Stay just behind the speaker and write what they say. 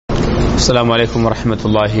السلام عليكم ورحمة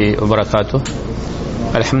الله وبركاته.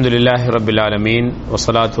 الحمد لله رب العالمين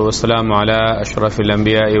والصلاة والسلام على أشرف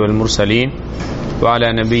الأنبياء والمرسلين وعلى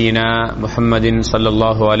نبينا محمد صلى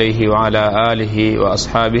الله عليه وعلى آله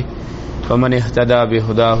وأصحابه ومن اهتدى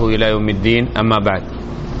بهداه إلى يوم الدين. أما بعد.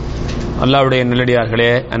 அல்லாஹ்வுடைய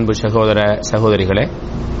நல்லடியார்களே, அன்பு சகோதர சகோதரிகளே,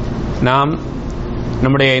 நாம்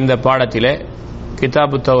நம்முடைய இந்த பாடத்திலே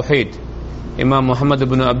கிதாபு தௌஹீத் இமாம் முஹம்மது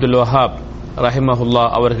பின் அப்துல் வஹாப் ரஹிமஹுல்லா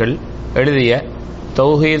அவர்கள் எழுதிய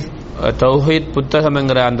தௌஹீத் புத்தகம்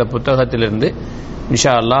என்கிற அந்த புத்தகத்திலிருந்து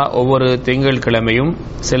இன்ஷா அல்லாஹ் ஒவ்வொரு திங்கட்கிழமையும்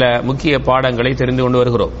சில முக்கிய பாடங்களை தெரிந்து கொண்டு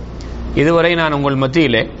வருகிறோம். இதுவரை நான் உங்கள்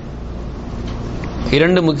மத்தியிலே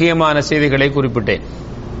இரண்டு முக்கியமான செய்திகளை குறிப்பிட்டேன்.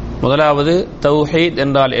 முதலாவது தௌஹீத்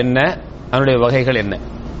என்றால் என்ன, அதனுடைய வகைகள் என்ன.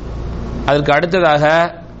 அதற்கு அடுத்ததாக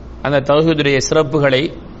அந்த தௌஹீதுடைய சிறப்புகளை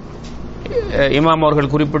இமாம்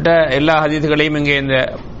அவர்கள் குறிப்பிட்ட எல்லா ஹதீதுகளையும் இங்கே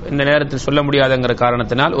இந்த நேரத்தில் சொல்ல முடியாதுங்கிற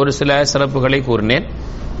காரணத்தினால் ஒரு சில சிறப்புகளை கூறினேன்.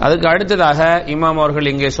 அதுக்கு அடுத்ததாக இமாம் அவர்கள்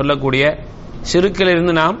இங்கே சொல்லக்கூடிய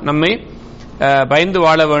ஷிருக்கிலிருந்து நாம் நம்மை பயந்து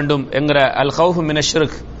வாழ வேண்டும் என்கிற அல் ஹவுஃப் மின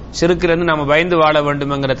ஷிர்க், ஷிருக்கிலிருந்து நாம் பயந்து வாழ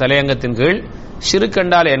வேண்டும் என்கிற தலையங்கத்தின் கீழ் ஷிர்க்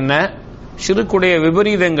என்றால் என்ன, ஷிர்க்குடைய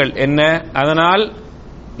விபரீதங்கள் என்ன, அதனால்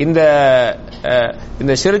இந்த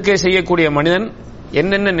ஷிர்க்கை செய்யக்கூடிய மனிதன்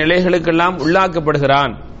என்னென்ன நிலைகளுக்கெல்லாம்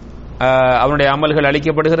உள்ளாக்கப்படுகிறான், அவனுடைய அமல்கள்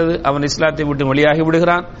அளிக்கப்படுகிறது, அவன் இஸ்லாத்தை விட்டு வெளியாகி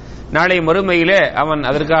விடுகிறான், நாளை மறுமையிலே அவன்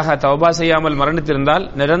அதற்காக தௌபா செய்யாமல் மரணித்திருந்தால்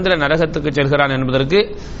நிரந்தர நரகத்துக்கு செல்கிறான் என்பதற்கு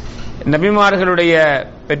நபிமார்களுடைய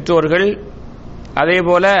பெற்றோர்கள், அதே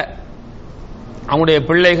போல அவனுடைய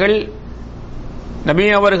பிள்ளைகள், நபி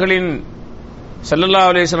அவர்களின் ஸல்லல்லாஹு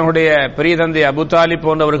அலைஹி வஸல்லம் பெரிய தந்தை அபூ தாலிப்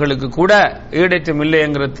போன்றவர்களுக்கு கூட ஈடேற்றம் இல்லை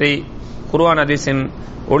என்கிறதை குர்ஆன் ஹதீஸின்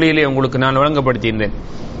ஒளியிலே உங்களுக்கு நான் வழங்கப்படுத்தியிருந்தேன்.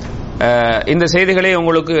 இந்த செய்திகளை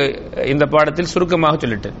உங்களுக்கு இந்த பாடத்தில் சுருக்கமாக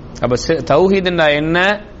சொல்லிட்டேன். அப்ப தௌஹீத் என்றால் என்ன,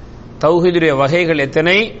 தௌஹீதுடைய வகைகள்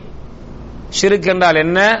எத்தனை, ஷிர்க் என்றால்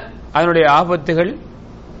என்ன, அதனுடைய ஆபத்துகள்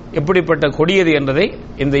எப்படிப்பட்ட கொடியது என்பதை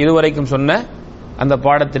இந்த இதுவரைக்கும் சொன்ன அந்த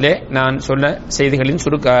பாடத்திலே நான் சொன்ன செய்திகளின்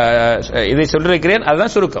இதை சொல்லிருக்கிறேன்.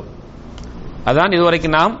 அதுதான் சுருக்கம். அதான்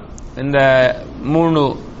இதுவரைக்கும் நாம் இந்த 3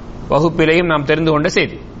 வகுப்பிலையும் நாம் தெரிந்து கொண்ட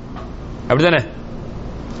செய்தி. அப்படித்தானே?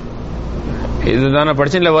 இதுதானே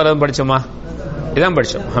படிச்சோம், இல்ல வேற படிச்சோமா? இதான்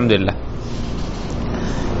படிச்சோம், அல்ஹம்துலில்லாஹ்.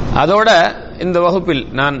 அதோட இந்த வகுப்பில்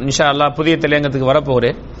நான் இன்ஷா அல்லாஹ் புதிய தலையங்கத்துக்கு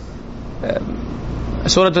வரப்போகிறேன்.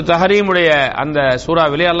 சூரத்து தஹரீமுடைய அந்த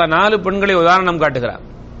சூறாவிலே அல்லாஹ் 4 பெண்களை உதாரணம் காட்டுகிறான்.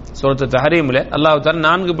 சூரத்து தஹரீமிலே அல்லாஹ் தஆலா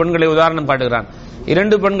 4 பெண்களை உதாரணம் காட்டுகிறான்.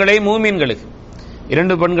 2 பெண்களை மூமின்களுக்கு,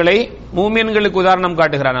 2 பெண்களை மூமின்களுக்கு உதாரணம்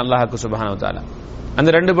காட்டுகிறான் அல்லாஹ் சுப்ஹானஹு வ தஆலா. அந்த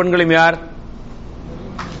 2 பெண்களும் யார்?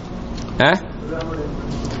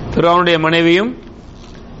 ஃபிரௌனுடைய மனைவியும்,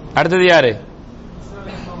 அடுத்தது யாரு?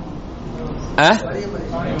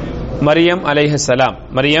 மரியம் அலைஹிஸ்ஸலாம்.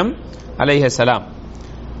 மரியம் அலைஹிஸ்ஸலாம்.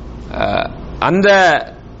 அந்த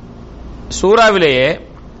சூறாவிலேயே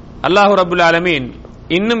அல்லாஹ் ரப்புல் ஆலமீன்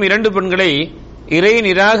இன்னும் 2 பெண்களை இறை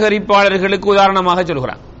நிராகரிப்பாளர்களுக்கு உதாரணமாக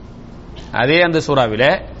சொல்கிறான். அதே அந்த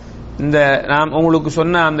சூறாவிலே இந்த நாம் உங்களுக்கு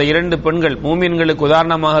சொன்ன அந்த 2 பெண்கள் மூமின்களுக்கு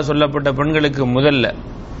உதாரணமாக சொல்லப்பட்ட பெண்களுக்கு முதல்ல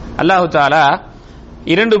அல்லாஹ் தஆலா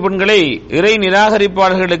 2 பெண்களை இறை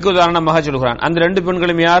நிராகரிப்பாளர்களுக்கு உதாரணமாக சொல்கிறான். அந்த 2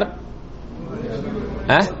 பெண்களும் யார்?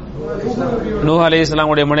 நூஹ்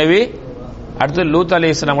அலைஹிஸ்ஸலாமுடைய மனைவி, அடுத்து லூத்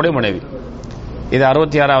அலைஹிஸ்ஸலாமுடைய மனைவி. இது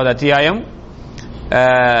 66வது அத்தியாயம்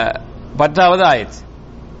 10வது ஆயத்.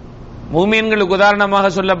 மூமின்களுக்கு உதாரணமாக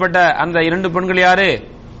சொல்லப்பட்ட அந்த 2 பெண்கள் யாரு?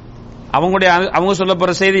 அவங்க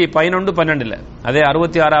சொல்லப்படுற செய்தி 11, 12. அதே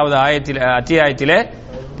 66வது அத்தியாயத்திலே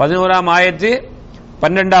 11ஆம் ஆயத்து,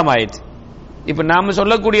 12ஆம் ஆயத்து. இப்ப நாம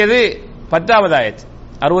சொல்லக்கூடியது 10வது ஆயத்,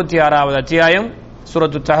 66வது அத்தியாயம்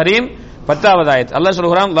சூரத்து தஹரீம் 10வது ஆயத். அல்லாஹ்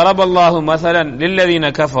சொல்கிறான், லரபல்லாஹு மஸலன் லில்லதீன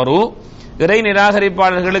கஃபரு, இறை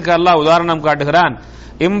நிராகரிப்பாளர்களுக்கு அல்லாஹ் உதாரணம் காட்டுகிறான்.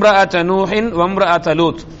 இம்ரஅத நூஹின் வம்ரஅத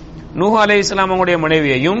லூத், நூஹ் அலைஹிஸ்ஸலாம் அவங்களுடைய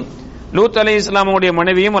மனைவியையும் லூத் அலைஹிஸ்ஸலாம் அவங்களுடைய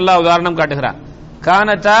மனைவியும் அல்லாஹ் உதாரணம் காட்டுகிறான்.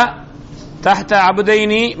 கானதா தஹ்த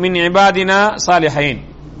அப்தைனி மின் இபாதினா சாலிஹைன்,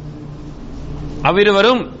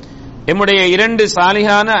 அவ்விருவரும் எம்முடைய 2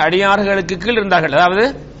 சாலிஹான அடியார்களுக்கு கீழ் இருந்தார்கள். அதாவது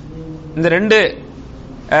இந்த 2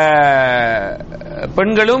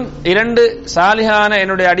 பெண்களும் 2 சாலிஹான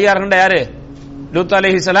என்னுடைய அடியார்கள் யாரு? லூத்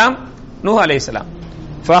அலைஹிஸ்ஸலாம், நூஹ் அலைஹிஸ்ஸலாம்.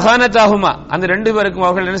 ஃபஹானதாஹுமா, அந்த 2 பேருக்கும்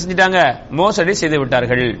அவர்கள் என்ன செஞ்சிட்டாங்க? மோசடி செய்து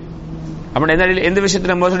விட்டார்கள். அப்படி எந்த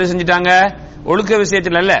விஷயத்துல மோசடி செஞ்சிட்டாங்க? ஒழுக்க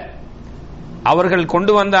விஷயத்தில் அல்ல, அவர்கள்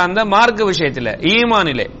கொண்டு வந்த அந்த மார்க்க விஷயத்தில்,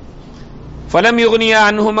 ஈமானிலே. ஃபலம் யுக்னியா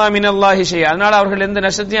அன்ஹுமா மினல்லாஹி ஷைஅ, அதனால அவர்கள் எந்த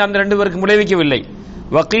நஷ்டத்தையும் அந்த 2 பேருக்கு விளைவிக்கவில்லை.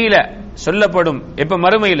 வகீல, சொல்லப்படும் எப்ப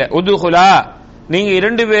மறுமையில, உதுகுலா, நீங்க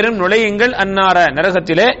 2 பேரும் நுழையுங்கள் அன்னார,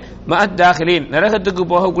 நரகத்திலே, மஅத் தாகிலீன், நரகத்துக்கு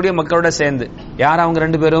போகக்கூடிய மக்களோட சேர்ந்து. யார் அவங்க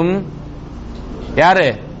 2 பேரும்? யாரு?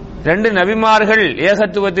 2 நபிமார்கள்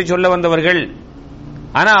ஏகத்துவத்தை சொல்ல வந்தவர்கள்,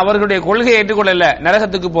 ஆனா அவர்களுடைய கொள்கையை ஏற்றுக்கொள்ளல,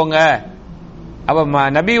 நரகத்துக்கு போங்க. அப்ப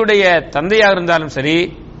நபியுடைய தந்தையாக இருந்தாலும் சரி,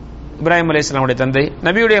 இப்ராஹிம் அலைஹிஸ்ஸலாமுடைய தந்தை,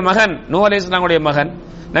 நபியுடைய மகன் நூஹ் அலைஹிஸ்ஸலாமுடைய மகன்,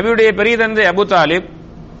 நபியுடைய பெரிய தந்தை அபு தாலிப்,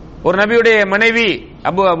 ஒரு நபியுடைய மனைவி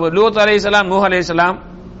லூத் அலைஹிஸ்ஸலாம், நூஹ் அலைஹிஸ்ஸலாம்,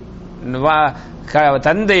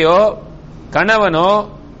 தந்தையோ கணவனோ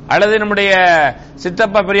அல்லது நம்முடைய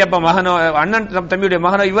சித்தப்பா பெரியப்பா மகனோ அண்ணன் தம்பியுடைய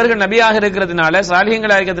மகனோ இவர்கள் நபியாக இருக்கிறதுனால,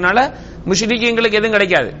 சாலிஹீன்களா இருக்கிறதுனால முஷ்ரிக்கீங்களுக்கு எதுவும்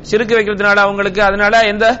கிடைக்காது. ஷிர்க் வைக்கிறதுனால அவங்களுக்கு அதனால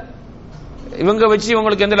இவங்க வச்சு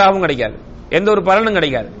இவங்களுக்கு எந்த லாபமும் கிடைக்காது, எந்த ஒரு பலனும்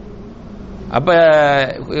கிடைக்காது. அப்ப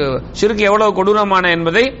ஷிர்க் எவ்வளவு கொடூரமான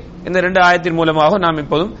என்பதை இந்த 2 ஆயத்தின் மூலமாக நாம்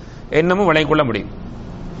இப்போதும் இன்னமும் விளங்கிக் கொள்ள முடியும்.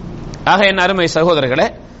 ஆக என் அருமை சகோதரர்களே,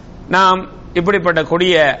 நாம் இப்படிப்பட்ட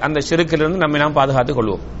கொடிய அந்த ஷிர்க்கிலிருந்து நம்மை நாம் பாதுகாத்துக்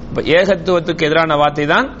கொள்வோம். இப்ப ஏகத்துவத்துக்கு எதிரான வார்த்தை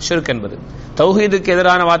தான் ஷிர்க் என்பது, தௌஹீதுக்கு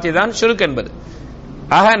எதிரான வார்த்தை தான் ஷிர்க் என்பது.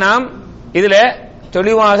 ஆக நாம் இதில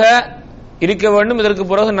தெளிவாக இருக்க வேண்டும். இதற்கு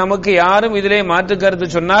பிறகு நமக்கு யாரும் இதிலே மாற்று கருத்து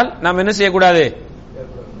சொன்னால் நாம் என்ன செய்யக்கூடாது?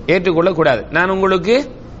 ஏற்றுக்கொள்ளக்கூடாது. நான் உங்களுக்கு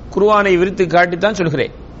குர்ஆனை விரித்து காட்டித்தான்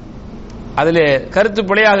சொல்கிறேன். அதில் கருத்து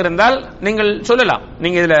பிழையாக இருந்தால் நீங்கள் சொல்லலாம்,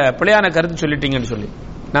 நீங்க இதுல பிழையான கருத்து சொல்லிட்டீங்கன்னு சொல்லி.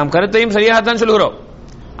 நாம் கருத்தையும் சரியாகத்தான் சொல்கிறோம்.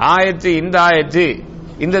 இந்த ஆயத்து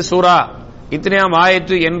இந்த சூரா இத்தனையாம்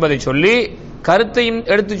ஆயத்து என்பதை சொல்லி கருத்தையும்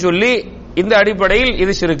எடுத்து சொல்லி இந்த அடிப்படையில்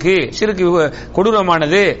இது ஷிர்க்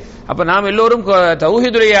கொடூரமானது. அப்ப நாம் எல்லோரும்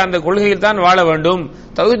தௌஹீதுடைய அந்த கொள்கையில் தான் வாழ வேண்டும்.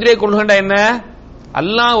 தௌஹீதுடைய கொள்கை என்ன?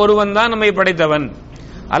 அல்லாஹ் ஒருவன் தான் நம்மை படைத்தவன்,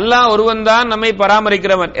 அல்லாஹ் ஒருவன் தான் நம்மை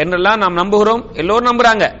பராமரிக்கிறவன் என்றெல்லாம் நாம் நம்புகிறோம். எல்லோரும்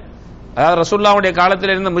நம்புறாங்க. அதாவது ரசூலுல்லாஹ்வுடைய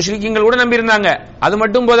காலத்தில் இருந்த முஷ்ரிக்கீங்கள் கூட நம்பி இருந்தாங்க. அது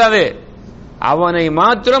மட்டும் போதாது, அவனை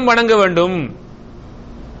மாத்திரம் வணங்க வேண்டும்.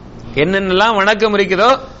 என்னென்னலாம் வணக்கம்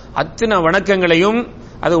இருக்கிறதோ அத்தனை வணக்கங்களையும்,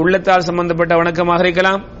 அது உள்ளத்தால் சம்பந்தப்பட்ட வணக்கமாக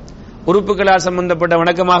இருக்கலாம், உறுப்புகளால் சம்பந்தப்பட்ட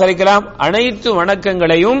வணக்கமாக இருக்கலாம், அனைத்து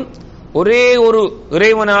வணக்கங்களையும் ஒரே ஒரு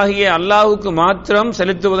இறைவனாகிய அல்லாஹுக்கு மாத்திரம்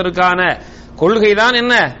செலுத்துவதற்கான கொள்கைதான்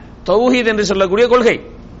என்ன? தௌஹீத் என்று சொல்லக்கூடிய கொள்கை.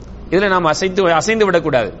 இதுல நாம் அசைந்து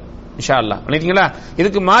விடக்கூடாது இன்ஷா அல்லாஹ். நினைக்கிறீங்களா?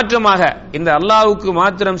 இதுக்கு மாற்றமாக இந்த அல்லாஹுக்கு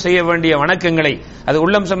மாத்திரம் செய்ய வேண்டிய வணக்கங்களை, அது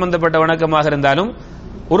உள்ளம் சம்பந்தப்பட்ட வணக்கமாக இருந்தாலும்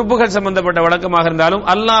உறுப்புகள் சம்பந்தப்பட்ட வழக்கமாக இருந்தாலும்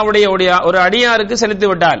அல்லாஹ்வுடைய ஒரு அடியாருக்கு செலுத்தி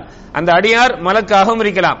விட்டால் அந்த அடியார் மலக்காகவும்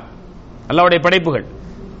இருக்கலாம், அல்லாஹ்வுடைய படைப்புகள்,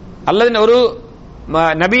 அல்லது ஒரு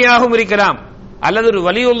நபியாகவும் இருக்கலாம், அல்லது ஒரு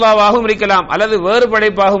வலியுல்லாவாகவும் இருக்கலாம், அல்லது வேறு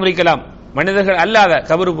படைப்பாகவும் இருக்கலாம். மனிதர்கள் அல்லாத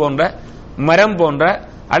கபரு போன்ற, மரம் போன்ற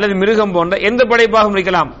அல்லது மிருகம் போன்ற எந்த படைப்பாகவும்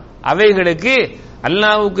இருக்கலாம். அவைகளுக்கு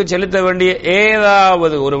அல்லாஹ்வுக்கு செலுத்த வேண்டிய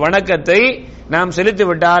ஏதாவது ஒரு வணக்கத்தை நாம்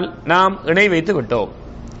செலுத்திவிட்டால் நாம் இணை வைத்து விட்டோம்.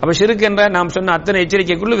 அப்ப ஷிர்க் என்ற நாம் சொன்ன அத்தனை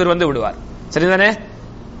எச்சரிக்கைக்குள்ள இவர் வந்து விடுவார். சரிதானே?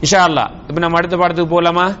 இன்ஷா அல்லாஹ். இப்ப நம்ம அடுத்த பாடத்துக்கு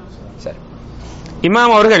போகலாமா? சரி.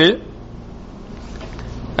 இமாம் அவர்கள்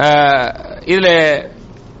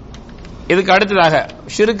இதுக்கு அடுத்ததாக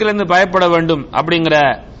ஷிர்க்கிலிருந்து பயப்பட வேண்டும் அப்படிங்கிற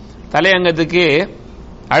தலையங்கத்துக்கு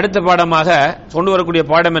அடுத்த பாடமாக கொண்டு வரக்கூடிய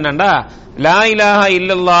பாடம் என்னன்னா, லா இலாஹா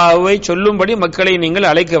இல்லல்லாஹுவை சொல்லும்படி மக்களை நீங்கள்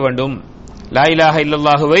அழைக்க வேண்டும். லா இலாஹா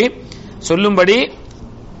இல்லல்லாஹுவை சொல்லும்படி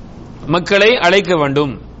மக்களை அழைக்க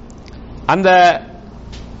வேண்டும்.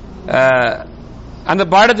 அந்த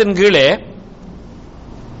பாடத்தின் கீழே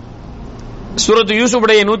சூரத்து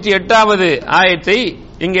யூசுஃபுடைய 108வது ஆயத்தை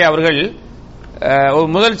இங்கே அவர்கள் ஒரு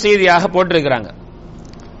முதல் செய்தியாக போட்டிருக்கிறாங்க.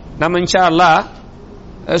 நம்ம இன்ஷா அல்லாஹ்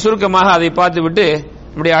சுருக்கமாக அதை பார்த்துவிட்டு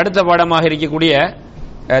நம்முடைய அடுத்த பாடமாக இருக்கக்கூடிய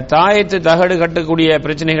தாயத்து தகடு கட்டக்கூடிய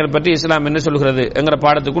பிரச்சனைகள் பற்றி இஸ்லாம் என்ன சொல்கிறது என்கிற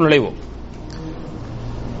பாடத்துக்குள் நுழைவோம்.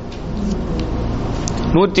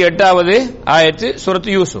 108வது ஆயத்து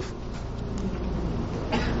சூரத்து யூசுப்.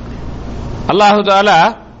 அல்லாஹு தஆலா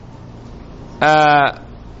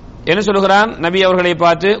என்ன சொல்கிறான் நபி அவர்களை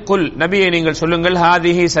பார்த்து? குல், நபியை நீங்கள் சொல்லுங்கள்,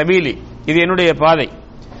 ஹாதிஹி சபீலி, இது என்னுடைய பாதை,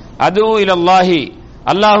 அது இலல்லாஹி,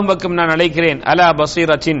 அல்லாஹ்வின் பக்கம் நான் அழைக்கிறேன், அலா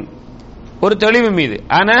பஸீரத்தின், ஒரு தெளிவு மீது,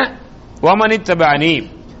 அன வமனித்தபஅனி,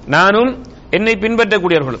 நானும் என்னை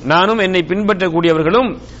பின்பற்றக்கூடியவர்களும்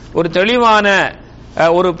ஒரு தெளிவான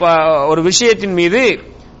ஒரு விஷயத்தின் மீது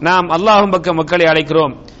நாம் அல்லாஹ்வின் பக்கம் மக்களை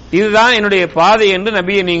அழைக்கிறோம், இதுதான் என்னுடைய பாதை என்று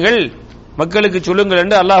நபியை நீங்கள் மக்களுக்கு சொல்லுங்கள்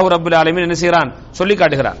என்று அல்லாஹ் ரப்பல் ஆலமீன் என்ன செய்கிறான்? சொல்லி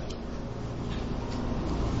காட்டுகிறான்.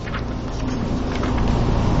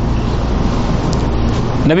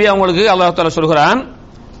 நபி அவங்களுக்கு அல்லாஹ் தஆலா சொல்கிறான்,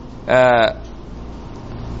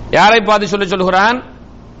 யாரை பார்த்து சொல்லுகிறான்?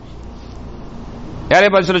 யாரை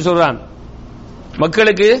பார்த்து சொல்கிறான்?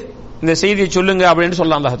 மக்களுக்கு இந்த செய்தியை சொல்லுங்க அப்படின்னு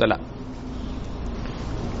சொல்லலாம் அல்லாஹ் தஆலா.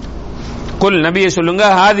 குல், நபியை சொல்லுங்க,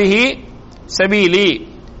 ஹாதிஹி சபீலி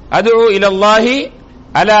அத்உ இலல்லாஹி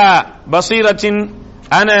அலா பஸீரத்தின்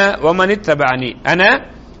அன வமனித்தபஅனி.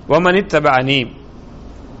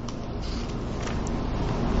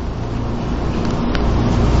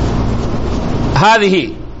 ஹாதிஹி,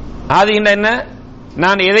 ஹாதிஹின்னா என்ன?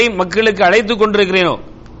 நான் எதை மக்களுக்கு அழைத்துக் கொண்டிருக்கிறேனோ,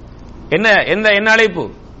 என்ன அழைப்பு,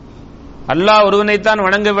 அல்லாஹ் ஒருவனைத்தான்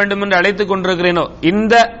வணங்க வேண்டும் என்று அழைத்துக் கொண்டிருக்கிறேனோ,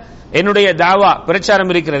 இந்த என்னுடைய தாவா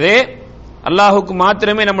பிரச்சாரம் இருக்கிறதே, அல்லாஹுக்கு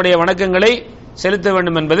மாத்திரமே நம்முடைய வணக்கங்களை செலுத்த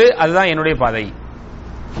வேண்டும் என்பது, அதுதான் என்னுடைய பாதை.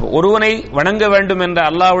 ஒருவனை வணங்க வேண்டும் என்ற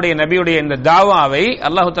அல்லாஹ்வுடைய நபியுடைய இந்த தாவாவை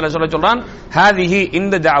அல்லாஹ் தஆலா சொல்றான், ஹாதிஹி,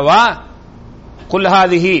 இந்த தாவா, குல்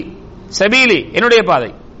ஹாதிஹி சபீலி, என்னுடைய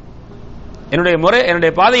பாதை, என்னுடைய முறை,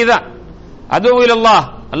 என்னுடைய பாதை தான். அதூ இலல்லாஹ்,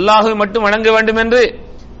 அல்லாஹ்வை மட்டும் வணங்க வேண்டும் என்று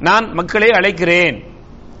நான் மக்களை அழைக்கிறேன்.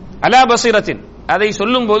 அலா பஸீரத்தின், அதை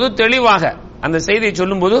சொல்லும் போது தெளிவாக, அந்த செய்தியை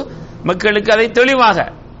சொல்லும் போது மக்களுக்கு அதை தெளிவாக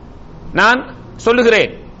நான்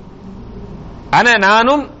சொல்லுகிறேன்.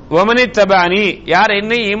 நானும் வமனி தபானி, யார்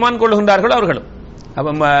என்னை ஈமான் கொள்கின்றார்களோ அவர்களும். அப்ப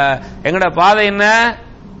எங்கட பாதை என்ன?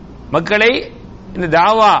 மக்களை இந்த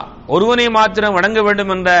தாவா, ஒருவனை மாத்திரம் வணங்க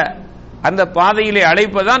வேண்டும் என்ற அந்த பாதையிலே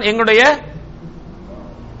அழைப்பதுதான் எங்களுடைய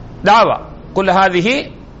தாவா. குல் ஹாதிஹி,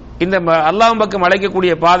 இந்த அல்லாஹ்வின் பக்கம்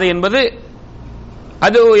அழைக்கக்கூடிய பாதை என்பது,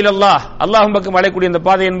 அதூ இலல்லாஹ், அல்லாஹ்வின் பக்கம் அழைக்கக்கூடிய இந்த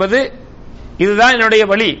பாதை என்பது, இதுதான் என்னுடைய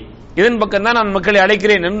வழி, இதன் பக்கம் தான் நான் மக்களை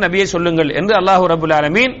அழைக்கிறேன் என்று நபியை சொல்லுங்கள் என்று அல்லாஹ் ரப்பல்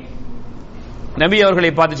ஆலமீன் நபி அவர்களை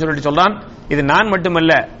பார்த்து சொல்லிட்டு சொல்றான். இது நான்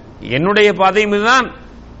மட்டுமல்ல, என்னுடைய பாதையும் இதுதான்,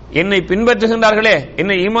 என்னை பின்பற்றுகின்றார்களே,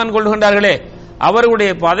 என்னை ஈமான் கொள்கின்றார்களே,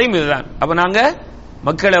 அவர்களுடைய பாதையும் இதுதான். அப்ப நாங்க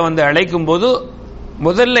மக்களை வந்து அழைக்கும் போது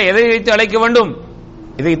முதல்ல எதை வைத்து அழைக்க வேண்டும்?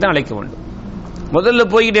 இதைத்தான் அழைக்க வேண்டும். முதல்ல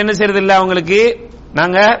போய்கிட்டு என்ன செய்யறதில்லை, அவங்களுக்கு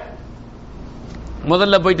நாங்க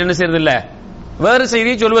முதல்ல போயிட்டு என்ன செய்யறதில்லை, வேறு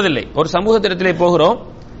செய்தியை சொல்வதில்லை. ஒரு சமூகத்திடத்திலே போகிறோம்,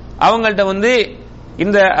 அவங்கள்ட்ட வந்து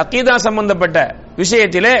இந்த அகீதா சம்பந்தப்பட்ட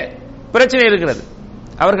விஷயத்திலே பிரச்சனை இருக்கிறது,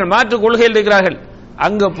 அவர்கள் மாற்று கொள்கையில் இருக்கிறார்கள்.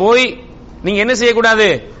 அங்க போய் நீங்க என்ன செய்யக்கூடாது?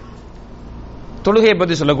 தொழுகையை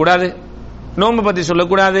பத்தி சொல்லக்கூடாது, நோம்பு பத்தி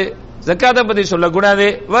சொல்லக்கூடாது, ஜக்காத்தை பத்தி சொல்லக்கூடாது,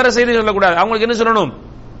 வேற செய்தி சொல்லக்கூடாது. அவங்களுக்கு என்ன சொல்லணும்?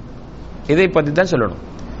 இதை பத்தி தான் சொல்லணும்.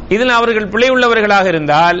 இதில் அவர்கள் பிழை உள்ளவர்களாக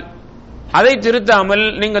இருந்தால் அதை திருத்தாமல்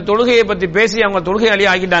நீங்க தொழுகையை பத்தி பேசி அவங்க தொழுகையாளி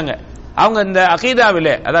ஆகிட்டாங்க. அவங்க இந்த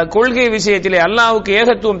அகீதாவிலே, அதாவது கொள்கை விஷயத்திலே, அல்லாஹ்வுக்கு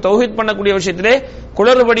ஏகத்துவம் தௌஹீத் பண்ணக்கூடிய விஷயத்திலே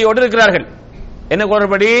குளறுபடியோடு இருக்கிறார்கள். என்ன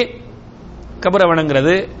குளறுபடி? கபரை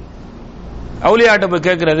வணங்குறது, அவுலியாட்ட போய்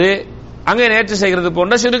கேட்கிறது, அங்கே நேர்ச்சி செய்கிறது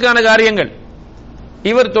போன்ற சிறுக்கான காரியங்கள்.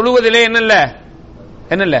 இவர் தொழுவதிலே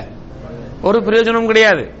என்னல்ல ஒரு பிரயோஜனம்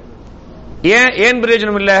கிடையாது. ஏன்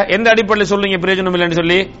பிரயோஜனம் இல்ல? எந்த அடிப்படையில் சொல்றீங்க பிரயோஜனம் இல்லைன்னு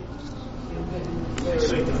சொல்லி?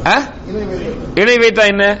 இணை வைத்தா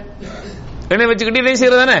என்ன? இணை வச்சுக்கிட்டு இதை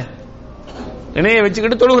செய்யறது தானே, இணையை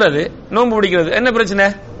வச்சுக்கிட்டு தொழுகிறது, நோன்பு பிடிக்கிறது, என்ன பிரச்சனை?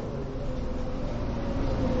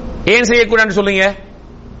 ஏன் செய்யக்கூடாதுன்னு சொல்லுங்க?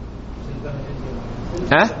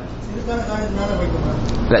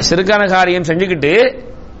 சிறுக்கான காரியம் செஞ்சுக்கிட்டு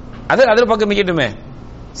அது அதில் பக்கம் மிக்கட்டுமே,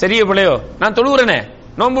 சரியோ பிள்ளையோ, நான் தொழுகிறேனே,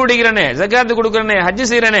 நோன்பு பிடிக்கிறேனே, ஜக்காத்து கொடுக்கிறேனே, ஹஜ்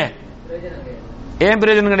செய்யறேனே, ஏன்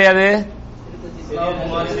பிரயோஜனம் கிடையாது?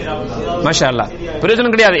 மாஷா அல்லாஹ்,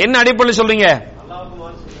 பிரயோஜனம் கிடையாது. என்ன அடிப்படையில் சொல்றீங்க?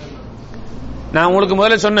 நான் உங்களுக்கு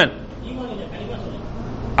முதல்ல சொன்னேன்,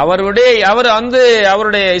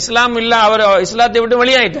 அவருடைய இஸ்லாம் இல்ல, அவர் இஸ்லாத்தை விட்டு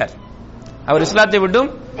வெளியாயிட்டார்,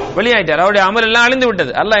 அவருடைய அமல் எல்லாம் அழிந்து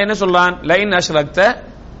விட்டது. அல்லாஹ் என்ன சொல்றான்? லைன் அஷ்ரக்த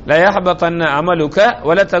லயஹபதன்ன அமலுக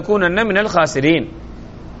வல தகூனன்ன மினல் காசிரீன்.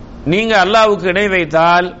 நீங்க அல்லாஹ்வுக்கு இணை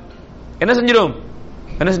வைத்தால் என்ன செஞ்சிடும்?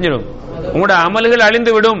 உங்களோட அமல்கள்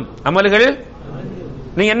அழிந்து விடும்.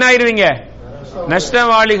 நீங்க என்ன ஆயிருவீங்க?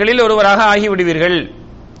 நஷ்டவாளிகளில் ஒருவராக ஆகி விடுவீர்கள்.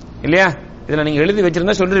 இல்லையா? இதுல நீங்க எழுதி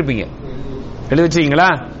வச்சிருந்தா சொல்லிருப்பீங்க. எழுதி வச்சிருக்கீங்களா?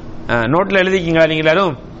 நோட்ல எழுதிக்கீங்களா? நீங்க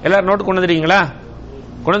எல்லாரும் நோட் கொண்டு வந்துருக்கீங்களா?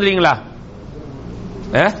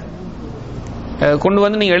 கொண்டு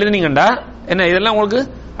வந்து நீங்க எழுதினீங்கடா என்ன, இதெல்லாம் உங்களுக்கு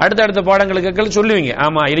அடுத்த பாடங்களுக்கு சொல்லுவீங்க.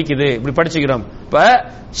 ஆமா இருக்குது, இப்படி படிச்சுக்கிறோம். இப்ப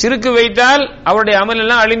ஷிர்க் வைத்தால் அவருடைய அமல்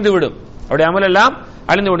எல்லாம் அழிந்து விடும்.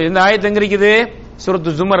 இந்த ஆயத்து எங்க இருக்குது?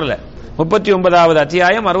 சூரத்து ஜுமர்ல 39வது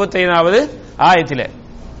அத்தியாயம் 65வது ஆயத்தில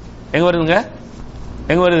எங்க வருதுங்க?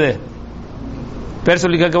 எங்க வருது? பேர்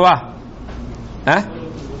சொல்லி கேட்கவா?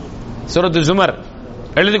 சூரத்து ஜுமர்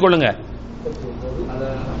எழுதிக் கொள்ளுங்க.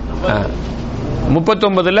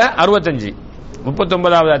 39ல 65,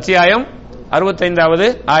 39வது அத்தியாயம் 65வது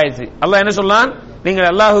ஆயத்து. அல்லாஹ் என்ன சொல்றான்? நீங்கள்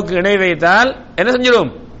அல்லாஹ்வுக்கு இணை வைத்தால் என்ன செஞ்சிடும்?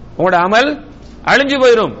 உங்களோட அமல் அழிஞ்சு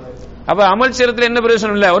போயிடும். அப்ப அமல் செய்யறதுல என்ன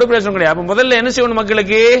பிரயோஜனம் இல்ல, ஒரு பிரயோஜனம் கிடையாது. அப்ப முதல்ல என்ன செய்யணும்?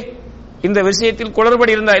 மக்களுக்கு இந்த விஷயத்தில்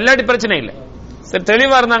குளறுபடி இருந்தா, இல்லாட்டி பிரச்சனை இல்லை, சரி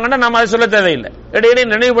தெளிவா இருந்தாங்கன்னா நாம அதை சொல்ல தேவையில்லை, இடையிடையே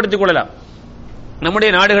நினைவுபடுத்திக் கொள்ளலாம். நம்முடைய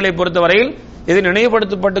நாடுகளை பொறுத்தவரையில் இது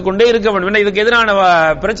நினைவுபடுத்தப்பட்டுக் கொண்டே இருக்க வேண்டும். இதுக்கு எதிரான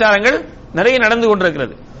பிரச்சாரங்கள் நிறைய நடந்து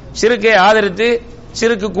கொண்டிருக்கிறது. ஷிர்க்கை ஆதரித்து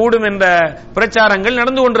ஷிர்க் கூடும் என்ற பிரச்சாரங்கள்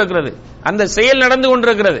நடந்து கொண்டிருக்கிறது. அந்த செயல் நடந்து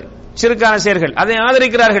கொண்டிருக்கிறது, ஷிர்க்கான செயல்கள், அதை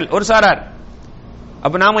ஆதரிக்கிறார்கள் ஒரு சாரார்.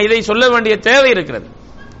 அப்ப நாம இதை சொல்ல வேண்டிய தேவை இருக்கிறது.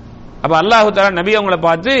 அப்ப அல்லாஹ் தஆலா நபி அவங்களை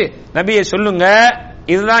பார்த்து, நபியை சொல்லுங்க,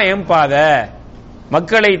 இதுதான் என் பாதை,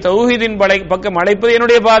 மக்களை தௌஹீதின் பக்கம் அழைப்பது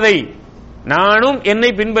என்னுடைய பாதை, நானும் என்னை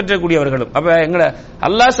பின்பற்றக்கூடியவர்களும். அப்ப எங்களை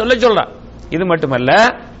அல்லாஹ் சொல்றான். இது மட்டுமல்ல,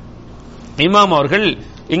 இமாம் அவர்கள்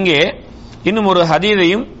இங்கே இன்னும் ஒரு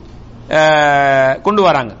ஹதீஸையும் கொண்டு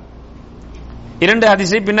வராங்க. 2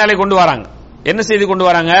 ஹதீஸை பின்னாலே கொண்டு வராங்க. என்ன செய்தி கொண்டு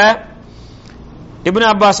வராங்க? இப்னு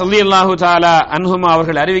அப்பாஸ் ரலியல்லாஹு தஆலா அன்ஹுமா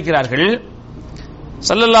அவர்கள் அறிவிக்கிறார்கள்,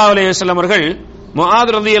 ஸல்லல்லாஹு அலைஹி வஸல்லம் அவர்கள்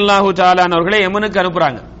முஆத் ரலியல்லாஹு தஆலா அவர்களை யமனுக்கு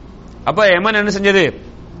அனுப்புறாங்க. அப்ப யமன் என்ன செஞ்சது?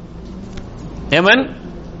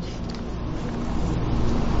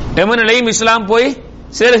 யமனிலேயும் இஸ்லாம் போய்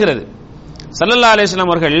சேருகிறது. ஸல்லல்லாஹு அலைஹி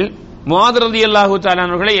வஸல்லம் அவர்கள் முஆத் ரலியல்லாஹு தஆலா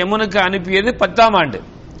அவர்களை யமனுக்கு அனுப்பியது 10ஆம் ஆண்டு.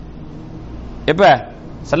 எப்ப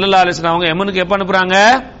ஸல்லல்லாஹு அலைஹி வஸல்லம் அவங்க யமனுக்கு எப்ப அனுப்புறாங்க?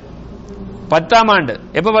 10ஆம் ஆண்டு.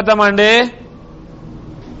 எப்ப 10ஆம் ஆண்டு?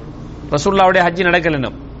 ரசூலுல்லாஹ்வுடைய ஹஜ் நடக்கல.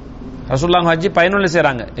 இன்னும் ரசூலுல்லாஹ் ஹஜ் 11ல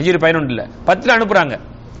செய்றாங்க, ஹிஜ்ரி 11ல, 10ல அனுப்புறாங்க.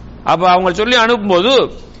 அப்ப அவங்க சொல்லி அனுப்பும்போது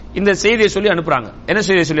இந்த செய்தியை சொல்லி அனுப்புறாங்க. என்ன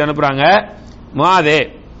செய்தியை சொல்லி அனுப்புறாங்க? முஆதே,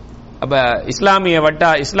 அப்ப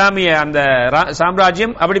இஸ்லாமிய அந்த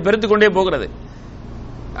சாம்ராஜ்யம் அப்படி பெருத்துக் கொண்டே போகிறது.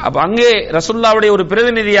 அப்ப அங்கே ரசூலுல்லாஹ்வுடைய ஒரு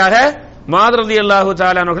பிரதிநிதியாக முஆத் ரலியல்லாஹு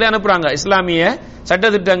தஆலா அவர்களை அனுப்புறாங்க. இஸ்லாமிய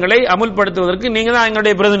சட்டதிட்டங்களை அமுல்படுத்துவதற்கு நீங்க தான்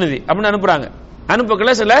எங்களுடைய பிரதிநிதி அப்படின்னு அனுப்புறாங்க.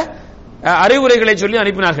 அனுப்பக்கல சில அறிவுரைகளை சொல்லி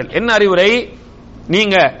அனுப்பினார்கள். என்ன அறிவுரை?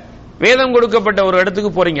 நீங்க வேதம் கொடுக்கப்பட்ட ஒரு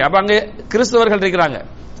இடத்துக்கு போறீங்க. அப்ப அங்க கிறிஸ்தவர்கள் இருக்கிறாங்க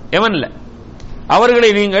யமன்ல. அவர்களை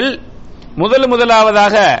நீங்கள்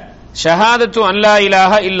முதலாவதாக ஷஹாதத்து அல்லா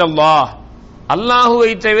இலாஹ இல்லல்லாஹ்,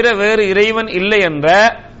 அல்லாஹுவை தவிர வேறு இறைவன் இல்லை என்ற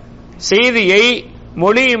செய்தியை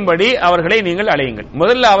மொழியும்படி அவர்களை நீங்கள் அழையுங்கள்.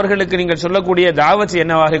 முதல்ல அவர்களுக்கு நீங்கள் சொல்லக்கூடிய தாவத்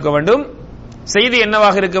என்னவாக இருக்க வேண்டும்? செய்தி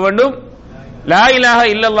என்னவாக இருக்க வேண்டும்? லா இலாஹ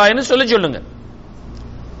இல்லல்லாஹ் என்று சொல்லுங்க.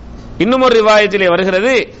 இன்னும் ஒரு ரிவாயத்திலே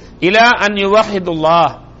வருகிறது, இலா அன்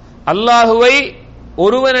யுவஹிதுல்லாஹ், அல்லாஹுவை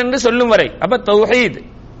ஒருவன் என்று சொல்லும் வரை. அப்ப தௌஹீத்,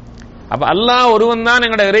 அப்ப அல்லாஹ் ஒருவன் தான்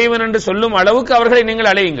எங்களுடைய இறைவன் என்று சொல்லும் அளவுக்கு அவர்களை நீங்கள்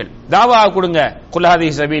அழையுங்கள், தாவா கொடுங்க. குல்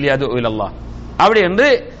ஹாதிஹி சபீலி அதுஉ இலல்லாஹ் அப்படி என்று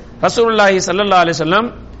ரசூலுல்லாஹி ஸல்லல்லாஹு அலைஹி வஸல்லம்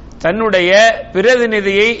தன்னுடைய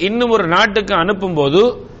பிரதிநிதியை இன்னும் ஒரு நாட்டுக்கு அனுப்பும் போது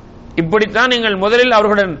இப்படித்தான் நீங்கள் முதலில்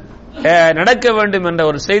அவர்களுடன் நடக்க வேண்டும் என்ற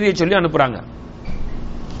ஒரு செய்தியை சொல்லி அனுப்புறாங்க.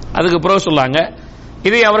 அதுக்கு பிறகு சொல்லாங்க,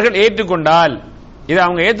 இதை அவர்கள் ஏற்றுக்கொண்டால், இதை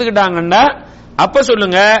அவங்க ஏத்துக்கிட்டாங்கன்னா அப்ப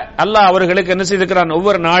சொல்லுங்க, அல்லாஹ் அவர்களுக்கு என்ன செய்திருக்கிறான்?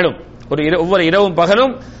 ஒவ்வொரு நாளும் ஒவ்வொரு இரவும்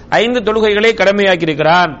பகலும் 5 தொழுகைகளை கடமையாக்கி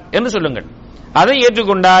இருக்கிறான் என்று சொல்லுங்கள். அதை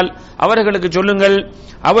ஏற்றுக்கொண்டால் அவர்களுக்கு சொல்லுங்கள்,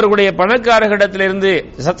 அவர்களுடைய பணக்காரர்களிடத்திலிருந்து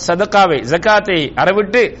சதகாவை ஜகாத்தை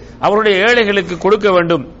அறவிட்டு அவருடைய ஏழைகளுக்கு கொடுக்க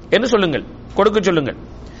வேண்டும் என்று சொல்லுங்கள், கொடுக்க சொல்லுங்கள்.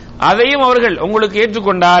 அதையும் அவர்கள் உங்களுக்கு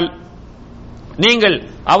ஏற்றுக்கொண்டால் நீங்கள்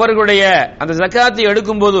அவர்களுடைய அந்த ஜகாத்தை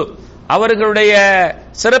எடுக்கும் போது அவர்களுடைய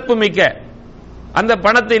சிறப்பு மிக்க அந்த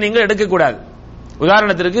பணத்தை நீங்கள் எடுக்கக்கூடாது.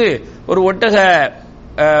 உதாரணத்திற்கு ஒரு ஒட்டக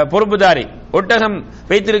பொறுப்புதாரி, ஒட்டகம்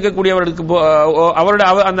வைத்திருக்கக்கூடியவர்களுக்கு அவருடைய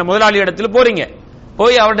அந்த முதலாளி இடத்துல போறீங்க,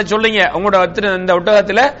 போய் அவர்கிட்ட சொல்லுங்க, உங்களோட இந்த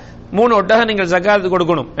ஒட்டகத்துல 3 ஒட்டகம் நீங்கள் ஜக்காத்து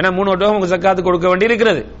கொடுக்கணும். ஏன்னா 3 ஒட்டகம் உங்க ஜக்காத்து கொடுக்க வேண்டி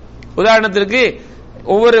இருக்கிறது. உதாரணத்திற்கு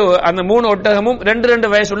ஒவ்வொரு அந்த 3 ஒட்டகமும்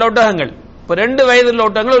 2 வயசு உள்ள ஒட்டகங்கள். இப்ப 2 வயதுள்ள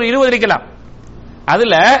ஒட்டகங்கள் ஒரு 20 இருக்கலாம்.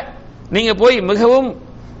 அதுல நீங்க போய் மிகவும்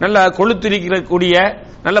நல்ல கொழுத்திருக்கக்கூடிய,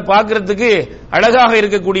 நல்ல பார்க்கறதுக்கு அழகாக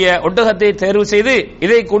இருக்கக்கூடிய ஒட்டகத்தை தேர்வு செய்து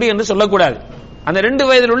இதை கொடி என்று சொல்லக்கூடாது. அந்த 2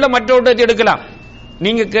 வயதில் உள்ள மற்ற ஒட்டகத்தை எடுக்கலாம்.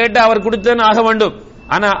 நீங்க கேட்ட அவர் கொடுத்தன்னு ஆக வேண்டும்.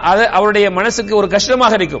 ஆனா அது அவருடைய மனசுக்கு ஒரு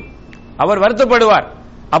கஷ்டமாக இருக்கும், அவர் வருத்தப்படுவார்.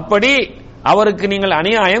 அப்படி அவருக்கு நீங்கள்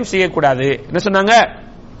அநியாயம் செய்யக்கூடாது. என்ன சொன்னாங்க?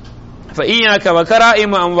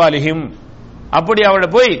 அப்படி அவரை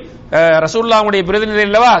போய் ரசூலுல்லாஹ்வுடைய பிரதிநிதி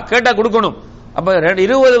அல்லவா, கேட்டா கொடுக்கணும். அப்ப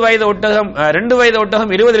 20 வயது ஒட்டகம் 2 வயது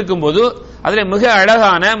ஒட்டகம் 20 இருக்கும் போது அதுல மிக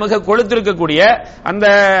அழகான மிக கொழுத்திருக்கக்கூடிய அந்த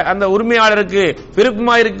அந்த உரிமையாளருக்கு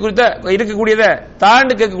விருப்பமாக இருக்கக்கூடியதை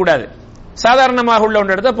தாண்டு கேட்க கூடாது. சாதாரணமாக உள்ள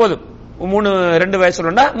ஒன்று எடுத்தா போதும். 2 வயசு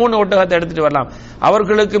 3 ஒட்டகத்தை எடுத்துட்டு வரலாம்.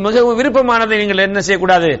 அவர்களுக்கு மிகவும் விருப்பமானதை நீங்கள் என்ன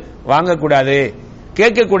செய்யக்கூடாது? வாங்கக்கூடாது,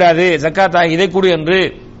 கேட்கக்கூடாது. ஜக்காத்தா இதை கொடு என்று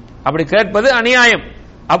அப்படி கேட்பது அநியாயம்.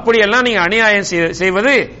 அப்படியெல்லாம் நீங்க அநியாயம்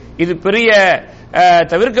செய்வது இது பெரிய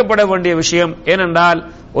தவிர்க்கப்பட வேண்டிய விஷயம். ஏனென்றால்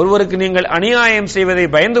ஒருவருக்கு நீங்கள் அநியாயம் செய்வதை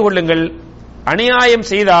பயந்து கொள்ளுங்கள். அநியாயம்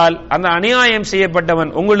செய்தால் அந்த அநியாயம்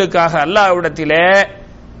செய்யப்பட்டவன் உங்களுக்காக அல்லாஹ்விடத்திலே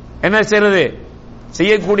என்ன செய்யறது?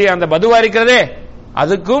 செய்யக்கூடிய அந்த பதுவா இருக்கிறதே,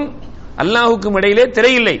 அதுக்கும் அல்லாஹுக்கும் இடையிலே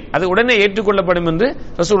திரையில்லை, அது உடனே ஏற்றுக்கொள்ளப்படும் என்று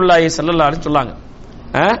ரசூலுல்லாஹி ஸல்லல்லாஹு அலைஹி சொன்னாங்க.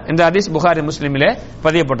 இந்த ஹதீஸ் புகாரி முஸ்லிமிலே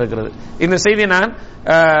பதியப்பட்டிருக்கிறது. இந்த செய்தியை நான்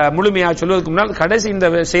முழுமையாக சொல்வதற்கு முன்னால் கடைசி இந்த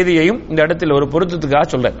செய்தியையும் இந்த இடத்தில் ஒரு பொருத்தத்துக்காக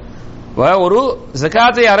சொல்றேன். ஒரு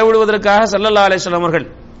ஜகாத்தை அறவிடுவதற்காக ஸல்லல்லாஹு அலைஹி வஸல்லம் அவர்கள்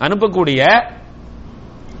அனுப்பக்கூடிய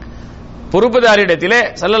பொறுப்புதாரிடத்திலே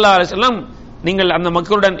ஸல்லல்லாஹு அலைஹி வஸல்லம் நீங்கள் அந்த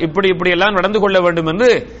மக்களுடன் இப்படி எல்லாம் நடந்து கொள்ள வேண்டும் என்று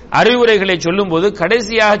அறிவுரைகளை சொல்லும் போது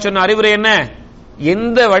கடைசியாக சொன்ன அறிவுரை என்ன?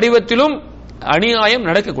 எந்த வடிவத்திலும் அநியாயம்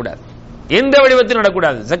நடக்கக்கூடாது. எந்த வடிவத்தில்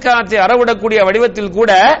நடக்கூடாது. ஜக்காத்தை அறவிடக்கூடிய வடிவத்தில்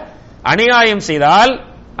கூட அநியாயம் செய்தால்,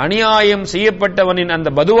 அநியாயம் செய்யப்பட்டவனின் அந்த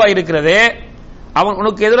பதுவா இருக்கிறதே, அவன்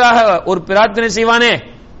உனக்கு எதிராக ஒரு பிரார்த்தனை செய்வானே,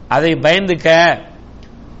 அதை பயந்துக்க.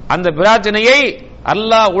 அந்த பிரார்த்தனையை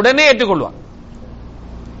அல்லாஹ் உடனே ஏற்றுக்கொள்வான்.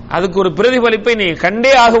 அதுக்கு ஒரு பிரதிபலிப்பை நீ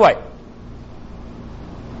கண்டே ஆகுவாய்.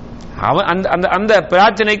 அவன் அந்த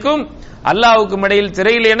பிரார்த்தனைக்கும் அல்லாஹ்வுக்கும் இடையில்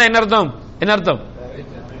திரையிலேன்னா என்ன அர்த்தம்? என்ன அர்த்தம்?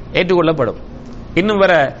 ஏற்றுக்கொள்ளப்படும். இன்னும்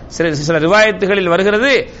வர சில ரிவாயத்துகளில்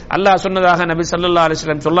வருகிறது, அல்லாஹ் சொன்னதாக நபி ஸல்லல்லாஹு அலைஹி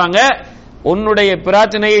வஸல்லம் சொன்னாங்க, உன்னுடைய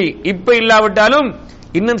பிரார்த்தனையை இப்ப இல்லாவிட்டாலும்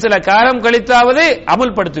இன்னும் சில காலம் கழித்தாவது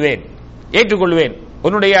அமல்படுத்துவேன், ஏற்றுக்கொள்வேன்.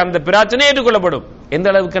 உன்னுடைய அந்த பிரார்த்தனை ஏற்றுக்கொள்ளப்படும். எந்த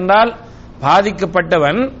அளவுக்கு என்றால்,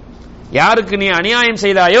 பாதிக்கப்பட்டவன் யாருக்கு நீ அநியாயம்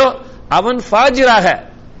செய்தாயோ அவன் ஃபாஜிராக,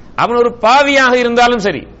 அவன் ஒரு பாவியாக இருந்தாலும்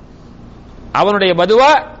சரி, அவனுடைய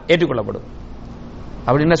பதுவா ஏற்றுக்கொள்ளப்படும்.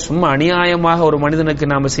 அப்படின்னா சும்மா அநியாயமாக ஒரு மனிதனுக்கு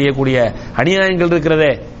நாம செய்யக்கூடிய அநியாயங்கள்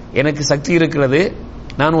இருக்கிறதே, எனக்கு சக்தி இருக்கிறது,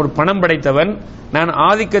 நான் ஒரு பணம் படைத்தவன், நான்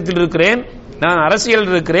ஆதிக்கத்தில் இருக்கிறேன், நான் அரசியல்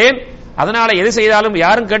இருக்கிறேன், அதனால எது செய்தாலும்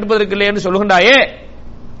யாரும் கேட்பதற்கு இல்லை என்று சொல்லுகின்றாயே,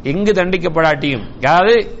 எங்கு தண்டிக்கப்படாட்டியும்,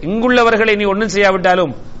 யாரு இங்குள்ளவர்களை நீ ஒன்றும்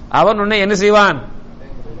செய்யாவிட்டாலும் அவன் உன்னை என்ன செய்வான்?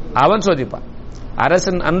 அவன் சோதிப்பான்.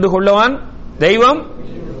 அரசன் அன்று கொள்ளுவான், தெய்வம்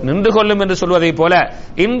நின்று கொள்ளும் என்று சொல்வதை போல,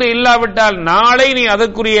 இன்று இல்லாவிட்டால் நாளை நீ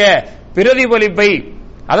அதற்குரிய பிரதிபலிப்பை,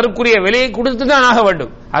 அதற்குரிய விலையை கொடுத்துதான் ஆக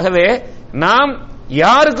வேண்டும். ஆகவே நாம்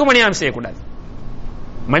யாருக்கும் அநியாயம் செய்யக்கூடாது.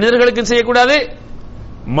 மனிதர்களுக்கும் செய்யக்கூடாது,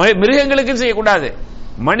 மிருகங்களுக்கும் செய்யக்கூடாது.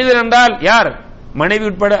 மனிதன் என்றால் யார்? மனைவி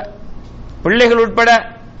உட்பட, பிள்ளைகள் உட்பட,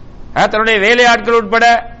 தன்னுடைய வேலையாட்கள் உட்பட,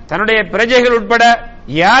 தன்னுடைய பிரஜைகள் உட்பட,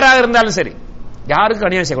 யாராக இருந்தாலும் சரி, யாருக்கும்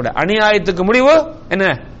அநியாயம் செய்யக்கூடாது. அநியாயத்துக்கு முடிவு என்ன?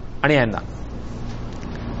 அநியாயம் தான்.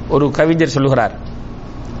 ஒரு கவிஞர் சொல்லுகிறார்,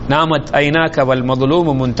 நாமத் ஐனாக வல்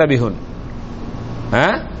மதுலூமு முன்தபிஹுன்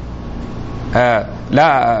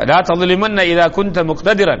லா தظلمن اذا كنت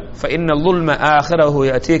مقتدرا فان الظلم اخره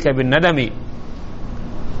ياتيك بالندم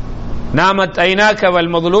نامت عيناك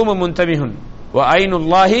والمظلوم منتبه وعين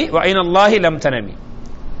الله لم تنم.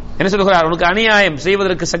 என்ன சொல்கிறார்? உனக்கு அநியாயம்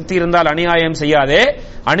செய்வதற்கு சக்தி இருந்தால் அநியாயம் செய்யாதே,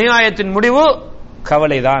 அநியாயத்தின் முடிவு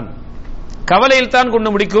கவலைதான், கவலையில் தான் கொண்டு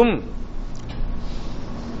முடிக்கும்.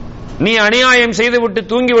 நீ அநியாயம் செய்துவிட்டு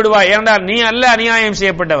தூங்கி விடுவாய், ஏனென்றால் நீ அல்ல அநியாயம்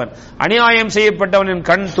செய்யப்பட்டவன். அநியாயம் செய்யப்பட்டவனின்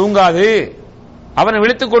கண் தூங்காது, அவன்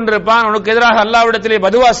விழித்துக் கொண்டிருப்பான், உனக்கு எதிராக அல்லாஹ்விடத்திலே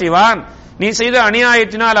பதுவா செய்வான். நீ செய்த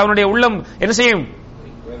அநியாயத்தினால் அவனுடைய உள்ளம் என்ன செய்யும்?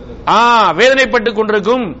 வேதனைப்பட்டுக்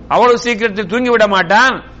கொண்டிருக்கும். அவ்வளவு சீக்கிரத்தில் தூங்கிவிட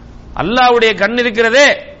மாட்டான். அல்லாஹ்வுடைய கண் இருக்கிறதே,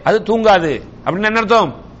 அது தூங்காது. அப்படின்னு என்ன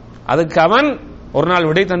அர்த்தம்? அதுக்கு அவன் ஒரு நாள்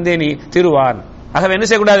விடை தந்தே நீ தீருவான். ஆகவே என்ன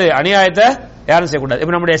செய்யக்கூடாது? அநியாயத்தை யாரும் செய்யக்கூடாது.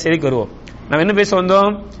 இப்ப நம்முடைய செய்திக்கு வருவோம். நாம் என்ன பேச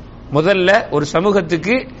வந்தோம்? முதல்ல ஒரு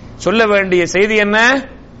சமூகத்துக்கு சொல்ல வேண்டிய செய்தி என்ன?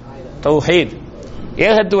 தௌஹீத்,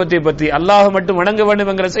 ஏகத்துவத்தை பற்றி, அல்லாஹ் மட்டும் வணங்க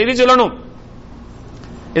வேண்டும் என்கிற செய்தி சொல்லணும்.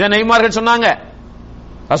 இதை நபிமார்கள் சொன்னாங்க,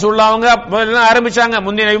 ரசூலுல்லாஹ் அவங்க ஆரம்பிச்சாங்க,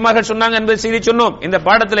 முந்தைய நபிமார்கள் சொன்னாங்க என்பதை செய்தி சொன்னோம். இந்த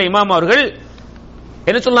பாடத்தில் இமாம் அவர்கள்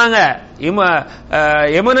என்ன சொன்னாங்க?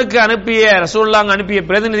 யமனுக்கு அனுப்பிய ரசூலுல்லாஹ் அனுப்பிய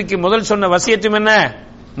பிரதிநிதிக்கு முதல் சொன்ன வசியத்தும் என்ன?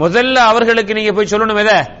 முதல்ல அவர்களுக்கு நீங்க போய் சொல்லணும்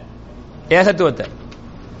எதை? ஏகத்துவத்தை.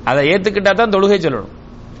 அதை ஏத்துக்கிட்டா தான் தொழுகை சொல்லணும்.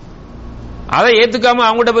 அதை ஏத்துக்காம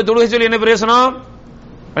அவங்ககிட்ட போய் தொழுகை சொல்லி என்ன பிரயோசனம்?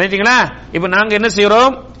 பண்ணிட்டீங்களா? இப்ப நாங்க என்ன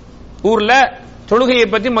செய்யறோம்? ஊர்ல தொழுகையை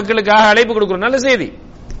பத்தி மக்களுக்காக அழைப்பு கொடுக்கிறோம். நல்ல செய்தி,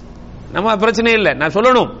 நம்ம பிரச்சனை இல்லை, நான்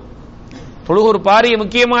சொல்லணும். தொழுகை ஒரு பாரிய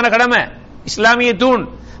முக்கியமான கடமை, இஸ்லாமிய தூண்.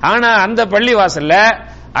 ஆனா அந்த பள்ளி வாசல்ல,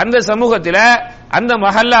 அந்த சமூகத்தில், அந்த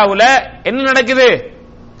மஹல்லாவுல என்ன நடக்குது?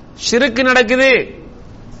 ஷிர்க் நடக்குது.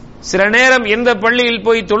 சில நேரம் எந்த பள்ளியில்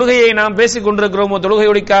போய் தொழுகையை நாம் பேசிக் கொண்டிருக்கிறோமோ,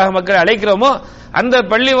 தொழுகையோடிக்காக மக்களை அழைக்கிறோமோ, அந்த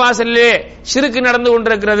பள்ளி வாசலிலே ஷிர்க் நடந்து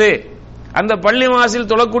கொண்டிருக்கிறது. அந்த பள்ளி வாசலில்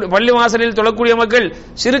தொழக்கூடிய மக்கள்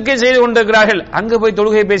ஷிர்க்கை செய்து கொண்டிருக்கிறார்கள். அங்கு போய்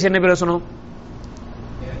தொழுகையை பேசி என்ன பிரயோசனம்?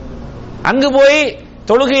 அங்கு போய்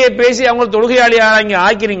தொழுகையை பேசி அவங்க தொழுகையாளியாக இங்க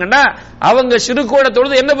ஆக்கிறீங்கன்னா அவங்க ஷிர்க்கோட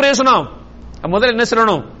தொழுது என்ன பிரயோசனம்? முதல்ல என்ன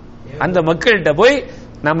சொல்லணும்? அந்த மக்கள்கிட்ட போய்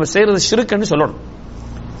நம்ம செய்யறது ஷிர்க்னு சொல்லணும்.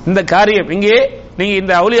 இந்த காரியம் இங்கே நீங்க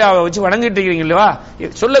இந்த அவுலியாவை வச்சு வணங்கிட்டு இருக்கீங்க இல்லவா,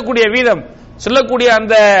 சொல்லக்கூடிய வீதம், சொல்லக்கூடிய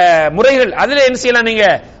அந்த முறைகள், அதில் என்ன செய்யலாம்? நீங்க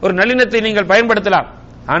ஒரு நல்லிணத்தை நீங்கள் பயன்படுத்தலாம்.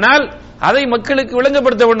 ஆனால் அதை மக்களுக்கு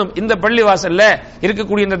விளங்கப்படுத்த வேண்டும். இந்த பள்ளி வாசல்ல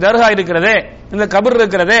இருக்கக்கூடிய இந்த தர்கா இருக்கிறதே, இந்த கபர்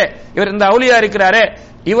இருக்கிறதே, இவர் இந்த அவுலியா இருக்கிறாரே,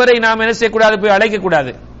 இவரை நாம் என்ன செய்யக்கூடாது? போய் அழைக்க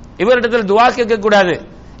கூடாது, இவரிடத்தில் துவா கேட்க கூடாது,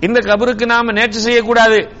 இந்த கபருக்கு நாம நேற்று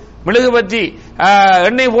செய்யக்கூடாது, மெழுகுபத்தி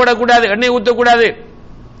எண்ணெய் போடக்கூடாது, எண்ணெய் ஊற்றக்கூடாது,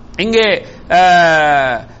 இங்கே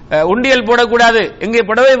உண்டியல் போடக்கூடாது, இங்கே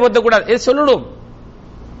புடவை போத்தக்கூடாது, இது சொல்லணும்.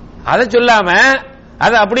 அதை சொல்லாம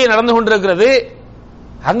அது அப்படியே நடந்து கொண்டிருக்கிறது.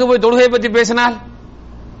 அங்கு போய் தொழுகை பத்தி பேசினால்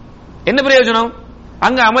என்ன பிரயோஜனம்?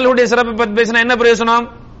 அங்க அமலுடைய சிறப்பை பத்தி பேசினா என்ன பிரயோஜனம்?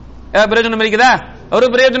 பிரயோஜனம் இருக்குதா? ஒரு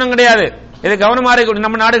பிரயோஜனம் கிடையாது. இது கவனமா இருக்க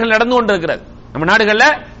நம்ம நாடுகள் நடந்து கொண்டு இருக்கிறது. நம்ம நாடுகள்ல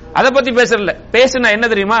அதை பத்தி பேசல. பேசுனா என்ன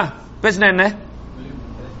தெரியுமா? பேசுனா என்ன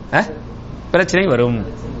பிரச்சனை வரும்.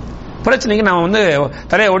 பிரச்சனைக்கு நாம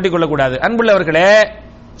தலையை ஓட்டிக் கொள்ளக்கூடாது. அன்புள்ளவர்களே,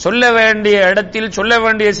 சொல்ல வேண்டிய இடத்தில் சொல்ல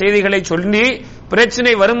வேண்டிய செய்திகளை சொல்லி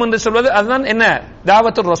பிரச்சனை வரும் என்று சொல்வது அதுதான் என்ன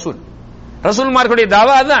தாவத்து ரசூல். ரசூல்மார்களுடைய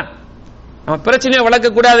தாவா அதுதான். நம்ம பிரச்சனையை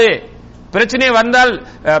வளர்க்கக்கூடாது. பிரச்சனையை வந்தால்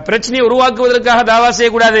பிரச்சனையை உருவாக்குவதற்காக தாவா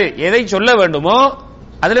செய்யக்கூடாது. எதை சொல்ல வேண்டுமோ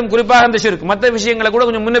அதிலும் குறிப்பாக அந்த ஷிர்க், மற்ற விஷயங்களை கூட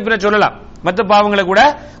கொஞ்சம் முன்ன பின்ன சொல்லலாம், மற்ற பாவங்களை கூட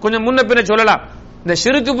கொஞ்சம் முன்ன பின்ன சொல்லலாம். இந்த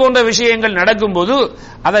ஷிர்க் போன்ற விஷயங்கள் நடக்கும் போது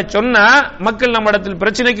அதை சொன்னா மக்கள் நம்ம இடத்தில்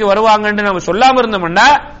பிரச்சனைக்கு வருவாங்கன்னு நாம சொல்லாம இருந்தோம்னா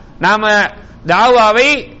நாம தாவாவை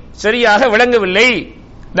சரியாக விளங்கவில்லை,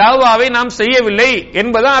 தாவாவை நாம் செய்யவில்லை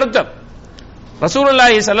என்பதான் அர்த்தம்.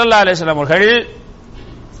 ரசூலுல்லாஹி ஸல்லல்லாஹு அலைஹி வஸல்லம் அவர்கள்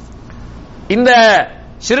இந்த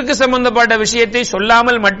ஷிர்க் சம்பந்தப்பட்ட விஷயத்தை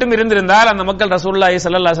சொல்லாமல் மட்டும் இருந்திருந்தால் அந்த மக்கள் ரசூலுல்லாஹி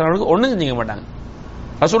ஸல்லல்லாஹு அலைஹி வஸல்லம் ஒண்ணும் செஞ்சுக்க மாட்டாங்க.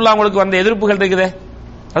 ரசூலுல்லாஹ் அவங்களுக்கு வந்த எதிர்ப்புகள் இருக்குது.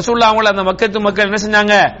 ரசூலுல்லாஹ் அவங்களை அந்த மக்கள் என்ன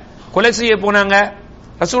செஞ்சாங்க? கொலை செய்ய போனாங்க.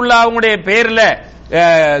 ரசூலுல்லாஹ் அவங்களுடைய பெயர்ல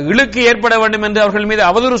இழுக்கு ஏற்பட வேண்டும் என்று அவர்கள் மீது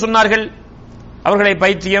அவதூறு சொன்னார்கள். அவர்களை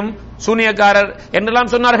பைத்தியம், சூனியக்காரர்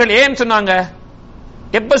என்றெல்லாம் சொன்னார்கள். ஏன் சொன்னாங்க?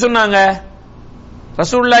 எப்ப சொன்னாங்க?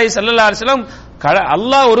 ரசூலுல்லாஹி ஸல்லல்லாஹு அலைஹி வஸல்லம்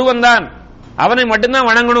அல்லாஹ் ஒருவன் தான், அவனை மட்டும்தான்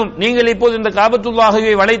வணங்கணும், நீங்கள் இப்போது இந்த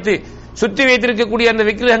காபத்துல்லாஹுவை வளைத்து சுத்தி வைத்திருக்கக்கூடிய அந்த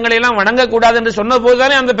விக்கிரகங்களை எல்லாம் வணங்கக்கூடாது என்று சொன்ன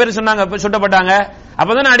போதுதானே அந்த பேர் சொன்னாங்க, சுட்டப்பட்டாங்க.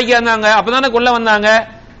 அப்பதானே அடிக்க வந்தாங்க, அப்பதானே கொல்ல வந்தாங்க,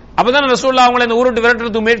 அப்பதானே ரசூலுல்லாஹ் அவங்களை இந்த ஊரை விட்டு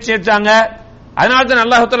விரட்டுறதுக்கு முயற்சி எடுத்தாங்க. அதனால தான்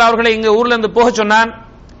அல்லாஹ் தஆலா அவர்களை இங்க ஊர்ல இருந்து போக சொன்னான்,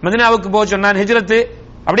 மதீனாவுக்கு போக சொன்னான், ஹிஜ்ரத்.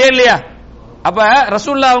 அப்படியே இல்லையா? அப்ப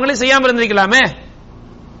ரசூலுல்லாஹ் அவங்களே செய்யாம இருந்திருக்கலாமே.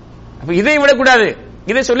 அப்ப இதை விடக்கூடாது,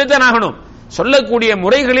 இதை சொல்லித்தான் ஆகணும். சொல்லக்கூடிய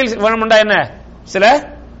முறைகளில் வேணும்டா என்ன, சில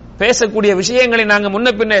பேசக்கூடிய விஷயங்களை நாங்க முன்ன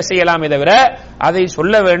பின்ன செய்யலாமே தவிர அதை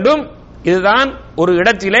சொல்ல வேண்டும். இதுதான் ஒரு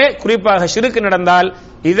இடத்திலே குறிப்பாக ஷிர்க் நடந்தால்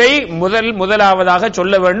இதை முதலாவதாக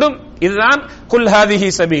சொல்ல வேண்டும். இதுதான் குல் ஹாதிஹி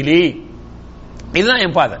சபீலி, இதுதான்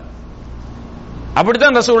என் பாதை.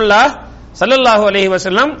 அப்படித்தான் ரசூலுல்லாஹ் ஸல்லல்லாஹு அலைஹி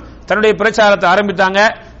வஸல்லம் தன்னுடைய பிரச்சாரத்தை ஆரம்பித்தாங்க.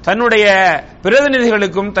 தன்னுடைய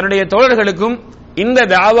பிரதிநிதிகளுக்கும் தன்னுடைய தோழர்களுக்கும் இந்த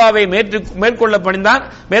தாவாவை மேற்கொள்ள பணிந்தான்,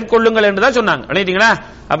 மேற்கொள்ளுங்கள் என்றுதான் சொன்னாங்க. விளையாட்டீங்களா?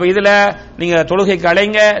 அப்ப இதுல நீங்க தொழுகைக்கு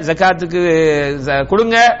அழைங்க, ஜகாத்துக்கு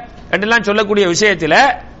கொடுங்க என்றெல்லாம் சொல்லக்கூடிய விஷயத்துல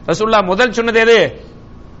ரசூலுல்லாஹ் முதல் சொன்னது எது?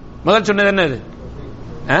 முதல் சொன்னது என்னது?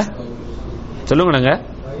 சொல்லுங்க. நாங்க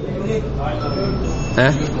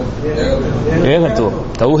ஏகத்துவம்,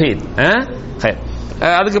 தௌஹீத்.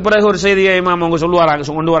 அதுக்கு பிறகு ஒரு செய்தியை இமாம் அவங்க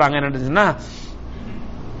கொண்டு வராங்க. என்ன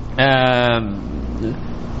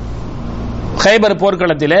கைபர்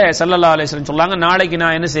போர்க்களத்திலே ஸல்லல்லாஹு அலைஹி வஸல்லம் சொன்னாங்க, நாளைக்கு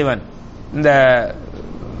நான் என்ன செய்வேன், இந்த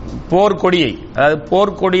போர்க்கொடியை, அதாவது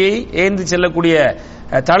போர்க்கொடியை ஏந்தி செல்லக்கூடிய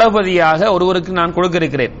தளபதியாக ஒருவருக்கு நான் கொடுக்க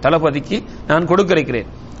இருக்கிறேன், தளபதிக்கு நான் கொடுக்க இருக்கிறேன்.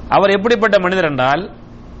 அவர் எப்படிப்பட்ட மனிதர் என்றால்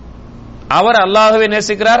அவர் அல்லாஹ்வை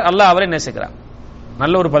நேசிக்கிறார், அல்லாஹ் அவரை நேசிக்கிறார்.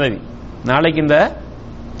 நல்ல ஒரு பதவி. நாளைக்கு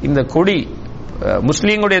இந்த கொடி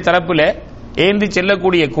முஸ்லீம்களுடைய தரப்பில் ஏந்தி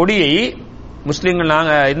செல்லக்கூடிய கொடியை முஸ்லீம்கள்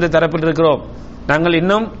நாங்க இந்த தரப்பில் இருக்கிறோம், நாங்கள்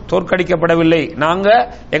இன்னும் தோற்கடிக்கப்படவில்லை, நாங்க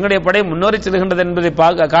எங்களுடைய படை முன்னேறி செல்கின்றது என்பதை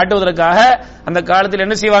காட்டுவதற்காக அந்த காலத்தில்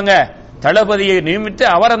என்ன செய்வாங்க, தளபதியை நியமித்து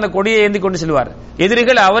அவர் அந்த கொடியை ஏந்தி கொண்டு செல்வார்.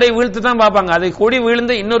 எதிரிகள் அவரை வீழ்த்து தான் பார்ப்பாங்க. அதை கொடி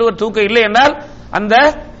வீழ்ந்து இன்னொருவர் தூக்க இல்லை என்றால் அந்த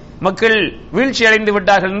மக்கள் வீழ்ச்சி அடைந்து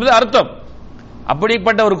விட்டார்கள் என்பது அர்த்தம்.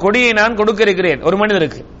 அப்படிப்பட்ட ஒரு கொடியை நான் கொடுக்க இருக்கிறேன் ஒரு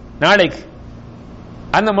மனிதருக்கு நாளைக்கு.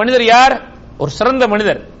 அந்த மனிதர் யார்? ஒரு சிறந்த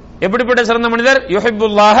மனிதர். எப்படிப்பட்ட சிறந்த மனிதர்?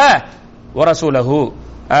 யுஹிப்புல்லாஹ வ ரசூலஹு,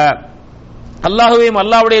 அல்லாஹ்வையும்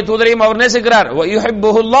அல்லாஹ்வுடைய தூதரையும் அவர் நேசிக்கிறார்.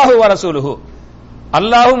 யுஹிப்புல்லாஹு வ ரசூலுஹு,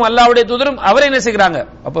 அல்லாஹ்வும் அல்லாஹ்வுடைய தூதரும் அவரை நேசிக்கிறாங்க.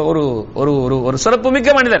 அப்ப ஒரு ஒரு ஒரு சிறப்புமிக்க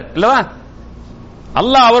மனிதர் இல்லவா?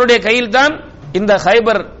 அல்லாஹ் அவருடைய கையில் தான் இந்த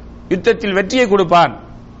கைபர் யுத்தத்தில் வெற்றியை கொடுப்பான்.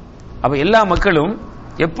 அப்ப எல்லா மக்களும்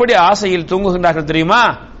எப்படி ஆசையில் தூங்குகின்றார்கள் தெரியுமா?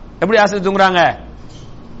 எப்படி ஆசையில் தூங்குறாங்க?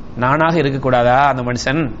 நானாக இருக்கக்கூடாதா அந்த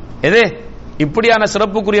மனுஷன், எது இப்படியான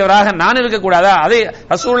சிறப்புக்குரியவராக நான் இருக்கக்கூடாதா? அதை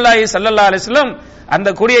ரசூலுல்லாஹி ஸல்லல்லாஹு அலைஹி வஸல்லம் அந்த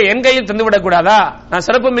கொடியை என் கையில் தந்துவிடக் கூடாதா? நான்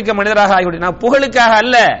சிறப்பு மிக்க மனிதராக ஆகிவிட்டேன். நான் புகழுக்காக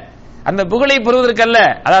அல்ல, அந்த புகழை பெறுவதற்கு அல்ல,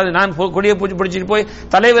 அதாவது நான் கொடியை பூச்சி பிடிச்சிட்டு போய்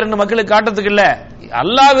தலைவர் என்று மக்களுக்கு காட்டுறதுக்கு இல்ல.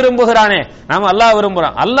 அல்லாஹ் விரும்புகிறானே, நாம அல்லாஹ்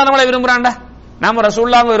விரும்புறோம், அல்லாஹ் நம்மளை விரும்புறான்டா, நாம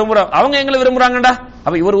ரசூலுல்லாஹ் விரும்புறோம், அவங்க எங்களை விரும்புறாங்கடா.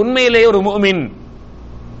 அப்ப இவர் உண்மையிலேயே ஒரு முஃமின்.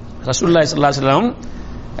 ரசூலுல்லாஹி ஸல்லல்லாஹு அலைஹி வஸல்லம்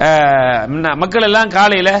மக்கள் எல்லாம்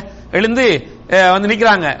காலையில எழுந்து வந்து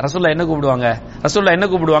நிக்கிறாங்க. ரசூலுல்லாஹ் என்ன கூப்பிடுவாங்க, ரசூலுல்லாஹ் என்ன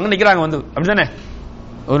கூப்பிடுவாங்க, நிக்கிறாங்க வந்து. அப்படிதானே?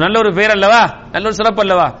 ஒரு நல்ல ஒரு பேர் அல்லவா, நல்ல ஒரு சிறப்பு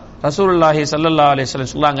அல்லவா? ரசூலுல்லாஹி ஸல்லல்லாஹு அலைஹி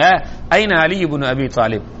வஸல்லம் சொன்னாங்க, ஐன அலி இப்னு அபி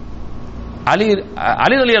தாலிப்,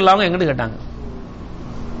 அலி ரலியல்லாஹு எங்கன்னு கேட்டாங்க.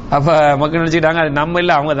 அப்ப மக்கள் நினைச்சுட்டாங்க அது நம்ம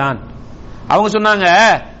இல்ல, அவங்க தான். அவங்க சொன்னாங்க,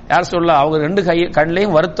 யார் சொல்லலாம், அவங்க ரெண்டு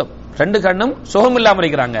கண்ணிலையும் வருத்தம், ரெண்டு கண்ணும் சுகம் இல்லாம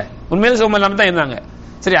இருக்கிறாங்க. உண்மையில சுகம் இல்லாம தான் இருந்தாங்க.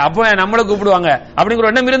 சரி அப்ப நம்மளை கூப்பிடுவாங்க அப்படிங்கிற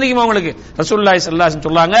எண்ணம் இருந்துக்குமா உங்களுக்கு? ரசூலுல்லாஹி ஸல்லல்லாஹு அலைஹி வஸல்லம்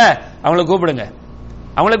சொன்னாங்க, அவங்களை கூப்பிடுங்க,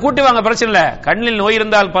 அவங்களை கூட்டி வாங்க, பிரச்சனை இல்லை, கண்ணில் நோய்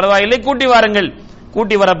இருந்தால் பரவாயில்லை, கூட்டி வாருங்கள்.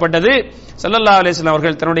 கூட்டி வரப்பட்டது. ஸல்லல்லாஹு அலைஹி வஸல்லம்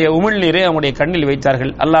அவர்கள் தன்னுடைய உமிழ்நீரை அவங்களுடைய கண்ணில்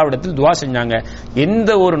வைத்தார்கள். அல்லாஹ்விடத்தில் துஆ செஞ்சாங்க. எந்த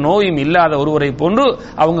ஒரு நோயும் இல்லாத ஒருவரை போன்று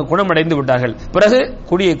அவங்க குணமடைந்து விட்டார்கள். பிறகு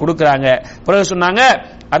குடியை கொடுக்கறாங்க. பிறகு சொன்னாங்க,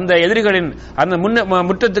 அந்த எதிரிகளின் அந்த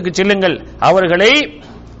முற்றத்துக்கு செல்லுங்கள், அவர்களை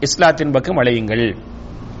இஸ்லாத்தின் பக்கம் அழையுங்கள்,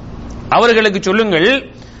 அவர்களுக்கு சொல்லுங்கள்,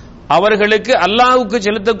 அவர்களுக்கு அல்லாஹ்வுக்கு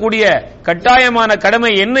செலுத்தக்கூடிய கட்டாயமான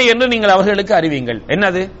கடமை என்ன என்று நீங்கள் அவர்களுக்கு அறிவிங்கள்.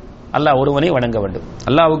 என்னது? அல்லாஹ் ஒருவனை வணங்க வேண்டும்.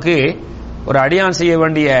 அல்லாஹ்வுக்கு ஒரு அடியான் செய்ய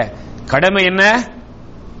வேண்டிய கடமை என்ன?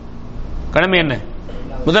 கடமை என்ன?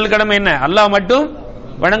 முதல் கடமை என்ன? அல்லாஹ் மட்டும்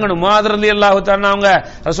வணங்கணும். முஆத் ரலியல்லாஹு தஆலா அவங்க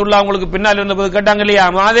ரசூலுல்லாஹ் உங்களுக்கு பின்னால் இருந்தபோது கேட்டாங்க இல்லையா,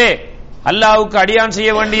 முஆதே அல்லாஹ்வுக்கு அடியான்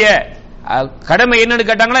செய்ய வேண்டிய கடமை என்னன்னு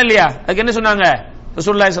கேட்டாங்களா இல்லையா? அதுக்கு என்ன சொன்னாங்க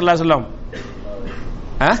ரசூலுல்லாஹி ஸல்லல்லாஹு அலைஹி வஸல்லம்?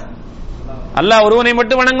 அல்லாஹ் ஒருவனை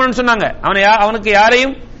மட்டும் வணங்கணும்னு சொன்னாங்க. அவனுக்கு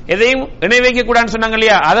யாரையும் எதையும் இணை வைக்க கூடாதுன்னு சொன்னாங்க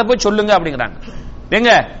இல்லையா? அதை போய் சொல்லுங்க அப்படிங்கிறாங்க.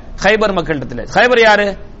 எங்க? கைபர் மக்களிடத்தில். கைபர் யாரு?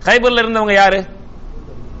 கைபர்ல இருந்தவங்க யாரு?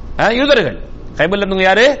 யூதர்கள். கைபர்ல இருந்தவங்க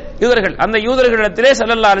யாரு? யூதர்கள். அந்த யூதர்களிடத்திலே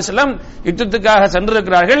ஸல்லல்லாஹு அலைஹி வஸல்லம் யுத்தத்துக்காக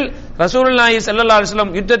சென்றிருக்கிறார்கள். ரசூலுல்லாஹி ஸல்லல்லாஹு அலைஹி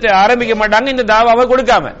வஸல்லம் யுத்தத்தை ஆரம்பிக்க மாட்டாங்க, இந்த தாவாவை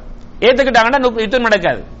கொடுக்காம ஏத்துக்கிட்டாங்கன்னா யுத்தம்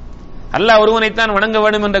நடக்காது. அல்லாஹ் ஒருவனைத்தான் வணங்க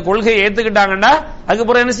வேண்டும் என்ற கொள்கையை ஏத்துக்கிட்டாங்கன்னா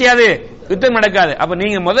அதுக்கப்புறம் என்ன செய்யாது? யுத்தம் நடக்காது. அப்ப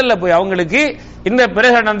நீங்க முதல்ல போய் அவங்களுக்கு இந்த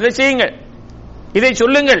பிரகடனத்தை செய்யுங்கள், இதை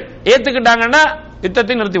சொல்லுங்கள். ஏத்துக்கிட்டாங்கன்னா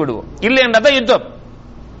யுத்தத்தை நிறுத்தி விடுவோம், இல்லை என்றா தான் யுத்தம்.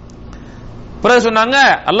 பிறகு சொன்னாங்க,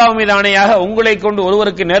 அல்லாஹ் மீது ஆணையாக உங்களை கொண்டு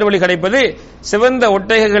ஒருவருக்கு நேர்வழி கிடைப்பது சிவந்த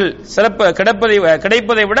ஒட்டகைகள்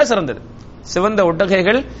கிடைப்பதை விட சிறந்தது. சிவந்த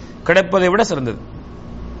ஒட்டகைகள் கிடைப்பதை விட சிறந்தது.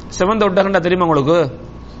 சிவந்த ஒட்டகண்டா தெரியுமா உங்களுக்கு?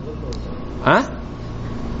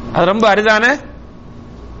 அது ரொம்ப அரிதான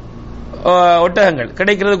ஒட்டகங்கள்,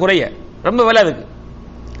 கிடைக்கிறது குறைய, ரொம்ப விலை. அதுக்கு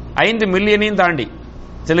 5 மில்லியனையும் தாண்டி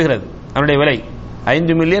செல்கிறது அதனுடைய விலை.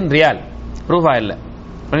 5 மில்லியன் ரியால், ரூபாய் இல்ல,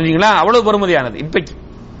 அவ்வளவு பெருமதியானது.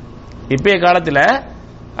 இப்பய காலத்தில்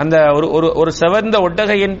அந்த ஒரு செவந்த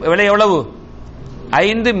ஒட்டகையின் விலை எவ்வளவு?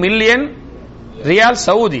 5 மில்லியன் ரியால்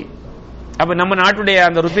சவுதி. அப்ப நம்ம நாட்டுடைய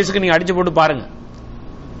அந்த ருபீஸ்க்கு நீங்க அடிச்சு போட்டு பாருங்க.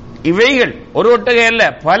 இவைகள் ஒரு ஒட்டகை அல்ல,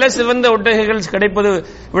 பல சிவந்த ஒட்டகைகள் கிடைப்பது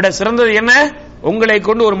விட சிறந்தது என்ன? உங்களை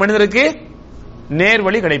கொண்டு ஒரு மனிதருக்கு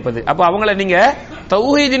நேர்வழி கிடைப்பது. அப்ப அவங்களை நீங்க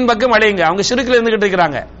தௌஹீதின் பக்கம் அழையுங்க. அவங்க ஷிர்க்ல இருந்துகிட்டு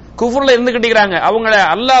இருக்கிறாங்க, குஃப்ர்ல இருந்துகிட்டு இருக்கிறாங்க, அவங்கள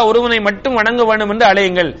அல்லாஹ் ஒருவனை மட்டும் வணங்க வேண்டும் என்று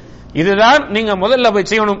அழையுங்கள். இதுதான் நீங்க முதல்ல போய்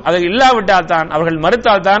செய்யணும். அது இல்லாவிட்டால் தான், அவர்கள்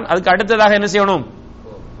மறுத்தால் தான் அதுக்கு அடுத்ததாக என்ன செய்யணும்?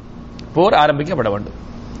 போர் ஆரம்பிக்கப்பட வேண்டும்.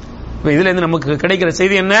 இதுல இருந்து நமக்கு கிடைக்கிற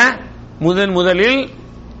செய்தி என்ன? முதலில்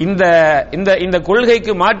இந்த இந்த இந்த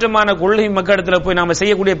கொள்கைக்கு மாற்றமான கொள்கை மக்களிடத்தில் போய் நாம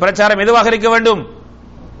செய்யக்கூடிய பிரச்சாரம் எதுவாக இருக்க வேண்டும்?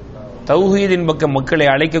 தௌஹீதின் பக்கம் மக்களை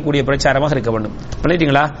அழைக்கக்கூடிய பிரச்சாரமாக இருக்க வேண்டும்.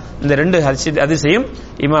 பண்ணிட்டீங்களா? இந்த 2 அதிசயம்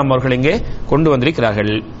இமாம் அவர்கள் இங்கே கொண்டு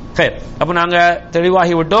வந்திருக்கிறார்கள். அப்ப நாங்க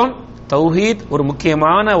தெளிவாகி விட்டோம், தௌஹீத் ஒரு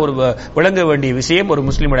முக்கியமான ஒரு விளங்க வேண்டிய விஷயம் ஒரு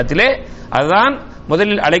முஸ்லிம் இடத்திலே. அதுதான்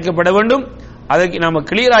முதலில் அழைக்கப்பட வேண்டும். அதற்கு நாம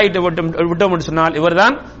கிளியர் ஆகிட்டு விட்டோம் என்று சொன்னால்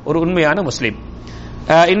இவர்தான் ஒரு உண்மையான முஸ்லிம்.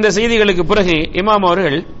 இந்த செய்திகளுக்கு பிறகு இமாம்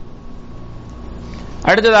அவர்கள்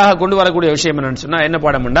அடுத்ததாக கொண்டு வரக்கூடிய விஷயம் என்னன்னு சொன்னா, என்ன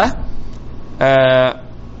பாடம் என்றா,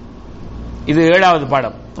 இது 7வது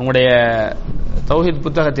பாடம் உங்களுடைய தௌஹீத்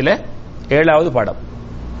புத்தகத்திலே 7வது பாடம்.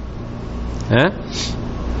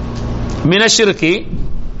 மினஷ்ஷிர்கி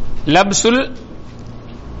லப்சுல்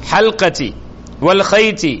ஹல்கதி வல்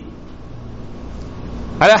கைதி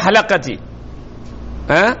ஹலகதி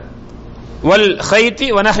வல் கைதி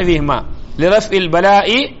வனஹ்விஹிமா லிரஃபில்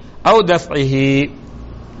பலாஇ அவு தஃப்இஹி.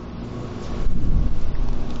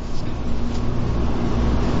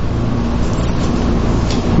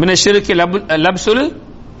 من الشرك لبس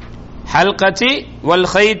الحلقة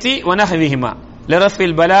والخيط ونحوهما لرفع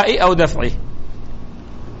البلاء أو دفعه.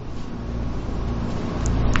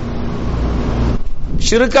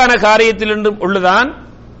 ஷிர்கான காரியத்தில் உள்ளதான்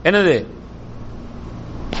என்னது?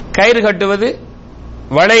 கயிறு கட்டுவது,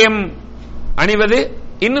 வளையம் அணிவது,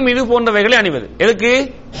 இன்னும் இது போன்றவைகளை அணிவது. எதுக்கு?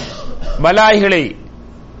 பலாய்களை,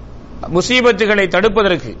 முசீபத்துகளை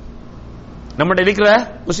தடுப்பதற்கு, நம்மகிட்ட இருக்கிற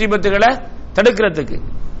முசீபத்துகளை தடுக்கிறதுக்கு,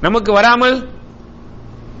 நமக்கு வராமல்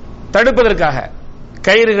தடுப்பதற்காக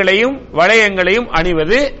கயிறுகளையும் வளையங்களையும்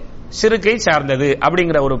அணிவது ஷிர்கை சார்ந்தது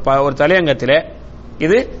அப்படிங்கிற ஒரு தலையங்கத்தில்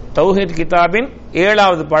இது தௌஹீத் கிதாபின்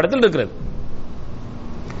 7வது பாடத்தில் இருக்கிறது.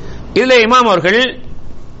 இதுல இமாம் அவர்கள்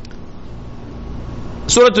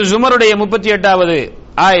சூரத்து ஜுமருடைய 38வது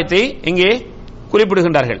ஆயத்தை இங்கே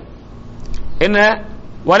குறிப்பிடுகின்றார்கள். என்ன?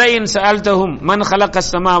 வலையின் சஅல்தஹும் மன்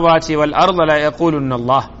ஹலகஸ் ஸமாவாதி வல் அர்த லா யகூலுன்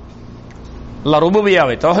அல்லாஹ். அல்லாஹ்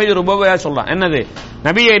ருபூபியாவை, தௌஹீத் ருபூபியா சொல்றான். என்னது?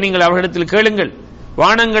 நபியே, நீங்கள் அவர்களிடத்தில் கேளுங்கள்,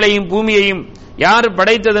 வானங்களையும் பூமியையும் யார்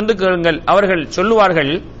படைத்தது என்று கேளுங்கள். அவர்கள்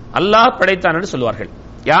சொல்லுவார்கள் அல்லாஹ் படைத்தான் என்று சொல்லுவார்கள்.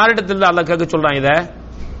 யாரிடத்தில் அல்லாஹ் கேட்க சொல்றான்? இத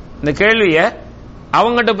இந்த கேள்விய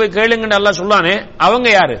அவங்ககிட்ட போய் கேளுங்கன்னு அல்லாஹ் சொல்லானே, அவங்க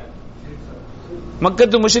யாரு?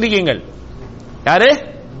 மக்கத்து முஷ்ரிக்கீங்கள். யாரு?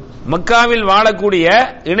 மக்காவில் வாழக்கூடிய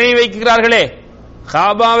இணை வைக்கிறார்களே,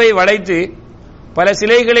 காபாவை வளைத்து பல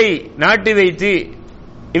சிலைகளை நாட்டி வைத்து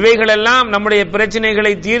இவைகளெல்லாம் நம்முடைய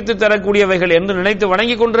பிரச்சனைகளை தீர்த்து தரக்கூடியவைகள் என்று நினைத்து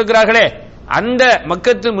வணங்கி கொண்டிருக்கிறார்களே, அந்த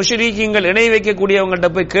மக்கத்து முஷ்ரிக்கீங்கள் இணை வைக்கக்கூடியவங்கள்ட்ட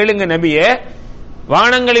போய் கேளுங்க நபியே,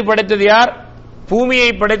 வானங்களை படைத்தது யார், பூமியை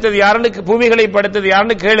படைத்தது யாருன்னு, பூமிகளை படைத்தது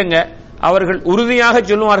யாருன்னு கேளுங்க. அவர்கள் உறுதியாக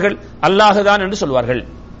சொல்லுவார்கள் அல்லாஹுதான் என்று சொல்வார்கள்.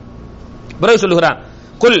 பிறகு சொல்லுகிறான்,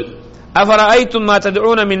 குல் அஃபரஐதும் மா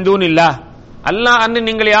ததுஊன மின் தூனில்லாஹ், அல்லாஹ் அன்று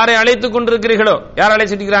நீங்கள் யாரை அழைத்துக் கொண்டிருக்கிறீர்களோ, யார்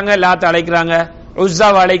அழைச்சிட்டு இருக்கிறாங்க? லாத் அழைக்கிறாங்க,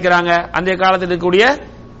 உஸ்ஸாவை அழைக்கிறாங்க, அந்த காலத்தில் இருக்கக்கூடிய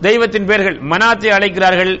தெய்வத்தின் பெயர்கள். மனாத்தை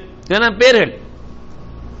அழைக்கிறார்கள், இதெல்லாம் பெயர்கள்.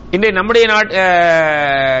 இன்றைய நம்முடைய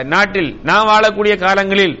நாட்டில் நாம் வாழக்கூடிய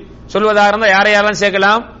காலங்களில் சொல்வதாக இருந்தால் யாரை யாரெல்லாம்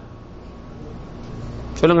சேர்க்கலாம்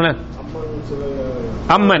சொல்லுங்களேன்?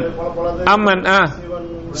 அம்மன், அம்மன்,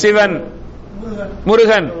 சிவன்,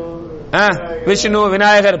 முருகன், விஷ்ணு,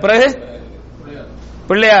 விநாயகர், பிறகு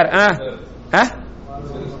பிள்ளையார்,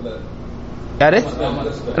 யாரு?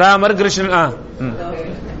 ராமர், கிருஷ்ணன்,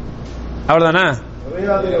 அவ்வளவுதானா?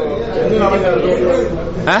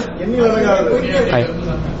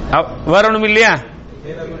 வேற ஒண்ணும் இல்லையா?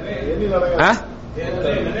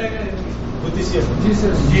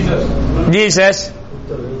 ஜீசஸ்.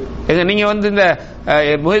 நீங்க வந்து இந்த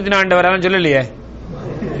முஹிதீன் ஆண்டவர் அவன் சொல்லலையே,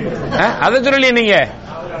 அதை சொல்லலையே நீங்க.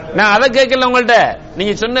 நான் அதை கேட்கல உங்கள்ட்ட,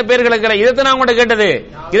 நீங்க சொன்ன பேர்களுக்கு இதைத்தான் நான் உங்கள்ட்ட கேட்டது.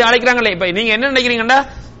 இதை அழைக்கிறாங்களே, இப்ப நீங்க என்ன நினைக்கிறீங்கன்னா,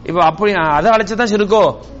 இப்ப அப்படி அதை அழைச்சதான் சிறுக்கோ?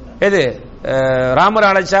 எது ராமர்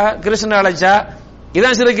அழைச்சா, கிருஷ்ணன் அழைச்சா,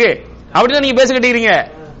 இதான் சிறுக்கு அப்படிதான் நீங்க பேசிக்கிட்டீங்க.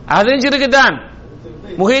 அதுவும் சிறுக்குத்தான்.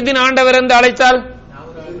 முஹிதீன் ஆண்டவர் என்று அழைத்தால்,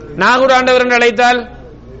 நாகூர் ஆண்டவர் என்று அழைத்தால்,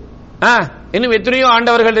 இன்னும் எத்தனையோ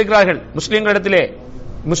ஆண்டவர்கள் இருக்கிறார்கள் முஸ்லீம்களிடத்திலே,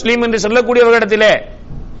 முஸ்லீம் என்று சொல்லக்கூடியவர்களிடத்திலே,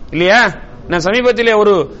 இல்லையா? நான் சமீபத்திலே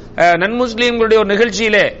ஒரு நன்முஸ்லீம்களுடைய ஒரு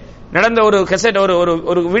நிகழ்ச்சியிலே நடந்த ஒரு கெசட்,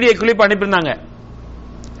 ஒரு வீடியோ கிளிப் அனுப்பியிருந்தாங்க.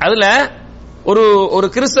 அதுல ஒரு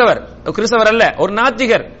கிறிஸ்தவர் அல்ல, ஒரு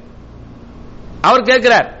நாத்திகர், அவர்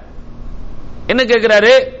கேட்கிறார், என்ன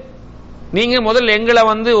கேட்கிறாரு? நீங்க முதல்ல எங்களை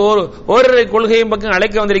வந்து ஓரிரை கொள்கையும் பக்கம்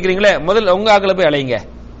அழைக்க வந்திருக்கிறீங்களே, முதல் உங்க ஆக்களை போய் அழைங்க,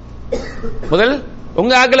 முதல்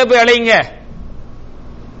உங்க ஆக்களை போய் அழைங்க.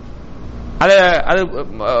 அது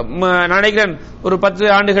நான் நினைக்கிறேன் ஒரு 10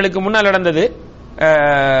 ஆண்டுகளுக்கு முன்னால் நடந்தது.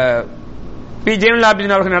 பி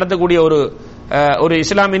ஜெயலலிதா அவர்கள் நடத்தக்கூடிய ஒரு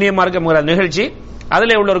இஸ்லாம் இனிய மார்க்க நிகழ்ச்சி,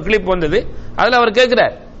 அதுல உள்ள ஒரு கிளிப் வந்தது. அதுல அவர்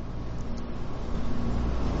கேட்கிறார்,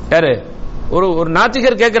 யாரு? ஒரு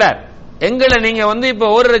நாத்திகர் கேட்கிறார், எங்களை நீங்க வந்து இப்ப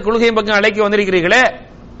ஓரிரை கொள்கையும் பக்கம் அழைக்க வந்திருக்கிறீங்களே,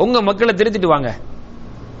 உங்க மக்களை திருத்திட்டு வாங்க.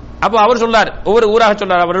 அப்ப அவர் சொல்றார், ஒவ்வொரு ஊராக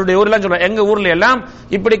சொல்றார், அவருடைய ஊர்லாம் சொல்றார், எங்க ஊர்ல எல்லாம்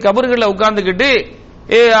இப்படி கபர்கள உட்கார்ந்துகிட்டு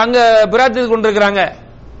அங்க பிரார்த்தித்து கொண்டிருக்கிறாங்க,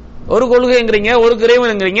 ஒரு கொள்கைங்கிறீங்க, ஒரு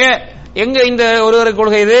இறைவன்ங்கிறீங்க, எங்க இந்த ஒருவரை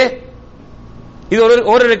கொள்கை? இது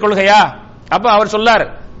ஓரிரை கொள்கையா? அப்ப அவர் சொல்லார்,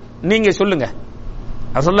 நீங்க சொல்லுங்க.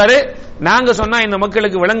 அவர் சொல்லாரு, நாங்க சொன்னா இந்த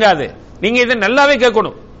மக்களுக்கு விளங்காது, நீங்க இதை நல்லாவே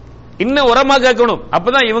கேட்கணும், இன்னும் உரமா கேட்கணும்,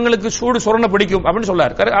 அப்பதான் இவங்களுக்கு சூடு சொரண பிடிக்கும் அப்படின்னு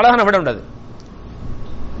சொல்லார். அழகான விட உண்டது.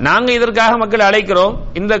 நாங்க இதற்காக மக்களை அழைக்கிறோம்,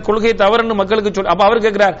 இந்த கொள்கை தவறுன்னு மக்களுக்கு சொல்ல. அப்ப அவர்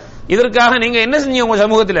கேட்கிறார், இதற்காக நீங்க என்ன செஞ்சீங்க உங்க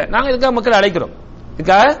சமூகத்தில்? நாங்க இதுக்காக மக்களை அழைக்கிறோம்,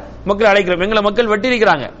 இதுக்காக மக்களை அழைக்கிறோம், எங்களை மக்கள் வெட்டி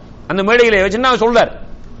இருக்கிறாங்க அந்த மேடையில வச்சுன்னா சொல்றார்.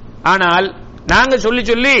 ஆனால் நாங்க சொல்லி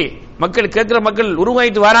சொல்லி மக்கள் கேட்கிற மக்கள்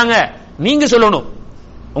உருவாயிட்டு வராங்க, நீங்க சொல்லணும்,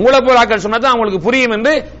 உங்களை போல ஆக்கள் சொன்னதான் அவங்களுக்கு புரியும்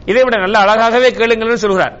என்று இதை விட நல்ல அழகாகவே கேளுங்கள்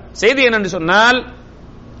சொல்கிறார். செய்தி என்னன்னு சொன்னால்,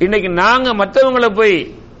 இன்னைக்கு நாங்க மற்றவங்களை போய்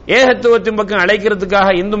ஏகத்துவத்தின் பக்கம் அழைக்கிறதுக்காக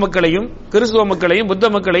இந்து மக்களையும் கிறிஸ்துவ மக்களையும் புத்த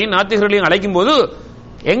மக்களையும் நாத்திகர்களையும் அழைக்கும் போது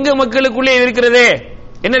எங்க மக்களுக்குள்ளே இருக்கிறதே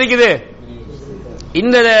என்ன இருக்குது?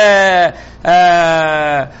 இந்த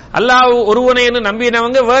அல்லாஹ் ஒருவனை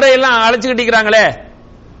நம்பினவங்க வேற எல்லாம் அழைச்சுக்கிட்டு இருக்கிறாங்களே,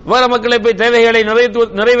 வேற மக்களை போய் தேவைகளை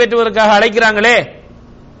நிறைவேற்றுவதற்காக அழைக்கிறாங்களே,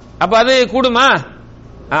 அப்ப அது கூடுமா?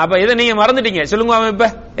 அப்ப இதை நீங்க மறந்துட்டீங்க. சொல்லுங்க இப்ப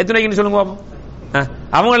எத்தனைக்கு சொல்லுங்க,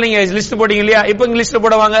 அவங்க நீங்க லிஸ்ட் போட்டீங்க இல்லையா? இப்ப இங்க லிஸ்ட்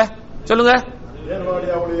போடுவாங்க, சொல்லுங்க.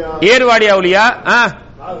 ஏர்வாடி அவுலியா,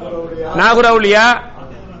 நாகூர் அவுலியா,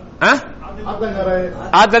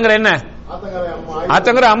 ஆத்தங்கர என்ன?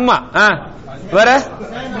 ஆத்தங்கர அம்மா, வேற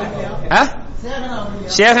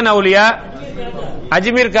ஷேகன் அவுலியா,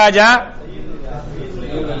 அஜ்மீர் காஜா,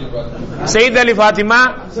 சையத் அலி பாத்திமா,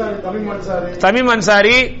 தமீம்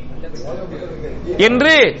அன்சாரி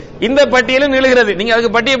என்று இந்த பட்டியலும் நிலுகிறது. நீங்க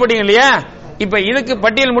அதுக்கு பட்டியல் போட்டீங்க இல்லையா? இப்ப இதுக்கு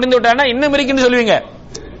பட்டியல் முடிந்து விட்டானா இன்னும் இருக்குன்னு சொல்லுவீங்க.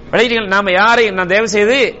 நாம யாரை நான் தயவு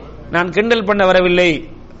செய்து நான் கிண்டல் பண்ண வரவில்லை,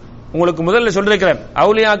 உங்களுக்கு முதல்ல சொல்லிருக்கிறேன்,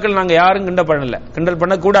 அவுலியாக்கள் நாங்க யாரும் கிண்டல்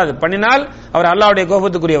பண்ணக்கூடாது. பண்ணினால் அவர் அல்லாஹ்வுடைய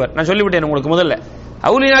கோபத்துக்குரியவர். நான் சொல்லிவிட்டேன் உங்களுக்கு முதல்ல.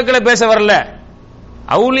 அவுலியாக்களை பேச வரல,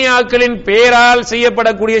 அவுலியாக்களின் பெயரால்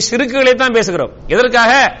செய்யப்படக்கூடிய ஷிர்க்குகளை தான் பேசுகிறோம்.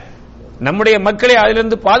 எதற்காக? நம்முடைய மக்களை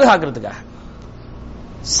அதிலிருந்து பாதுகாக்கிறதுக்காக.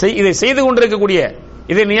 இதை செய்து கொண்டிருக்கக்கூடிய,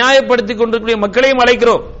 இதை நியாயப்படுத்திக் கொண்டிருக்கக்கூடிய மக்களையும்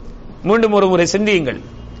அழைக்கிறோம். மீண்டும் ஒரு முறை சிந்தியுங்கள்.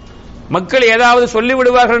 மக்கள் ஏதாவது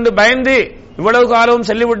சொல்லிவிடுவார்கள் என்று பயந்து இவ்வளவு காலமும்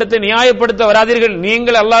சொல்லிவிட்டத்தை நியாயப்படுத்த வராதீர்கள்.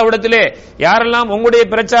 நீங்கள் அல்லாஹ்விடத்திலே யாரெல்லாம் உங்களுடைய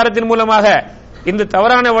பிரச்சாரத்தின் மூலமாக இந்த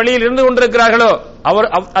தவறான வழியில் இருந்து கொண்டிருக்கிறார்களோ அவர்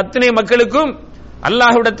அத்தனை மக்களுக்கும்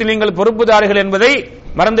அல்லாஹ்விடத்தில் நீங்கள் பொறுப்புதாரிகள் என்பதை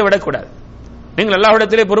மறந்துவிடக் கூடாது. நீங்கள்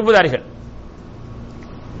அல்லாஹ்விடத்திலே பொறுப்புதாரிகள்.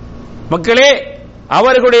 மக்களே,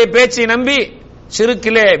 அவர்களுடைய பேச்சை நம்பி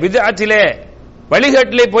ஷிர்க்கிலே, பித்அத்திலே,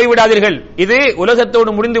 வழிகாட்டிலே போய்விடாதீர்கள். இது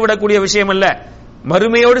உலகத்தோடு முடிந்துவிடக்கூடிய விஷயம் அல்ல,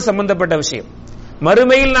 மறுமையோடு சம்பந்தப்பட்ட விஷயம்.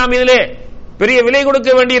 மறுமையில் நாம் இதிலே பெரிய விலை கொடுக்க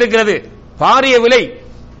வேண்டி இருக்கிறது, பாரிய விலை.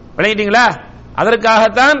 விளங்கிட்டீங்களா?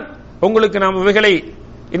 அதற்காகத்தான் உங்களுக்கு நாம் இவைகளை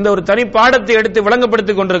இந்த ஒரு தனி பாடத்தை எடுத்து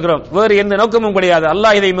விளங்கப்படுத்திக் கொண்டிருக்கிறோம். வேறு எந்த நோக்கமும் கிடையாது.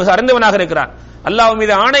 அல்லாஹ் இதை மிக அறிந்தவனாக இருக்கிறான். அல்லாஹ்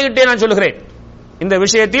மீது ஆணையிட்டே நான் சொல்கிறேன், இந்த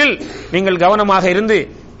விஷயத்தில் நீங்கள் கவனமாக இருந்து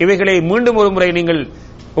இவைகளை மீண்டும் ஒரு முறை நீங்கள்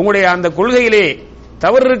உங்களுடைய அந்த கொள்கையிலே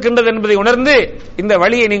தவறு இருக்கின்றது என்பதை உணர்ந்து இந்த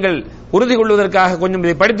வழியை நீங்கள் உறுதி கொள்வதற்காக கொஞ்சம்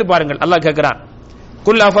இதை படித்து பாருங்கள். அல்லாஹ் கேட்கிறான்,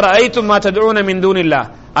 குல் அஃபரஐதும் மா ததுஊன மின் தூனில்லாஹ்,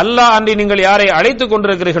 அல்லாஹ் அன்றி நீங்கள் யாரை அழைத்துக்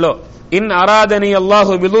கொண்டிருக்கிறீர்களோ, இன் அராதனி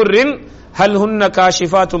அல்லாஹு பிதுர்ரின் ஹல் ஹுன்ன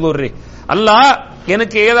காஷிஃபாத்து துர்ரி, அல்லாஹ்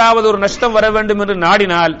எனக்கு ஏதாவது ஒரு நஷ்டம் வர வேண்டும் என்று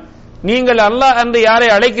நாடினால் நீங்கள் அல்லாஹ் அன்று யாரை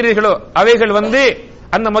அழைக்கிறீர்களோ அவைகள்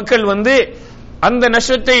அந்த மக்கள் அந்த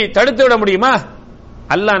நஷ்டத்தை தடுத்து விட முடியுமா?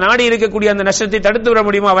 அல்லாஹ் நாடி இருக்கக்கூடிய அந்த நஷ்டத்தை தடுத்து விட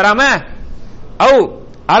முடியுமா வராம? அவு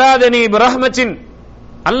அராதனி பிரஹ்மத்தின்,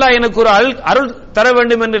 அல்லாஹ் எனக்கு ஒரு அருள் தர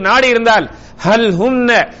வேண்டும் என்று நாடி இருந்தால் ஹல் ஹுன்ன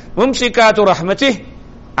மும்சிகாத்து ரஹ்மத்தி,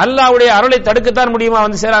 அல்லாஹ்வுடைய அருளை தடுக்கத்தான் முடியுமா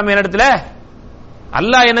சேராம இடத்துல?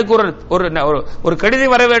 அல்லாஹ் எனக்கு ஒரு கடிதை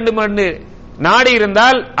வர வேண்டும் என்று நாடி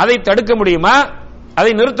இருந்தால் அதை தடுக்க முடியுமா?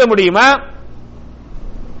 அதை நிறுத்த முடியுமா?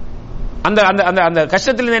 அந்த அந்த அந்த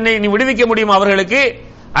கஷ்டத்தில் என்னை நீ விடுவிக்க முடியுமா அவர்களுக்கு?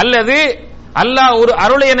 அல்லது அல்லாஹ் ஒரு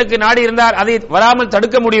அருளை எனக்கு நாடி இருந்தால் அதை வராமல்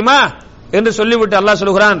தடுக்க முடியுமா என்று சொல்லிவிட்டு அல்லாஹ்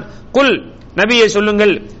சொல்கிறான், குல் நபியை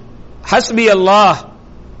சொல்லுங்கள், ஹஸ்பி அல்லாஹ்,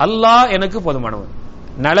 அல்லாஹ் எனக்கு போதுமானவன்,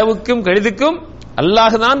 நலவுக்கும் கெடுதிக்கும்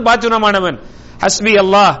அல்லாஹ் தான் பாத்துனமானவன். ஹஸ்பி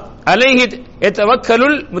அல்லாஹ் அலைஹி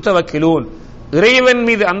யதவக்கலுல் முத்தவக்கிலூன், இறைவன்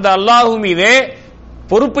மீது, அந்த அல்லாஹ் மீதே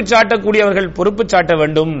பொறுப்பு சாட்டக்கூடியவர்கள் பொறுப்பு சாட்ட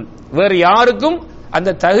வேண்டும், வேறு யாருக்கும் அந்த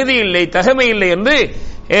தகுதி இல்லை, தகமை இல்லை என்று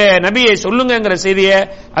நபியை சொல்லுங்கிற செய்தியை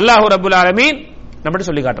அல்லாஹ் ரப்புல் ஆலமீன் நம்மகிட்ட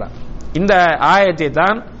சொல்லி காட்டுறான். இந்த ஆயத்தை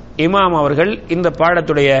தான் இமாம் அவர்கள் இந்த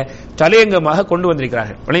பாடத்துடைய தலையங்கமாக கொண்டு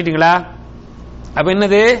வந்திருக்கிறார்கள். பண்ணிட்டீங்களா? அப்ப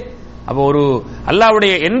என்னது? அப்ப ஒரு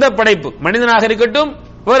அல்லாஹ்வுடைய எந்த படைப்பு, மனிதனாக இருக்கட்டும்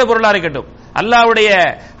வேறு பொருளாக இருக்கட்டும், அல்லாஹ்வுடைய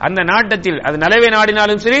அந்த நாட்டத்தில் அது நலவை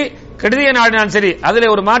நாடினாலும் சரி கெடுதியை நாடினாலும் சரி அதுல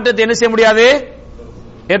ஒரு மாற்றத்தை என்ன செய்ய முடியாது?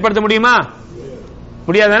 ஏற்படுத்த முடியுமா?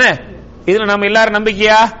 முடியாதானே? இதுல நம்ம எல்லாரும்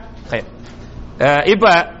நம்பிக்கையா? இப்ப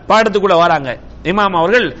பாடத்துக்குள்ள வராங்க. இமாம்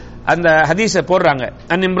அவர்கள் அந்த ஹதீஸை போடுறாங்க.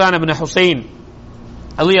 அன் இம்ரான் இப்னு ஹுசைன்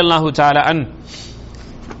ரலியல்லாஹு தஆலா அன்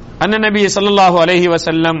நபி ஸல்லல்லாஹு அலைஹி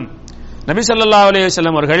வஸல்லம், நபி ஸல்லல்லாஹு அலைஹி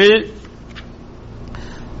வஸல்லம் அவர்கள்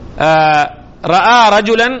ரஆ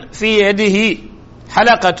ரஜுலன் ஃபீ யதிஹி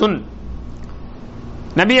ஹலகத்துன்,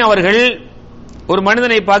 நபி அவர்கள் ஒரு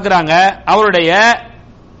மனிதனை பார்க்கிறாங்க, அவருடைய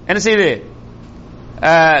என்ன செய்து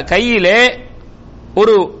கையிலே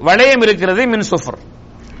ஒரு வளையம் இருக்கிறது, மின் சுஃபர்,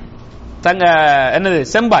 தங்க என்னது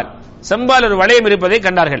செம்பால் ஒரு வளையம் இருப்பதை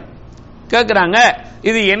கண்டார்கள். கேட்கிறாங்க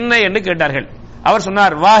இது என்ன என்று கேட்டார்கள். அவர்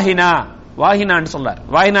சொன்னார் வாஹினா, வாஹினான்னு சொன்னார்.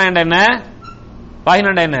 வாஹினா என்ன?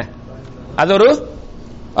 வாஹினா என்ன? அது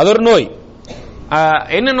ஒரு நோய்.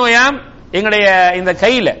 என்ன நோயாம்? எங்களுடைய இந்த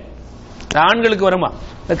கையில, ஆண்களுக்கு வருமா,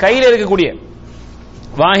 இந்த கையில இருக்கக்கூடிய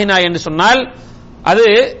வாஹினா என்று சொன்னால் அது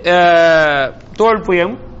தோல்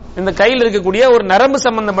புயம், இந்த கையில் இருக்கக்கூடிய ஒரு நரம்பு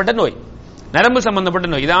சம்பந்தப்பட்ட நோய், நரம்பு சம்பந்தப்பட்ட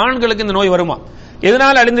நோய். இது ஆண்களுக்கு இந்த நோய் வருமா?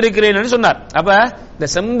 எதனால் அணிந்திருக்கிறேன் என்று சொன்னார். அப்ப இந்த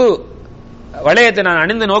செம்பு வளையத்தை நான்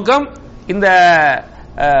அணிந்த நோக்கம் இந்த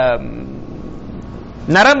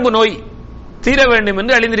நரம்பு நோய் தீர வேண்டும்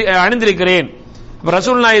என்று அணிந்திருக்கிறேன்.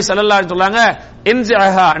 ரசூலுல்லாஹி ஸல்லல்லாஹு அலைஹி சொல்றாங்க,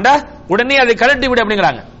 இன்ஸிஹா, உடனே அதை கழட்டி விடு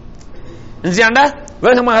அப்படிங்கிறாங்க. இன்ஸிஹா,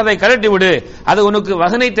 வேகமாக அதை கழட்டி விடு, அது உனக்கு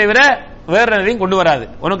வகனை தவிர வேற எதையும் கொண்டு வராது,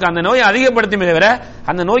 உனக்கு அந்த நோயை அதிகப்படுத்துமே தவிர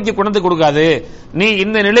அந்த நோய்க்கு குணத்தை கொடுக்காது. நீ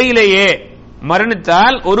இந்த நிலையிலேயே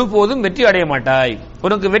மரணித்தால் ஒருபோதும் வெற்றி அடைய மாட்டாய்,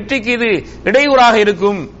 உனக்கு வெற்றிக்கு இது இடையூறாக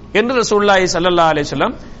இருக்கும் என்று ரசூலுல்லாஹி ஸல்லல்லாஹு அலைஹி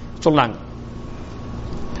வஸல்லம் சொன்னாங்க.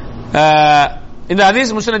 இந்த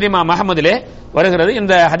ஹதீஸ் முஸ்னத் இமாம் அஹ்மதிலே வருகிறது.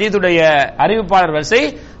 இந்த ஹதீஸுடைய அறிவிப்பாளர் வரிசை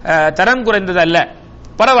தரம் குறைந்தது அல்ல,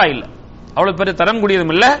 பரவாயில்லை, அவ்வளவு பெரிய தரம்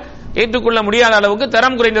கூடியதும் இல்ல, ஏற்றுக்கொள்ள முடியாத அளவுக்கு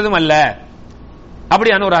தரம் குறைந்ததும் அல்ல.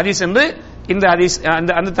 அப்படியான ஒரு ஹதீஸ் என்று இந்த ஹதீஸ்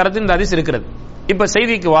அந்த தரத்தில் இந்த ஹதீஸ் இருக்கிறது. இப்ப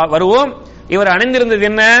செய்திக்கு வருவோம். இவர் அணிந்திருந்தது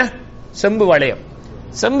என்ன? செம்பு வளையம்.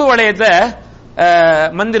 செம்பு வளையத்தை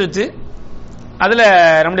மந்திரித்து அதுல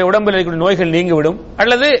நம்முடைய உடம்பில் இருக்கக்கூடிய நோய்கள் நீங்கிவிடும்.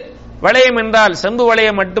 அல்லது வளையம் என்றால் செம்பு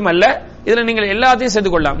வளையம் மட்டுமல்ல, இதுல நீங்கள் எல்லாத்தையும்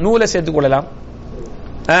சேர்த்துக் கொள்ளலாம். நூலை சேர்த்துக் கொள்ளலாம்,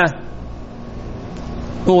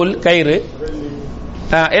 நூல், கயிறு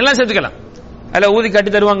எல்லாம் சேர்த்துக்கலாம். அதுல ஊதி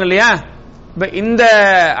கட்டி தருவாங்க இல்லையா? இந்த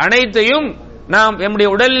அனைத்தையும் நாம் நம்முடைய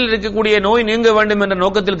உடலில் இருக்கக்கூடிய நோய் நீங்க வேண்டும் என்ற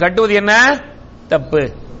நோக்கத்தில் கட்டுவது என்ன? தப்பு.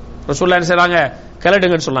 ரசூலுல்லாஹி என்ன சொல்றாங்க?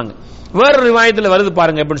 கலடுங்கன்னு சொன்னாங்க. வேறு ரிவாயத்தில் வருது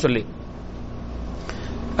பாருங்க எப்படின்னு சொல்லி.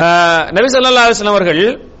 நபி ஸல்லல்லாஹு அலைஹி வஸல்லம் அவர்கள்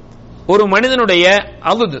ஒரு மனிதனுடைய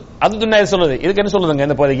அதுதுன்னா சொல்லுது. இதுக்கு என்ன சொல்லுதுங்க?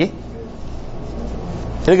 இந்த பகுதிக்கு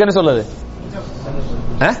இதுக்கு என்ன சொல்லுது?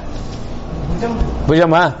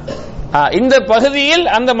 புஜமா? இந்த பகுதியில்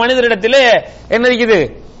அந்த மனிதரிடத்திலே என்ன இருக்குது?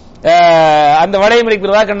 அந்த வளையம்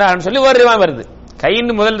இருக்கிறதா கண்டான்னு சொல்லி ஒரு ரிவாயம் வருது.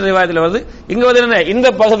 கையின் முதல் ரிவாயத்தில் வருது. இங்க வந்து என்ன? இந்த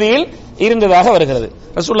பகுதியில் இருந்ததாக வருகிறது.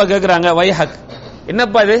 ரசூலுல்லாஹ் கேட்கிறாங்க, வைஹக்,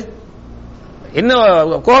 என்னப்பா இது? என்ன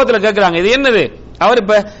கோபத்துல கேட்கிறாங்க, இது என்னது? அவர்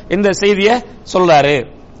இப்ப இந்த செய்தியை சொல்றாரு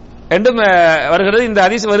என்று வருகிறது. இந்த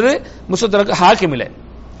ஹதீஸ் வருது முஸ்தத்ரக் ஹாக்கிமிலே.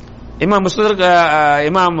 இமாம் முஸ்தத்ரக்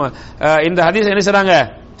இமாம் இந்த ஹதீஸ் என்ன செய்றாங்க?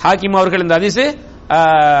 ஹாக்கிம் அவர்கள் இந்த ஹதீஸ்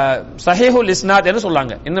சஹீஹுல் இஸ்னாத் என்று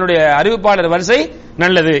சொல்றாங்க. என்னுடைய அறிவிப்பாளர் வரிசை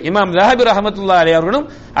நல்லது. இமாம் ஸஹாபி ரஹ்மத்துல்லாஹி அலைஹி அவர்களும்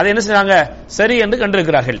அதை என்ன செய்றாங்க? சரி என்று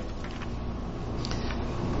கண்டிருக்கிறார்கள்.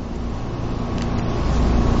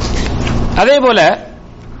 அதே போல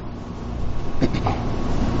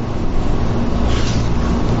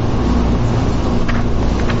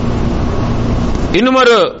இன்னும்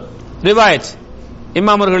ஒரு ரிவாயத்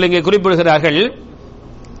இமாம் அவர்கள் இங்கே குறிப்பிடுகிறார்கள்.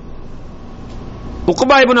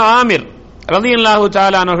 உக்பா இப்னு ஆமிர் ரலியல்லாஹு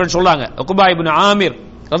தஆலா அவர்கள் சொல்றாங்க. உக்பா இப்னு ஆமிர்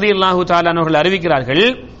ரலியல்லாஹு தஆலா அவர்கள் அறிவிக்கிறார்கள்,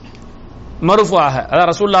 மர்ஃபூஆக, அதாவது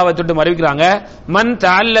ரசூலுல்லாஹ்வை தொட்டு அறிவிக்கிறாங்க, மன்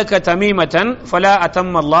தஅல்லக தமீமத்தன் ஃபலா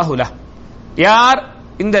அதம் அல்லாஹு லஹ். யார்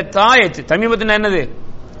இந்த தாயத், தமீமத்துன்னா என்னது?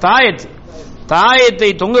 தாயத்தை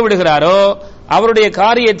தொங்க விடுகிறாரோ அவருடைய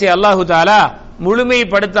காரியத்தை அல்லாஹு தஆலா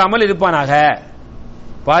முழுமைப்படுத்தாமல் இருப்பானாக.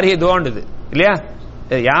 பாரிய துவாண்டுது இல்லையா?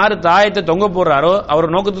 யாரு தாயத்தை தொங்க போடுறாரோ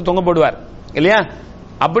அவர் நோக்கத்துக்கு தொங்க போடுவார் இல்லையா?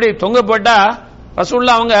 அப்படி தொங்க போட்டா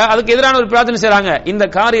ரசூலுல்லாஹ் அவங்க அதுக்கு எதிரான ஒரு பிரார்த்தனை செய்றாங்க, இந்த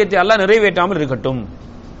காரியத்தை அல்லாஹ் நிறைவேற்றாமல் இருக்கட்டும்.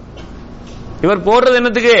 இவர் போடுறது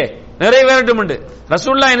என்னத்துக்கு? நிறைவேறட்டும்.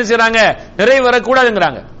 ரசூலுல்லாஹ் என்ன செய்றாங்க?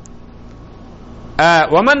 நிறைவேறக்கூடாதுங்கிறாங்க.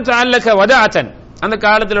 வமன் தஅல்லக வதஅத்தன், அந்த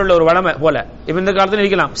காலத்தில் உள்ள ஒரு வளமை போல இப்ப இந்த காலத்தில்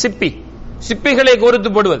இருக்கலாம், சிப்பிகளை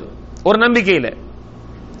கோர்த்து போடுவது ஒரு நம்பிக்கையில,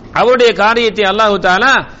 அவருடைய காரியத்தை அல்லாஹு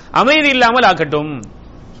தஆலா அமைதி இல்லாமல் ஆக்கட்டும்.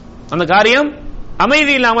 அந்த காரியம்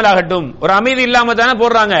அமைதி இல்லாமல் ஆகட்டும். ஒரு அமைதி இல்லாம தானே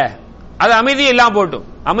போடுறாங்க, அது அமைதி இல்லாம போட்டும்,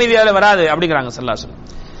 அமைதியால வராது அப்படிங்கிறாங்க ஸல்லல்லாஹு அலைஹி வஸல்லம்.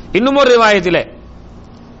 இன்னும் ஒரு ரிவாயத்திலே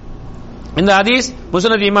இந்த ஹதீஸ்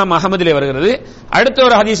முஸ்னத் இமாம் அஹ்மதிலே வருகிறது. அடுத்த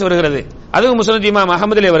ஒரு ஹதீஸ் வருகிறது, அதுவும் முஸ்னத் இமாம்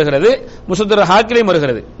அஹ்மதிலே வருகிறது, முஸ்தத்ரக் ஹாக்கிமிலே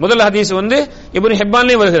வருகிறது. முதல் ஹதீஸ் வந்து இப்னு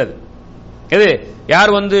ஹிப்பான்லே வருகிறது. எது?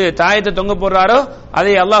 யார் வந்து தாயத்தை தொங்க போடுறாரோ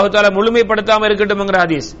அதை அல்லாஹ் தஆலா முழுமைப்படுத்தாமல் இருக்கட்டும்ங்கிற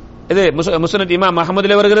ஹதீஸ். இது முஸ்னத் இமாம்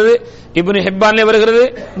அஹ்மதிலே வருகிறது, இப்னு ஹிப்பான்லே வருகிறது,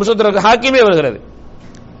 முஸ்தத்ரக் ஹாக்கிமிலே வருகிறது.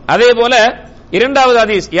 அதே போல இரண்டாவது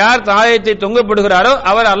ஹதீஸ், யார் தாயத்தை தொங்கப்படுகிறாரோ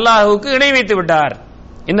அவர் அல்லாஹ்வுக்கு இணை வைத்து விட்டார்.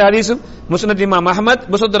 இந்த ஹதீஸும் முஸ்னத் இமாம் அஹ்மத்,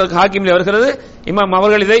 முஸ்தத்ரக் ஹாக்கிமிலே வருகிறது. இமாம்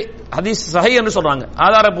அவர்கள் இதை ஹதீஸ் சஹீஹ் என்று சொல்றாங்க,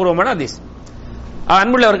 ஆதாரபூர்வமான ஹதீஸ்.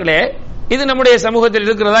 அன்புள்ளவர்களே, இது நம்முடைய சமூகத்தில்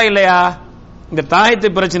இருக்கிறதா இல்லையா? இந்த தாயத்து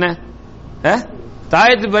பிரச்சனை,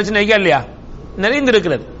 தாயத்து பிரச்சனை இல்லையா?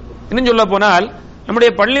 நிறைந்திருக்கிறது. இன்னும் சொல்ல போனால் நம்முடைய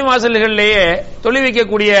பள்ளி வாசல்களிலேயே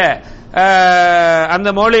தொழுவிக்கக்கூடிய அந்த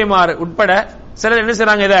மௌலைமார் உட்பட சிலர் என்ன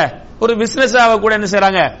செய்றாங்க? இத ஒரு பிசினஸாக கூட என்ன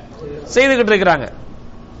செய்றாங்க? செய்துகிட்டு இருக்கிறாங்க.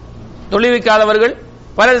 தொழுவிக்காதவர்கள்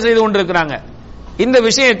பலர் செய்து கொண்டிருக்கிறாங்க. இந்த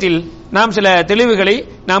விஷயத்தில் நாம் சில தெளிவுகளை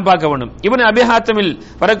நாம் பார்க்க வேண்டும். இப்னு அபி ஹாத்திமில்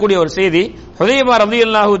வரக்கூடிய ஒரு செய்தி, ஹுதைபா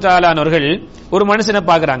ரலியல்லாஹு தஆலா அவர்கள் ஒரு மனுஷனை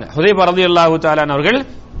பார்க்கறாங்க. ஹுதைபா ரலியல்லாஹு தஆலா அவர்கள்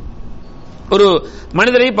ஒரு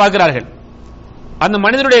மனிதரை பார்க்கிறார்கள். அந்த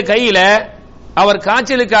மனிதனுடைய கையில அவர்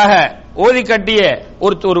காய்ச்சலுக்காக ஓதி கட்டிய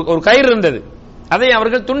ஒரு கயிறு இருந்தது. அதை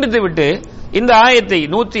அவர்கள் துண்டித்து விட்டு இந்த ஆயத்தை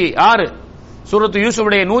 106 சூரத்து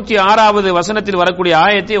யூசுஃபுடைய 106வது வசனத்தில் வரக்கூடிய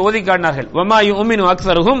ஆயத்தை ஓதி காட்டினார்கள். வமா யுமினு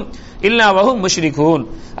அக்ஸருஹும் இல்லா வஹும் முஷ்ரிகூன்,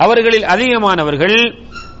 அவர்களில் அதிகமானவர்கள்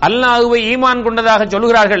அல்லாஹ்வை ஈமான் கொண்டதாக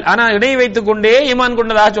சொல்கிறார்கள், ஆனா இணை வைத்துக் கொண்டே ஈமான்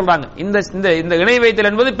கொண்டதாக சொல்றாங்க. இந்த இணை வைத்தல்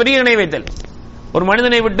என்பது பெரிய இணை வைத்தல், ஒரு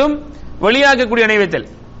மனிதனை விட்டும் வெளியாகக்கூடிய இணை வைத்தல்.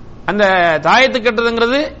 அந்த தாயத்து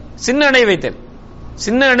கட்டுறதுங்கிறது சின்ன இணை வைத்தல்.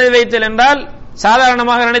 சின்ன இணை வைத்தல் என்றால்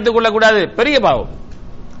சாதாரணமாக நினைத்துக் கொள்ளக்கூடாது, பெரிய பாவம்.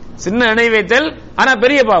 சின்ன இணை வைத்தல் ஆனா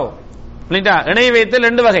பெரிய பாவம். இணை வைத்தல்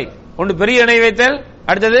ரெண்டு வகை, ஒன்று பெரிய இணை வைத்தல்,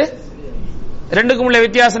 அடுத்தது ரெண்டுக்கும் உள்ள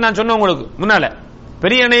வித்தியாசம் நான் சொன்ன உங்களுக்கு முன்னால.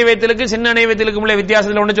 பெரிய இணை வைத்தலுக்கு சின்ன இணை வைத்தலுக்கு உள்ள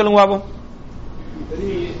வித்தியாசத்தில் ஒண்ணு சொல்லுங்க பாப்போம்.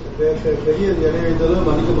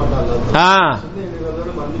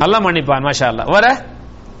 அல்லாஹ் மன்னிப்பான். மாஷா அல்லாஹ். வர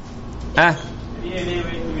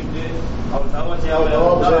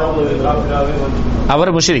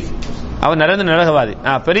அவர் முஷ்ரிக், அவர் நிரந்தர நரகவாதி.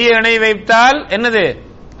 பெரிய இணை வைத்தால் என்னது,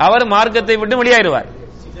 அவர் மார்க்கத்தை விட்டு வெளியாயிருவார்.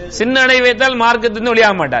 சின்ன இணை வைத்தால் மார்க்கத்திலிருந்து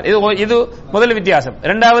வெளியாக மாட்டார். இது முதல் வித்தியாசம்.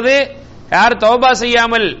 இரண்டாவது, யார் தௌபா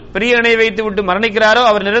செய்யாமல் பெரிய இணை வைத்து விட்டு மரணிக்கிறாரோ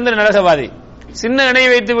அவர் நிரந்தர நரகவாதி. சின்ன இணை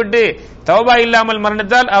வைத்து விட்டு தௌபா இல்லாமல்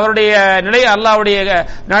மரணித்தால் அவருடைய நிலை அல்லாஹ்வுடைய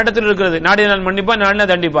நாட்டத்தில் இருக்கிறது. நாடினால் மன்னிப்பான்,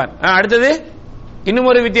 நாடினால் தண்டிப்பான். அடுத்தது இன்னும்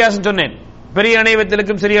ஒரு வித்தியாசம் சொன்னேன், பெரிய இணை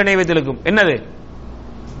வைத்தலுக்கும் சிறிய இணை வைத்தலுக்கும். என்னது?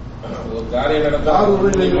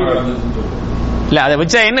 இல்ல, அதை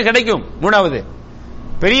வச்சா என்ன கிடைக்கும்? மூணாவது,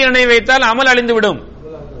 பெரிய இணை வைத்தால் அமல் அழிந்து விடும்,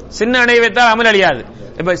 சின்ன இணை வைத்தால் அமல் அழியாது.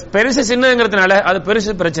 இப்ப பெருசு சின்னதுங்கிறதுனால அது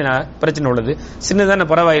பெருசு பிரச்சனை உள்ளது, சின்னதான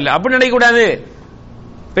பரவாயில்லை அப்படி நினைக்க கூடாது.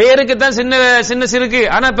 பெயருக்கு தான் சின்ன சின்ன சிறுக்கு,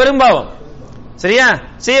 ஆனா பெரும்பாவம். சரியா?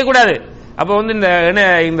 செய்யக்கூடாது. அப்ப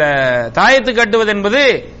இந்த தாயத்து கட்டுவது என்பது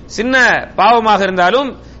சின்ன பாவமாக இருந்தாலும்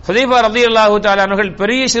ஹுதைஃபா ரலியல்லாஹு தஆலா அவர்கள்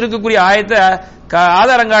பெரிய சிறுக்குரிய ஆயத்தை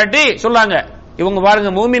ஆதாரம் காட்டி சொல்லாங்க. இவங்க பாருங்க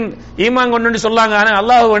மூமின் ஈமான் கொண்டு சொல்லாங்க, ஆனா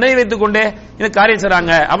அல்லாஹ் இணை வைத்துக் கொண்டே இந்த காரியம்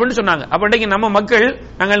செய்றாங்க அப்படின்னு சொன்னாங்க. அப்ப இன்னைக்கு நம்ம மக்கள்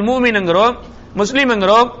நாங்கள் மூமின் என்கிறோம், முஸ்லீம்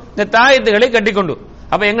என்கிறோம், இந்த தாயத்துகளை கட்டிக்கொண்டு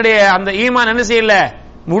அப்ப எங்களுடைய அந்த ஈமான் என்ன செய்யல,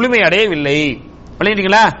 முழுமை அடையவில்லை.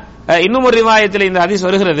 விளங்கிட்டீங்களா? இன்னும் ஒரு ரிவாயத்தில் இந்த ஹதீஸ்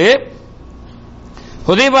வருகிறது.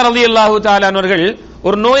 ஹுதைஃபா ரலியல்லாஹு தஆலா அவர்கள்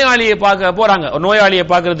ஒரு நோயாளியை பார்க்க போறாங்க, ஒரு நோயாளியை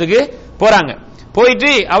பார்க்கிறதுக்கு போறாங்க.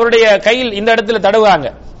 போயிட்டு அவருடைய கையில் இந்த இடத்துல தடவுறாங்க.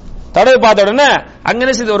 தடவை பார்த்த உடனே அங்கே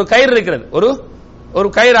ஒரு கயிறு இருக்கிறது, ஒரு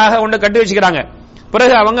கயிறாக ஒன்று கட்டி வச்சுக்கிறாங்க.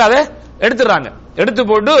 பிறகு அவங்க அதை எடுத்துறாங்க. எடுத்து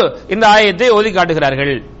போட்டு இந்த ஆயத்தை ஓதி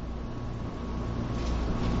காட்டுகிறார்கள்.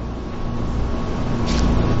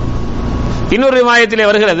 இன்னொரு ரிவாயத்திலே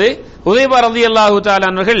வருகிறது, ஹுதைஃபா ரலியல்லாஹு தஆலா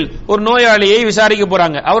அவர்கள் ஒரு நோயாளியை விசாரிக்க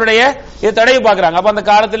போறாங்க. அவருடைய தடவை பார்க்கறாங்க. அப்ப அந்த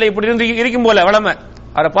காலத்துல இப்படி இருக்கும் போல வளமை,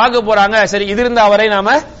 அவரை பார்க்க போறாங்க. சரி, இது இருந்த அவரை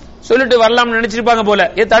நாம சொல்லிட்டு வரலாம்னு நினைச்சிருப்பாங்க போல.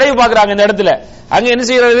 தடவை பார்க்கறாங்க இந்த இடத்துல. அங்க என்ன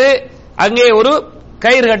செய்யறது, அங்கே ஒரு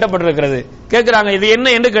கயிறு கட்டப்பட்டிருக்கிறது. கேட்கிறாங்க இது என்ன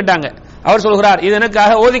என்று கேட்டாங்க. அவர் சொல்கிறார், இது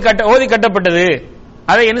எனக்காக ஓதி கட்டப்பட்டது.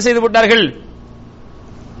 அதை என்ன செய்து விட்டார்கள்,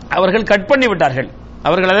 அவர்கள் கட் பண்ணி விட்டார்கள்.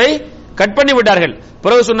 அவர்கள் அதை கட் பண்ணி விட்டார்கள்.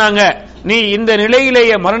 பிறகு சொன்னாங்க, நீ இந்த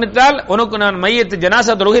நிலையிலேயே மரணித்தால் உனக்கு நான் மையத்து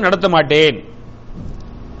ஜனாசா தொழுகை நடத்த மாட்டேன்.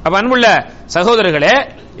 அப்ப அன்புள்ள சகோதரர்களே,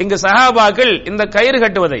 இங்கு சஹாபாக்கள் இந்த கயிறு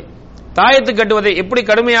கட்டுவதை, தாயத்து கட்டுவதை எப்படி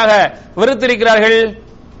கடுமையாக வெறுத்திருக்கிறார்கள்.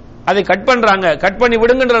 அதை கட் பண்றாங்க, கட் பண்ணி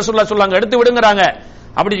விடுங்கன்ற ரசூலுல்லாஹ் சொல்லாங்க, எடுத்து விடுங்கறாங்க.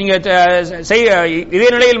 அப்படி நீங்க இதே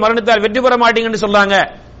நிலையில் மரணித்தால் வெற்றி பெற மாட்டீங்கன்னு சொல்றாங்க.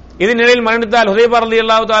 இதே நிலையில் மரணித்தால் ஹுதைஃபா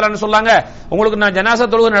ரலியல்லாஹு தஆலா சொல்லாங்க, உங்களுக்கு நான் ஜனாசா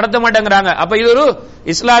தொழுகை நடத்த மாட்டேங்கிறாங்க. அப்ப இது ஒரு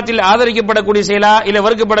இஸ்லாத்தில் ஆதரிக்கப்படக்கூடிய செயலா இல்ல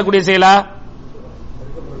வெறுக்கப்படக்கூடிய செயலா?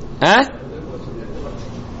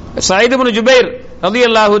 சயீத் இப்னு ஜுபைர்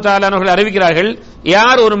ரலியல்லாஹு தஆலா அவர்கள் அறிவிக்கிறார்கள்,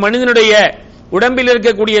 யார் ஒரு மனிதனுடைய உடம்பில்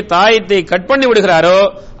இருக்கக்கூடிய தாயத்தை கட் பண்ணி விடுகிறாரோ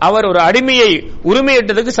அவர் ஒரு அடிமையை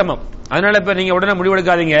உரிமையிட்டதுக்கு சமம். அதனால இப்ப நீங்க உடனே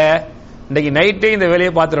முடிவெடுக்காதீங்க, இன்னைக்கு நைட்டே இந்த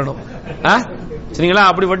வேலையை பார்த்துடணும். சரிங்களா?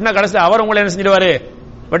 அப்படி வெட்டினா கடைசி அவர் உங்களை என்ன செஞ்சிடுவாரு,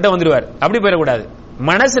 வெட்ட வந்துடுவார். அப்படி போயிடக்கூடாது.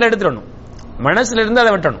 மனசுல எடுத்துடணும், மனசுல இருந்து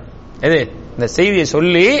அதை வெட்டணும். எது இந்த செய்தியை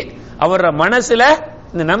சொல்லி அவர மனசுல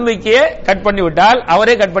இந்த நம்பிக்கையை கட் பண்ணி விட்டால்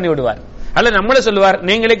அவரே கட் பண்ணி விடுவார். அல்ல நம்மளே சொல்லுவார்,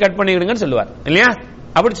 நீங்களே கட் பண்ணி விடுங்கன்னு சொல்லுவார் இல்லையா?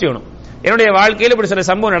 அப்படி செய்யணும். என்னுடைய வாழ்க்கையில் இப்படி சில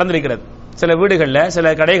சம்பவம் நடந்திருக்கிறது. சில வீடுகள்ல சில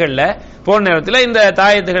கடைகள்ல போன நேரத்தில் இந்த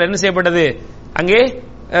தாயத்துகள் என்ன செய்யப்பட்டது, அங்கே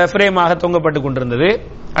பிரேமாக தொங்கப்பட்டு கொண்டிருந்தது.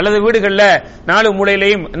 அல்லது வீடுகள்ல நாலு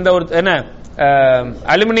மூலையிலையும் இந்த ஒரு என்ன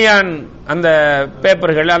அலுமினியான் அந்த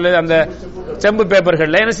பேப்பர்கள் அல்லது அந்த செம்பு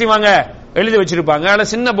பேப்பர்கள்ல என்ன செய்வாங்க, எழுதி வச்சிருப்பாங்க.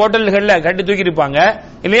 அல்லது சின்ன போட்டல்கள்ல கட்டி தூக்கி இருப்பாங்க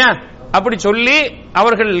இல்லையா? அப்படி சொல்லி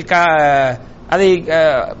அவர்கள் அதை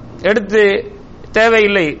எடுத்து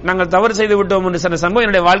தேவையில்லை, நாங்கள் தவறு செய்து விட்டோம் என்று சொன்ன சம்பவம்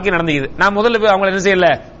என்னுடைய வாழ்க்கை நடந்தது. நான் முதல்ல போய் அவங்களை என்ன செய்யல,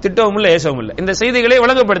 திட்டவும் இல்லை, ஏசவும் இல்லை. இந்த செய்திகளை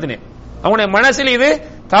வழங்கப்படுத்தினேன். அவங்களுடைய மனசில் இது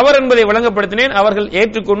தவறு என்பதை வழங்கப்படுத்தினேன். அவர்கள்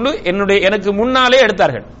ஏற்றுக்கொண்டு எனக்கு முன்னாலே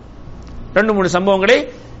எடுத்தார்கள். 2-3 சம்பவங்களை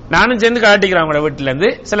நானும் சேர்ந்து காட்டிக்கிறேன். அவங்களோட வீட்டில இருந்து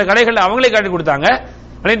சில கடைகள் அவங்களே காட்டி கொடுத்தாங்க.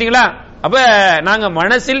 பண்ணிட்டீங்களா? அப்ப நாங்க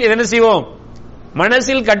மனசில் என்ன செய்வோம்,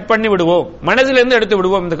 மனசில் கட் பண்ணி விடுவோம், மனசில் இருந்து எடுத்து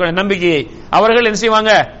விடுவோம் இந்த நம்பிக்கையை. அவர்கள் என்ன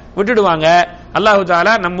செய்வாங்க, விட்டுடுவாங்க. அல்லாஹு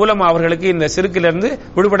தஆலா நம் மூலமா அவர்களுக்கு இந்த சிறுக்கிலிருந்து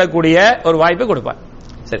விடுபடக்கூடிய ஒரு வாய்ப்பை கொடுப்பார்.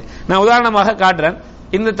 சரி, நான் உதாரணமாக காட்டுறேன்.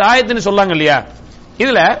 இந்த தாயத்துன்னு சொல்லாங்க இல்லையா,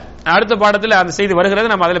 இதுல அடுத்த பாடத்தில் அந்த செய்தி வருகிறது,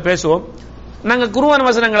 நம்ம அதுல பேசுவோம். நாங்க குர்ஆன்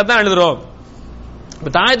வசனங்களை தான் எழுதுறோம்.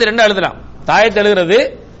 இப்ப தாயத்தை 2 எழுதலாம். தாயத்தை எழுதுறது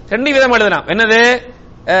 2 விதம் எழுதலாம். என்னது,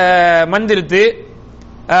 மந்திரித்து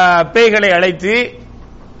பேய்களை அழைத்து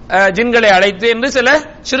ஜின்களை அழைத்து என்று சில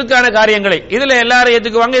சிறுக்கான காரியங்களை இதுல எல்லாரும்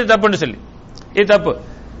ஏத்துக்குவாங்க, இது தப்புன்னு சொல்லி. இது தப்பு.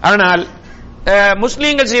 ஆனால்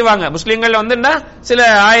முஸ்லீம்கள் செய்வாங்க. முஸ்லீம்கள் வந்துன்னா சில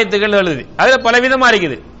ஆயத்துகள் எழுது, அதுல பல விதமா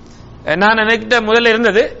இருக்குது. நான் நினைக்கிட்ட முதல்ல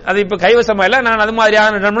இருந்தது, அது இப்ப கைவசமா இல்ல. நான் அது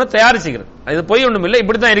மாதிரியான தயாரிச்சுக்கிறேன். இது பொய் ஒண்ணும் இல்லை,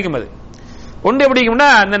 இப்படித்தான் இருக்கும். அது ஒன்று எப்படி இருக்கும்னா,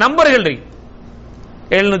 அந்த நம்பர்கள் இருக்கு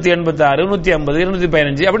 786, 150,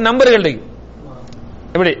 215 அப்படி நம்பர்கள் இருக்கு.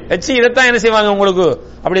 எப்படி வச்சு இதைத்தான் என்ன செய்வாங்க, உங்களுக்கு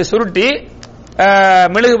அப்படியே சுருட்டி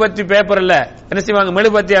மெழுகுபத்தி பேப்பர்ல என்ன செய்வாங்க,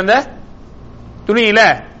 மெழுகுபத்தி அந்த துணியில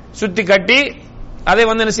சுத்தி கட்டி அதை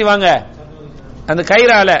வந்து என்ன செய்வாங்க, அந்த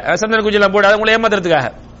கயிறால சந்தன குச்சியெல்லாம் போட்டு அதை உங்களை ஏமாத்துறதுக்காக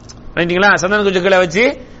நினைட்டீங்களா, சந்தன குச்சிகளை வச்சு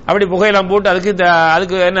அப்படி புகையெல்லாம் போட்டு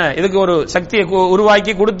அதுக்கு என்ன இதுக்கு ஒரு சக்தியை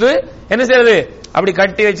உருவாக்கி கொடுத்து என்ன செய்யறது, அப்படி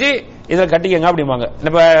கட்டி வச்சு இதை கட்டிக்கங்க அப்படிம்பாங்க.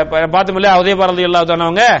 பார்த்தோம் உதய பாரதி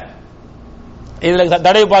இல்லாதவங்க இதுல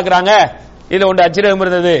தடவை பாக்குறாங்க. இதுல ஒன்று அச்சிரகம்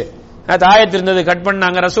இருந்தது, தாயத்து இருந்தது, கட்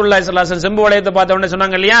பண்ணாங்க. ரசூலுல்லாஹி ஸல்லல்லாஹு அலைஹி வஸல்லம் செம்பு வளையத்தை பார்த்த உடனே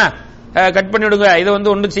சொன்னாங்க இல்லையா, கட் பண்ணி விடுங்க, இது வந்து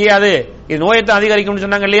ஒன்றும் செய்யாது, இது நோயத்தை அதிகரிக்கும்னு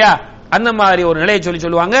சொன்னாங்க இல்லையா. அந்த மாதிரி ஒரு நிலையை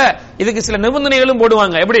சொல்லுவாங்க. இதுக்கு சில நிபந்தனைகளும்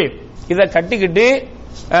போடுவாங்க. எப்படி இதை கட்டிக்கிட்டு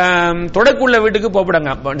தொடக்குள்ள வீட்டுக்கு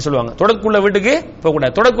போகக்கூடாங்க சொல்லுவாங்க. தொடக்குள்ள வீட்டுக்கு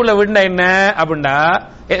போகக்கூடாது. தொடக்குள்ள வீடுனா என்ன அப்படின்னா,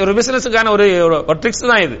 ஒரு பிசினஸுக்கான ஒரு ட்ரிக்ஸ்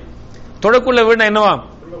தான் இது. தொடக்குள்ள வீடுனா என்னவா,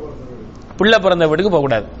 புள்ள பிறந்த வீட்டுக்கு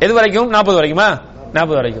போகக்கூடாது. எது வரைக்கும்? 40 வரைக்குமா?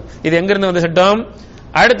 40 வரைக்கும். இது எங்க இருந்து வந்த சட்டம்?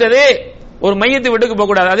 அடுத்தது ஒரு மையத்து வீட்டுக்கு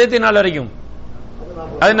போகக்கூடாது. அதே 3 நாள் வரைக்கும்,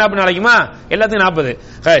 அது 40 நாளைக்குமா? எல்லாத்தையும் 40.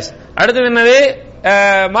 அடுத்தது என்னது,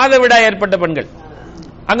 மாதவிடாய் ஏற்பட்ட பெண்கள்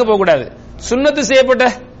அங்க போகக்கூடாது. சுன்னத்து செய்யப்பட்ட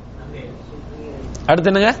அடுத்து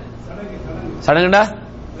என்னங்க சடங்குடா,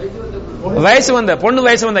 வயசு வந்த பொண்ணு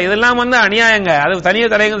வயசு வந்த இதெல்லாம் வந்து அநியாயங்க. அது தனியா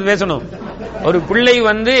தலைங்க பேசணும். ஒரு பிள்ளை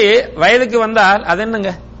வந்து வயதுக்கு வந்தால் அது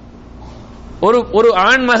என்னங்க, ஒரு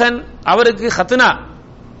ஆண் மகன் அவருக்கு ஹத்னா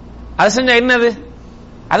அது செஞ்சா என்னது,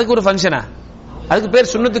 அதுக்கு ஒரு ஃபங்க்ஷனா, அதுக்கு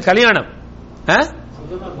பேர் சுன்னத்து கல்யாணம்.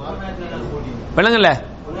 விளங்கல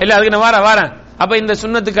இல்ல, அதுக்கு நான் வாரேன். அப்ப இந்த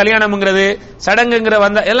சுன்னத்து கல்யாணம்ங்கிறது சடங்குங்கிற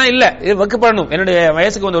வந்தா எல்லாம் இல்ல, இது வைக்கப்படணும். என்னுடைய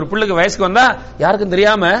வயசுக்கு வந்த ஒரு பிள்ளைக்கு வயசுக்கு வந்தா யாருக்கும்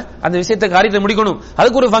தெரியாம அந்த விஷயத்தை காரியத்தை முடிக்கணும்,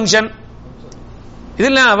 அதுக்கு ஒரு ஃபங்க்ஷன்.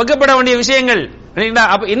 இதெல்லாம் வைக்கப்பட வேண்டிய விஷயங்கள்.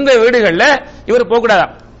 அப்ப இந்த வீடுகள்ல இவர் போக கூடாதா.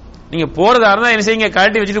 நீங்க போறதா இருந்தா என்ன செய்யுங்க,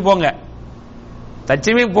 கழட்டி வச்சுட்டு போங்க.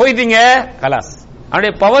 தச்சுமே போயிட்டீங்க கலாஸ்,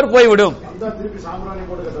 அவருடைய பவர் போய்விடும்.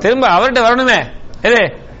 திரும்ப அவர்கிட்ட வரணுமே, எது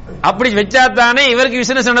அப்படி வச்சா தானே இவருக்கு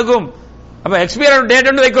பிசினஸ் நடக்கும். அப்ப எக்ஸ்பயர் டேட்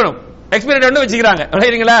ஒன்று வைக்கணும், எக்ஸ்பயர் டேட் வச்சுக்கிறாங்க.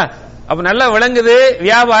 விளையாடுங்களா, அப்ப நல்லா விளங்குது,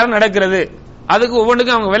 வியாபாரம் நடக்கிறது. அதுக்கு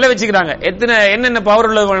ஒவ்வொன்றுக்கும் அவங்க விலை வச்சுக்கிறாங்க. என்னென்ன பவர்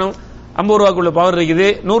உள்ள வேணும், 50 ரூபாய்க்குள்ள பவர் இருக்குது,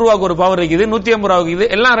 100 ரூபாய்க்கு ஒரு பவர் இருக்குது, 150 ரூபாய்க்கு இருக்குது,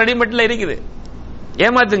 எல்லாம் ரெடிமேட்ல இருக்குது.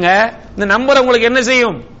 ஏமாத்துங்க. இந்த நம்பர் உங்களுக்கு என்ன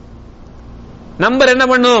செய்யும், நம்பர் என்ன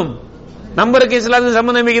பண்ணும், நம்பருக்கு இஸ்லாத்துக்கு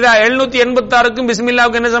சம்பந்தம் இருக்குதா? 786க்கும்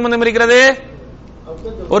பிஸ்மில்லாவுக்கு என்ன சம்பந்தம் இருக்கிறது?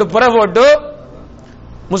 ஒரு புற போட்டு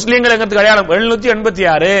முஸ்லீம்கள் எங்கிறதுக்கு அடையாளம்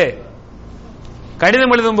 786,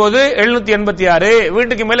 கடிதம் எழுதும் போது 786,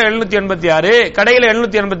 வீட்டுக்கு மேல 786, கடையில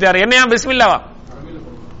 786. என்னையா பிஸ்மில்லாவா?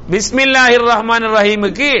 பிஸ்மில்லாஹிர் ரஹ்மானிர்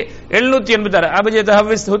ரஹீமுக்கு 786 அபஜத்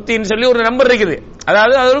ஹஃபிஸ் ஹுத்தின்னு சொல்லி ஒரு நம்பர் இருக்குது.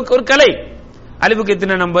 அதாவது அது ஒரு கலை. அலிஃபுக்கு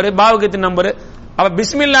எத்தனை நம்பர், பாவுக்கு எத்தனை நம்பர். அப்ப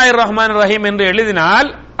பிஸ்மில்லாஹிர் ரஹ்மானிர் ரஹீம் என்று எழுதினால்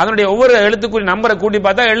அதனுடைய ஒவ்வொரு எழுத்துக்குரிய நம்பரை கூட்டி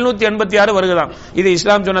பார்த்தா 786 வருகுதான். இது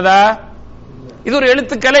இஸ்லாம் சொன்னதா? இது ஒரு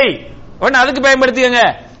எழுத்துக்கலை. அதுக்கு பயன்படுத்திக்கங்க.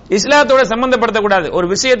 இஸ்லாத்தோட சம்பந்தப்படுத்தக்கூடாது. ஒரு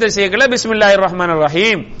விஷயத்தை செய்யல பிஸ்மில்லாஹிர் ரஹ்மானிர்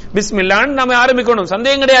ரஹீம், பிஸ்மில்லான்னு நாம ஆரம்பிக்கணும்,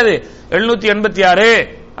 சந்தேகம் கிடையாது. 786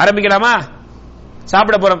 ஆரம்பிக்கலாமா?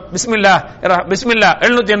 சாப்பிட போறோம், பிஸ்மில்லா பிஸ்மில்லா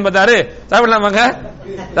 786 சாப்பிடலாமாங்க?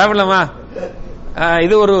 சாப்பிடலாமா?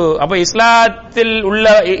 இது ஒரு அப்ப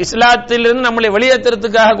இஸ்லாத்திலிருந்து நம்மளை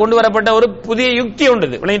வெளியேற்றுறதுக்காக கொண்டு வரப்பட்ட ஒரு புதிய யுக்தி உண்டு.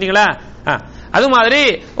 விளங்கிட்டீங்களா? அது மாதிரி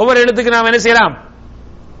ஒவ்வொரு எழுத்துக்கு நாம் என்ன செய்யலாம்,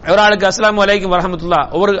 ஒரு ஆளுக்கு அஸ்ஸலாமு அலைக்கும் வரஹ்மத்துல்லாஹ்,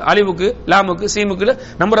 ஒவ்வொரு அலிவுக்கு லாமுக்கு சீமுக்கு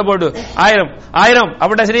நம்பரை போட்டு 1000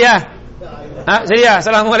 அப்படின்னா சரியா? சரியா?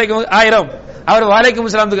 அஸ்ஸலாமு அலைக்கும் 1000, அவர் வலைக்கும்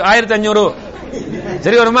அஸ்ஸலாமுக்கு 1500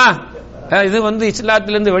 சரி வருமா? இது வந்து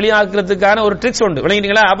இஸ்லாத்திலிருந்து வெளியாக்குறதுக்கான ஒரு ட்ரிக்ஸ் உண்டு.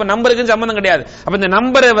 விளங்கிட்டீங்களா? அப்ப நம்பருக்கு சம்பந்தம் கிடையாது. அப்ப இந்த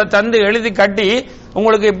நம்பரை தந்து எழுதி கட்டி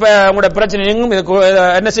உங்களுக்கு இப்ப உங்களோட பிரச்சனை எங்கும்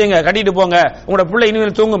என்ன செய்யுங்க, கட்டிட்டு போங்க. உங்களோட புள்ள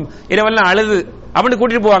இனிமேல் தூங்கும், இரவெல்லாம் அழுது அப்படின்னு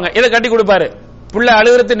கூட்டிட்டு போவாங்க. இதை கட்டி கொடுப்பாரு, புள்ள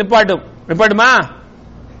அழுகுறது நிப்பாட்டுமா?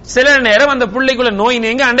 சில நேரம் அந்த பிள்ளைக்குள்ள நோய்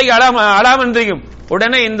நீங்க அன்றைக்கு அழாம இருக்கும்.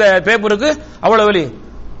 உடனே இந்த பேப்பருக்கு அவ்வளவு வலி.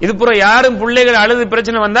 இது புற யாரும் பிள்ளைகள் அழுது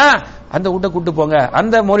பிரச்சனை வந்தா அந்த வீட்டை கூட்டு போங்க,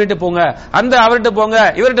 அந்த மோரிட்டு போங்க, அந்த அவர்கிட்ட போங்க,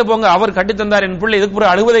 இவர்கிட்ட போங்க, அவர் கட்டி தந்தார் என் பிள்ளை, இதுக்கு புற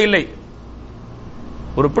அழுவதே இல்லை.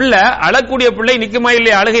 ஒரு பிள்ளை அழக்கூடிய பிள்ளை நிக்குமா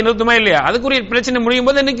இல்லையா, அழுகை நிறுத்துமா இல்லையா, அதுக்குரிய பிரச்சனை முடியும்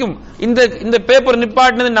போது நிற்கும். இந்த பேப்பர்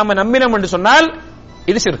நிப்பாட்டினது நம்ம நம்பினோம் என்று சொன்னால்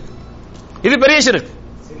இது ஷிர்க், இது பெரிய ஷிர்க்.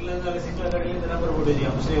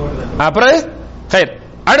 அப்புறம்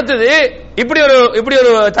அடுத்தது இப்படி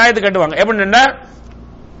ஒரு தாயத்து கட்டுவாங்க. எப்படின்னா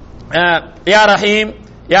யா ரஹீம்,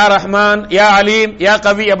 யா ரஹ்மான், யா அலீம், யா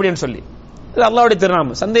கவி அப்படின்னு சொல்லி. இது அல்லாஹ்வுடைய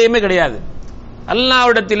திருநாமம், சந்தேகமே கிடையாது.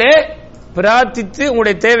 அல்லாஹ்விடத்திலே பிரார்த்தித்து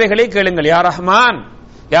உங்களுடைய தேவைகளை கேளுங்கள். யா ரஹ்மான்,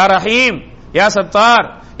 யா ரஹீம், யா சத்தார்,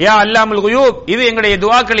 யா அல்லாமுல் குயூப். இது எங்களுடைய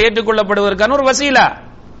துஆக்கள் ஏற்றுக்கொள்ளப்படுவதற்கான ஒரு வசீலா.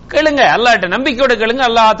 கேளுங்க, அல்லாஹ்ட்ட நம்பிக்கையோட கேளுங்க.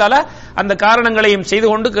 அல்லாஹ் தஆலா அந்த காரணங்களையும் செய்து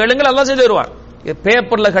கொண்டு கேளுங்கள், அல்லாஹ் செய்து வருவார்.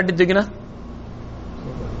 பேப்பர்ல கட்டி தூக்கினா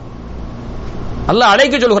அல்லாஹ்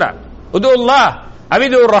அழைக்க சொல்கிறார். உதுல்லாஹ்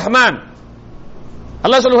அவிதுர் ரஹ்மான்.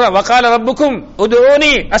 அல்லாஹ் சொல்கிறார், வகால ரப்புக்கும்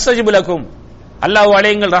உதுஊனி அஸ்தஜிபு லக்கும். அல்லாஹ்வை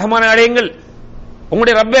அழையுங்கள், ரஹ்மானை அழையுங்கள்,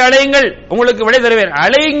 உங்களுடைய ரப்பை அழையுங்கள், உங்களுக்கு விடை தருவேன்.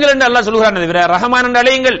 அழையுங்கள் என்று அல்லாஹ் சொல்கிறான். ரஹ்மான் என்று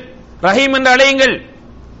அழையுங்கள், ரஹீம் என்று அழையுங்கள்.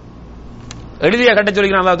 எழுதியா கட்ட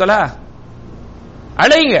சொல்லிக்கிறான் அல்லாஹ் தஆலா.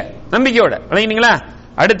 அழையுங்க நம்பிக்கையோட. அழைங்களா?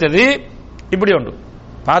 அடுத்தது இப்படி ஒன்று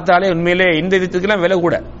பார்த்தாலே உண்மையிலே இந்த இதுக்கெல்லாம் விலை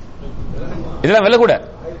கூட, இதெல்லாம் விலை கூட.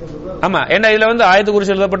 ஆமா, ஏன்னா இதுல வந்து ஆயத்து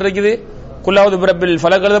குறிச்சு எழுதப்பட்டிருக்குது, குல்லாவது பிரபில்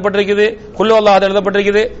ஃபலக் எழுதப்பட்டிருக்குது, குல்லு அல்லாஹ்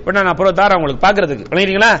எழுதப்பட்டிருக்குது. நான் அப்புறம் தாரேன் உங்களுக்கு பாக்குறதுக்கு.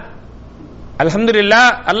 அழைக்கிறீங்களா? அல்ஹம்துலில்லாஹ்,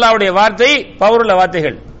 அல்லாஹ்வுடைய வார்த்தை பவருள்ள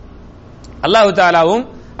வார்த்தைகள். அல்லாஹ் தஆலாவும்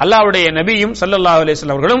அல்லாஹ்வுடைய நபியும் ஸல்லல்லாஹு அலைஹி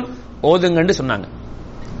வஸல்லம் அவர்களும் ஓதுங்கன்னு சொன்னாங்க,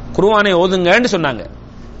 குர்ஆனை ஓதுங்கன்னு சொன்னாங்க,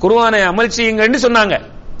 குர்ஆனை அமல் செய்யுங்கன்னு சொன்னாங்க.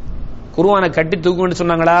 குர்ஆனை கட்டி தூக்குங்கன்னு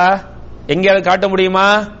சொன்னாங்களா? எங்கேயாவது காட்ட முடியுமா?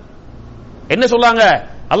 என்ன சொல்றாங்க?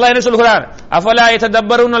 அல்லாஹ் என்ன சொல்கிறார்? அஃபலா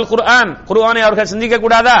யததப்பரூனல் குர்ஆன், குர்ஆனை அவர்கள் சிந்திக்க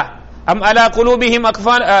கூடாதா? அம் அலா குலூபிஹிம்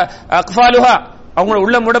அக்ஃபாலுஹா, அவங்க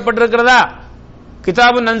உள்ள மூடப்பட்டிருக்கிறதா?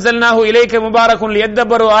 கிதாபுன் அன்ஸல்னாஹு இலைக முபாரக்குன்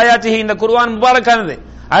லியதப்பரு ஆயாத்திஹி, இந்த குர்ஆன் முபாரக்கானது,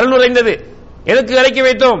 அருள் நிறைந்தது. எதற்கு இறக்கி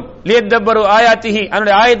வைத்தோம்? லியதப்பரு ஆயாத்திஹி,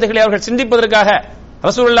 அதனுடைய ஆயத்துக்களை அவர்கள் சிந்திப்பதற்காக.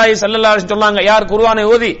 ரசூலுல்லாஹி ஸல்லல்லாஹு அலைஹி வஸல்லம் சொன்னாங்க, யார் குர்ஆனை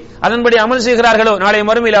ஓதி அதன்படி அமல் செய்கிறார்களோ நாளை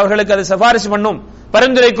மறுமையில் அவர்களுக்கு அது சிபாரிசு பண்ணும்,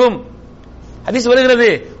 பரிந்துரைக்கும். ஹதீஸ் வருகிறது,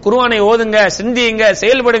 குர்ஆனை ஓதுங்க, சிந்தியுங்க,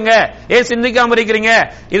 செயல்படுங்க. ஏன் சிந்திக்காம இருக்கிறீங்க?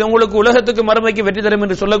 இது உங்களுக்கு உலகத்துக்கு மறுமைக்கு வெற்றி தரும்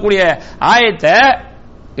என்று சொல்லக்கூடிய ஆயத்தை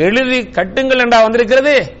எழுதி கட்டுங்கள் என்றா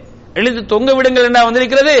வந்திருக்கிறது, எழுதி தொங்க விடுங்கள் என்றா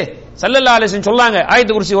வந்திருக்கிறது. ஸல்லல்லாஹு அலைஹி வஸல்லம் சொன்னாங்க,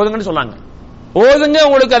 ஆயத்து குர்சி ஓதுங்கன்னு சொன்னாங்க. ஓதுங்க,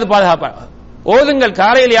 உங்களுக்கு அது பாதுகாப்பா. ஓதுங்கள்,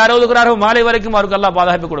 காலையில் யார் ஓதுகிறாரோ மாலை வரைக்கும் அவருக்கு அல்லாஹ்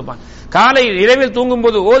பாதுகாப்பு கொடுப்பான். காலை இரவில் தூங்கும்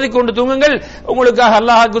போது ஓதிக்கொண்டு தூங்குங்கள், உங்களுக்காக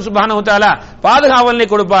அல்லாஹ் சுப்ஹானஹு வ தஆலா பாதுகாவலை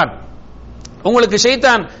கொடுப்பான். உங்களுக்கு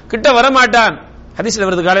ஷைத்தான் கிட்ட வரமாட்டான். ஹதீஸ்ல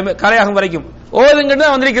வருது, காலையாகும் வரைக்கும் ஓதுங்கன்னு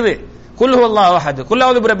தான் வந்திருக்குது. குல் ஹுவல்லாஹு அஹத், குல்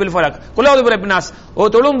அஊது பிரப்பில் ஃபலக், குல் அஊது பிரப்பின் நாஸ்.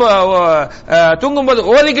 தூங்கும் போது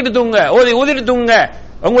ஓதிக்கிட்டு தூங்க, ஊதிட்டு தூங்க.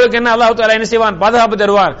 உங்களுக்கு என்ன அல்லாஹ் தஆலா என்ன செய்வான்? பாதுகாப்பு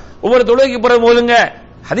தருவான். ஒவ்வொரு தொழுகைக்கு பிறகு ஓதுங்க.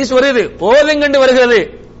 ஹதீஸ் வருது, ஓதுங்கன்னு வருகிறது,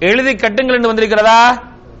 எழுதி கட்டுங்கள் என்று வந்திருக்கிறதா?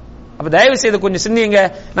 அப்ப தயவு செய்து கொஞ்சம் சிந்தியுங்க.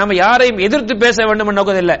 நாம யாரையும் எதிர்த்து பேச வேண்டும் என்ற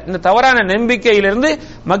நோக்கம் இல்லை, இந்த தவறான நம்பிக்கையிலிருந்து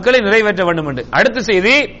மக்களை நிறைவேற்ற வேண்டும் என்று. அடுத்த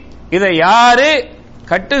செய்தி, இதை யாரு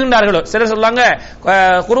கட்டுகின்றார்களோ, சிலர் சொல்லாங்க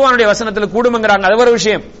குர்ஆனுடைய வசனத்தில் கூடுமங்கிறாங்க, அது ஒரு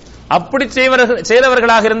விஷயம். அப்படி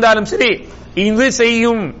செய்தவர்களாக இருந்தாலும் சரி, இது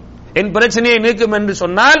செய்யும் என் பிரச்சனையை நீக்கும் என்று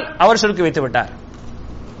சொன்னால் அவர் ஷிர்க் வைத்து விட்டார்.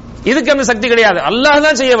 இதுக்கு அந்த சக்தி கிடையாது, அல்லாஹ்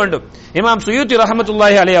தான் செய்ய வேண்டும். இமாம் சுயூத்தி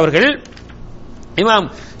ரஹ்மத்துல்லாஹி அலைஹி அவர்கள், இமாம்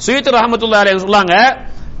சுயூத்தி ரஹ்மத்துல்லாஹி அலைஹி சொல்லாங்க,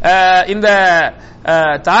 இந்த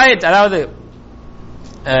தாயத், அதாவது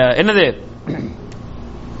என்னது,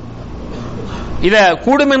 இத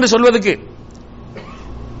கூடும் என்று சொல்வதற்கு,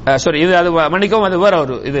 சாரி, இது அது மன்னிக்கவும், அது வேற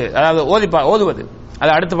ஒரு இது, அதாவது ஓதுவது,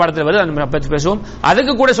 அது அடுத்த பாடத்தில் வருது, அதை பற்றி பேசுவோம்.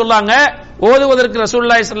 அதுக்கு கூட சொல்லாங்க, ஓதுவதற்கு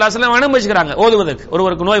ரசூலுல்லாஹி ஸல்லல்லாஹு அலைஹி வஸல்லம் அனுமதிக்கிறாங்க. ஓதுவதற்கு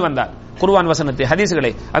ஒருவருக்கு நோய் வந்தால் குர்ஆன் வசனத்தை,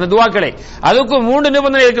 ஹதீஸ்களை, அந்த துஆக்களை, அதுக்கு 3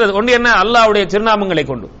 நிபந்தனை இருக்கிறது. ஒன்று என்ன? அல்லாஹ்வுடைய திருநாமங்களை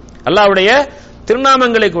கொண்டு, அல்லாஹ்வுடைய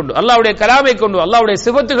திருநாமங்களை கொண்டு, அல்லாஹ்வுடைய கலாமை கொண்டு, அல்லாஹ்வுடைய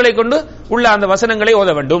சிஃபத்துகளை கொண்டு உள்ள அந்த வசனங்களை ஓத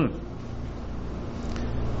வேண்டும்.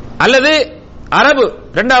 அல்லது அரபு,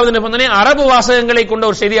 இரண்டாவது நிபந்தனை அரபு வாசகங்களை கொண்ட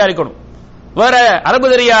ஒரு செய்தியா இருக்கணும். வேற அரபு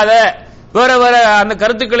தெரியாத வேற வேற அந்த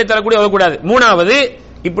கருத்துக்களை தரக்கூடிய ஓதக்கூடாது. மூணாவது,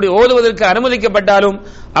 இப்படி ஓதுவதற்கு அனுமதிக்கப்பட்டாலும்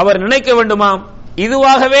அவர் நினைக்க வேண்டுமாம்,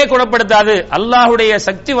 இதுவாகவே குணப்படுத்தாது, அல்லாஹ்வுடைய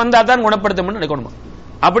சக்தி வந்தா தான் குணப்படுத்தும் நினைக்கணுமா.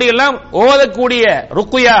 அப்படியெல்லாம் ஓதக்கூடிய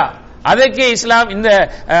ருக்குயா, அதற்கே இஸ்லாம் இந்த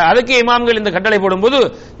அதற்கே இமாம்கள் இந்த கட்டளை போடும்போது,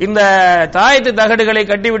 இந்த தாயத்து தகடுகளை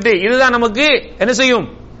கட்டிவிட்டு இதுதான் நமக்கு என்ன செய்யும்,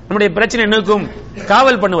 நம்முடைய பிரச்சனை நீக்கும்,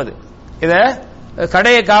 காவல் பண்ணுவது. இத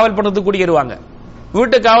கடையை காவல் பண்றதுக்கு குடியிருவாங்க,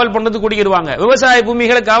 வீட்டை காவல் பண்றதுக்கு குடியிருவாங்க, விவசாய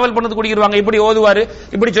பூமிகளை காவல் பண்றதுக்கு குடியிருவாங்க. இப்படி ஓதுவாரு,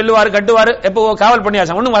 இப்படி சொல்லுவாரு, கட்டுவாரு, எப்போ காவல்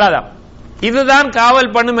பண்ணியாச்சா, ஒண்ணும் வராதா. இதுதான்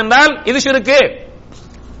காவல் பண்ணும் என்றால் இது ஷிர்க்.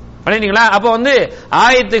 பண்ணிட்டீங்களா? அப்ப வந்து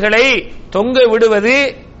ஆயத்துகளை தொங்க விடுவது,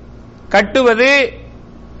 கட்டுவது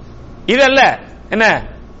இதல்ல. என்ன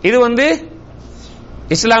இது வந்து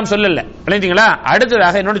இஸ்லாம் சொல்லல. பண்ணிட்டீங்களா?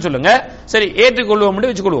 அடுத்ததாக என்னோட சொல்லுங்க, சரி ஏற்றுக்கொள்வோம்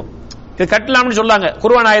வச்சுக்கொள்வோம், இது கட்டலாம்னு சொல்லாங்க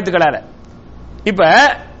குர்ஆன் ஆயத்துக்களால. இப்ப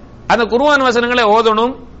அந்த குர்ஆன் வசனங்களை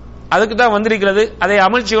ஓதணும், அதுக்கு தான் வந்திருக்கிறது, அதை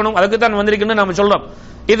அமல் செய்யணும், அதுக்கு தான் வந்திருக்குன்னு நாம சொல்றோம்.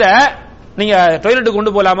 இத நீங்க டாய்லெட்டுக்கு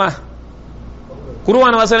கொண்டு போலாமா?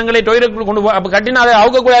 குர்ஆன் வசனங்களை டாய்லெட்டுக்கு கொண்டு போ, அப்ப கட்டினா அதை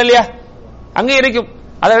அவுக்க கூடாது இல்லையா, அங்கே இருக்கும்,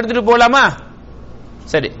 அதை எடுத்துட்டு போலாமா?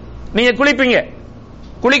 சரி, நீங்க குளிப்பீங்க,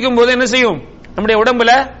 குளிக்கும் போது என்ன செய்யும், நம்முடைய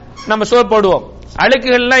உடம்புல நம்ம சோப் போடுவோம்,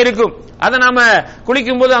 அழுக்குகள்லாம் இருக்கும், அதை நாம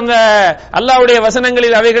குளிக்கும் போது அந்த அல்லாஹ்வுடைய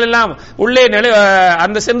வசனங்களில் அவைகள் எல்லாம் உள்ளே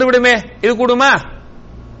அந்த சென்று விடுமே, இது கூடுமா?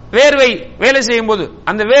 வேர்வை வேலை செய்யும் போது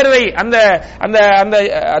அந்த வேர்வை அந்த அந்த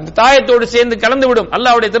அந்த தாயத்தோடு சேர்ந்து கலந்து விடும்.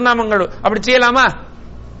 அல்லாஹ்வுடைய திருநாமங்கள் அப்படி செய்யலாமா?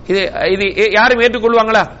 இது யாரும்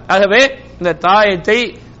ஏற்றுக்கொள்வாங்களா? ஆகவே இந்த தாயத்தை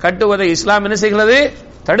கட்டுவதை இஸ்லாம் என்ன செய்கிறது?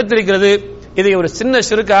 தடுத்திருக்கிறது. இதை ஒரு சின்ன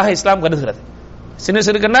ஷிர்காக இஸ்லாம் கருதுகிறது. சின்ன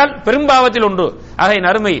ஷிர்க் என்றால் பெரும்பாவத்தில் ஒன்று. ஆக என்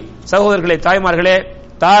அருமை சகோதரர்களே, தாய்மார்களே,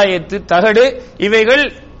 தாயத்து, தகடு இவைகள்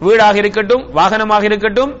வீடாக இருக்கட்டும், வாகனமாக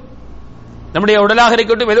இருக்கட்டும், நம்முடைய உடலாக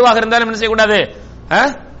இருக்கட்டும், எதுவாக இருந்தாலும் என்ன செய்யக்கூடாது?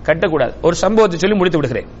 கட்டக்கூடாது. ஒரு சம்பவத்தை சொல்லி முடித்து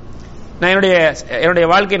விடுகிறேன். நான் என்னுடைய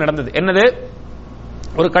வாழ்க்கை நடந்தது. என்னது?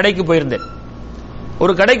 ஒரு கடைக்கு போயிருந்தேன்.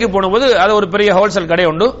 ஒரு கடைக்கு போனபோது அது ஒரு பெரிய ஹோல்சேல் கடை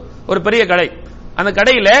உண்டு, ஒரு பெரிய கடை. அந்த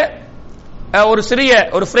கடையில ஒரு சிறிய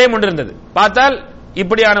ஒரு ஃப்ரேம் ஒன்று இருந்தது. பார்த்தால்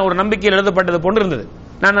இப்படியான ஒரு நம்பிக்கையில் எழுதப்பட்டது போன்று இருந்தது.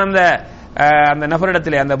 நான் அந்த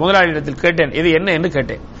நபரிடத்தில், அந்த முதலாளியிடத்தில் கேட்டேன், இது என்ன என்று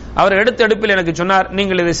கேட்டேன். அவர் எடுத்த எடுப்பில் எனக்கு சொன்னார்,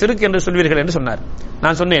 நீங்கள் இதை சிறுக்கு என்று சொல்வீர்கள் என்று சொன்னார்.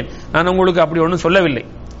 நான் சொன்னேன், நான் உங்களுக்கு அப்படி ஒன்றும் சொல்லவில்லை,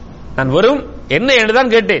 நான் வெறும் என்ன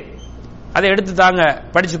என்றுதான் கேட்டேன். அதை எடுத்து தாங்க,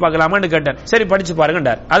 படிச்சு பார்க்கலாமான்னு கேட்டேன். சரி படிச்சு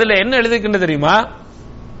பாருங்க. அதுல என்ன எழுதிக்கின்றது தெரியுமா?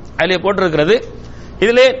 அதிலே போட்டிருக்கிறது,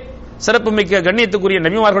 இதிலே சிறப்புமிக்க கண்ணியத்துக்குரிய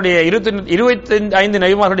நபிமார்களுடைய 25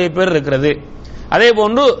 நபிமார்களுடைய பேர் இருக்கிறது. அதே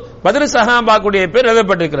போன்று பத்ர் சஹாபாக்குடைய பேர்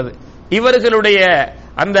எழுதப்பட்டிருக்கிறது. இவர்களுடைய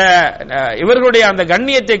அந்த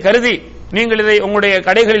கண்ணியத்தை கருதி நீங்கள் இதை உங்களுடைய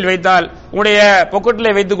கடைகளில் வைத்தால், உங்களுடைய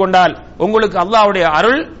பாக்கெட்டில் வைத்துக் கொண்டால் உங்களுக்கு அல்லாஹ்வுடைய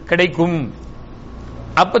அருள் கிடைக்கும்.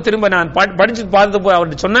 அப்ப திரும்ப நான் படிச்சு பார்த்து போய்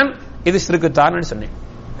அவர்கிட்ட சொன்னேன், இது ஷிர்க்குத்தான் சொன்னேன்.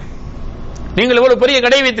 நீங்கள் இவ்வளவு பெரிய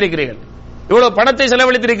கடை வைத்திருக்கிறீர்கள், இவ்வளவு பணத்தை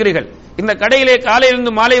செலவழித்திருக்கிறீர்கள், இந்த கடையிலே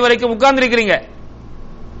காலையிலிருந்து மாலை வரைக்கும் உட்கார்ந்து இருக்கிறீங்க,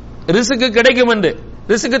 ரிஸ்க் கிடைக்கும் என்று.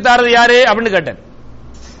 ரிஸ்க் தாரது யாரு அப்படின்னு கேட்டேன்.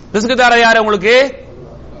 ரிஸ்க் தாரது யாரு உங்களுக்கு?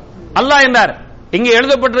 அல்லாஹ் என்றார். இங்கே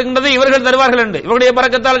எழுதப்பட்டிருக்கின்றது இவர்கள் தருவார்கள் என்று, இவருடைய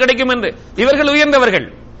பரக்கத்தால் கிடைக்கும் என்று. இவர்கள் உயர்ந்தவர்கள்,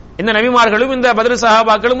 இந்த நபிமார்களும் இந்த பத்ர்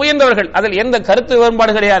சஹாபாக்களும் உயர்ந்தவர்கள். அதில் எந்த கருத்து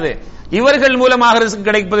வேறுபாடு கிடையாது. இவர்கள் மூலமாக ரிஸ்க்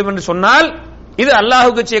கிடைப்பது என்று சொன்னால் இது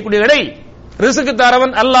அல்லாஹ்வுக்கு செய்யக்கூடிய கடை. ரிஸ்க்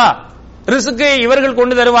தரவன் அல்லாஹ், ரிஸ்கை இவர்கள்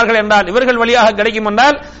கொண்டு தருவார்கள் என்றால், இவர்கள் வழியாக கிடைக்கும்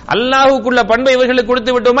என்றால் அல்லாஹ்வுக்குள்ள பண்பை இவர்களுக்கு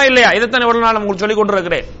கொடுத்து விட்டோமா இல்லையா? இதைத்தான் இவ்வளவு நாள் உங்களுக்கு சொல்லிக்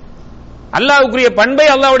கொண்டிருக்கிறேன். அல்லாஹ்வுக்குரிய பண்பை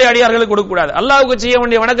அல்லாஹ்வுடைய அடியார்களுக்கு கொடுக்க கூடாது, அல்லாஹ்வுக்கு செய்ய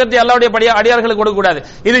வேண்டிய வணக்கத்தை அல்லாஹ்வுடைய அடியார்களுக்கு கொடுக்க கூடாது.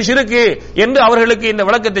 இது ஷிர்க் என்று அவர்களுக்கு இந்த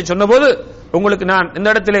விளக்கத்தை சொன்னபோது உங்களுக்கு நான் இந்த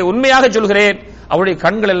இடத்திலே உண்மையாக சொல்கிறேன், அவருடைய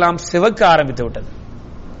கண்கள் எல்லாம் சிவக்க ஆரம்பித்து விட்டது.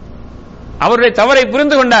 அவருடைய தவறை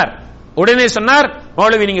புரிந்து கொண்டார். உடனே சொன்னார்,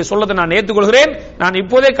 மௌலவி நீங்க சொல்லதை நான் ஏற்றுக்கொள்கிறேன், நான்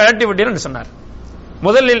இப்போதே கழட்டி விட்டேன் என்று சொன்னார்.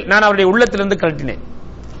 முதலில் நான் அவருடைய உள்ளத்திலிருந்து கழட்டினேன்,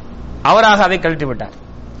 அவராக அதை கழட்டி விட்டார்.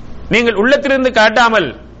 நீங்கள் உள்ளத்திலிருந்து காட்டாமல்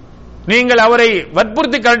நீங்கள் அவரை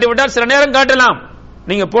வற்புறுத்தி கழட்டி விட்டால் சில நேரம் காட்டலாம்.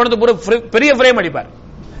 நீங்க போனது பெரிய ஃப்ரேம் அடிப்பார்.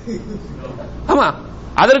 ஆமா,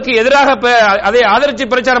 அதற்கு எதிராக அதை ஆதரிச்சு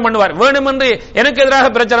பிரச்சாரம் பண்ணுவார். வேணுமென்று எனக்கு எதிராக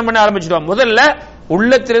பிரச்சாரம் பண்ண ஆரம்பிச்சுடுவார். முதல்ல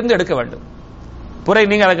உள்ளத்திலிருந்து எடுக்க வேண்டும். புறை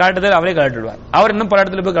நீங்க அதை காட்டுதல் அவரே காட்டுவார். அவர் இன்னும் பல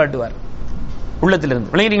இடத்துல போய் காட்டுவார்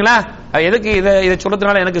உள்ளத்திலிருந்து. விளங்கிட்டீங்களா? எதுக்கு இதை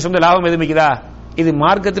சொல்றதுனால எனக்கு சொந்த லாபம் எது மிக்குதா? இது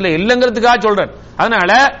மார்க்கத்தில் இல்லைங்கிறதுக்காக சொல்றேன்.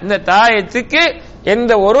 அதனால இந்த தாயத்துக்கு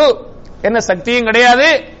எந்த ஒரு என்ன சக்தியும் கிடையாது.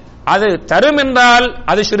 அது தரும் என்றால்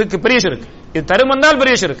அது ஷிர்க், பெரிய ஷிர்க். இது தரும் என்றால்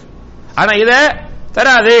பெரிய ஷிர்க். ஆனா இதை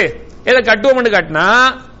தராது, இதை கட்டுவோம் என்று காட்டினா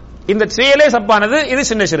இந்த செயலே சப்பானது, இது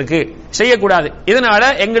சின்ன ஷிர்க், செய்யக்கூடாது. இதனால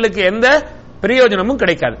எங்களுக்கு எந்த பிரயோஜனமும்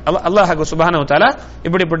கிடைக்காது. அல்லாஹ் சுப்ஹானஹு வ தஆலா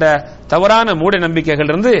இப்படிப்பட்ட தவறான மூட நம்பிக்கைகள்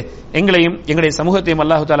இருந்து எங்களையும் எங்களுடைய சமூகத்தையும்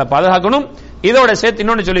அல்லாஹ் தஆலா பாதுகாக்கணும். இதோட சேர்த்து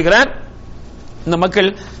இன்னொன்னு சொல்லிக்கிறார், இந்த மக்கள்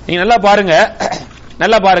நீங்க நல்லா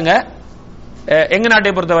பாருங்க, எங்க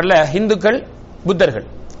நாட்டை பொறுத்தவரையில இந்துக்கள், புத்தர்கள்,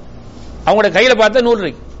 அவங்களோட கையில பார்த்த நூல்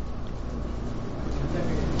இருக்கு.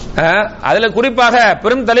 அதுல குறிப்பாக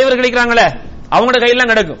பெரும் தலைவர்கள் இருக்கிறாங்களே, அவங்களோட கையில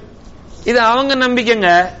நடக்கும். இது அவங்க நம்பிக்கைங்க.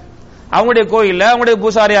 அவங்களுடைய கோயில்ல, அவங்களுடைய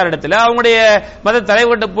பூசாரியார் இடத்துல, அவங்களுடைய மத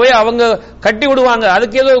தலைவர்கிட்ட போய் அவங்க கட்டி விடுவாங்க.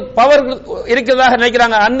 அதுக்கு ஏதோ பவர் இருக்கிறதாக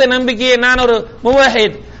நினைக்கிறாங்க. அந்த நம்பிக்கையை நான் ஒரு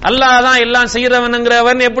முவஹித், அல்லாஹ் தான் எல்லாம்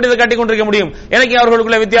செய்யறவன்ங்கிறவன் எப்படி இதை கட்டி கொண்டிருக்க முடியும்? எனக்கு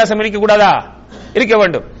அவர்களுக்குள்ள வித்தியாசம் இருக்க கூடாதா? இருக்க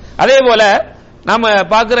வேண்டும். அதே போல நாம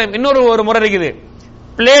பாக்குற இன்னொரு முறை இருக்குது.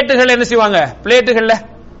 பிளேட்டுகள் என்ன செய்வாங்க? பிளேட்டுகள்ல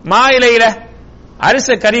மா இலையில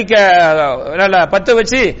அரிச கறிக்க பத்த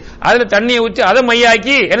வச்சு அதுல தண்ணியை ஊற்றி அதை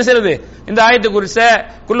மையாக்கி என்ன செய்யறது? இந்த ஆயத்து குறிச்ச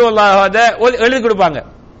குல்லுவல்லாஹத எழுதி கொடுப்பாங்க.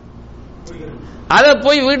 அதை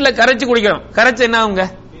போய் வீட்டுல கரைச்சு குடிக்கணும். கரைச்சு என்ன ஆகுங்க?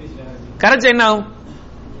 கரைச்சு என்ன ஆகும்?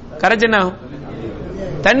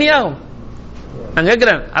 தண்ணியாகும். நான்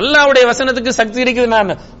கேட்கிறேன், அல்லாஹ்வுடைய வசனத்துக்கு சக்தி இருக்குது.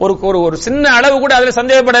 நான் ஒரு சின்ன அளவு கூட அதுல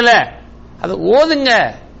சந்தேகப்படல. அதை ஓதுங்க,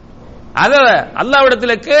 அத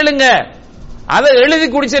அல்லாஹ்விடத்துல கேளுங்க, அதை எழுதி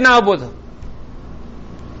குடிச்சு என்ன ஆக போகுது?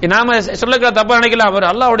 நாம சொல்ல தப்பா நினைக்கலாம். அவர்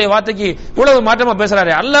அல்லாஹ்வுடைய வார்த்தைக்கு இவ்வளவு மாற்றமா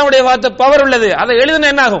பேசுறாரு. அல்லாஹ்வுடைய வார்த்தை பவர் உள்ளது. அதை எழுதுனா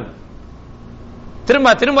என்ன ஆகும்?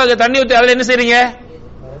 திரும்ப தண்ணி ஊற்றி அதுல என்ன செய்றீங்க?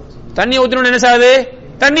 தண்ணி ஊத்தணும் என்ன சாகுது?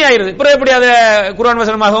 தண்ணி ஆயிருது. பிறகு எப்படி அது குர்ஆன்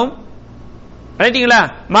வசனமாகும்? ரைட்டிங்களா?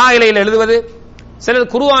 மா இலையில எழுதுவது.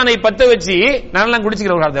 சிலர் குர்ஆனை பத்த வச்சு நான்லாம்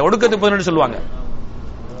குடிச்சுக்கிறவங்க ஒடுக்கத்து பதினெட்டு சொல்லுவாங்க.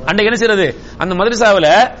 அன்றைக்கு என்ன செய்யறது? அந்த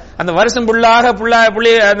மதரசாவில் அந்த வருஷம் புள்ளாக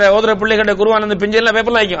புள்ளி அந்த ஓதுற பிள்ளைகிட்ட குர்ஆன் அந்த பிஞ்செல்லாம்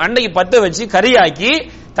பேப்பர்லாம் வைக்கும். அன்றைக்கு பத்த வச்சு கறியாக்கி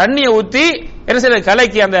தண்ணியை ஊத்தி என்ன செய்யறது?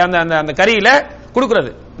 கலைக்கு அந்த அந்த அந்த கறியில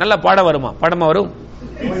கொடுக்கறது. நல்ல பாடம் வருமா? பாடமா வரும்?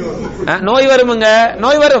 நோய் வருமுங்க,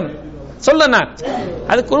 நோய் வரும். சொல்ல நான்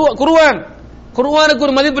அது குர்ஆனுக்கு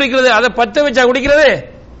ஒரு மதிப்பு இருக்கிறது. அதை பத்த வச்சா குடிக்கிறது.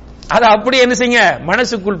 அதை அப்படியே என்ன செய்யுங்க?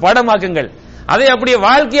 மனசுக்குள் பாடமாக்குங்கள். அதை அப்படியே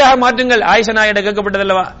வாழ்க்கையாக மாற்றுங்கள். ஆயிஷா நாயிடம் கேட்கப்பட்டது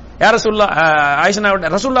அல்லவா, யார சொல்லா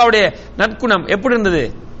ரசூலுல்லாஹ்வுடைய நற்குணம் எப்படி இருந்தது?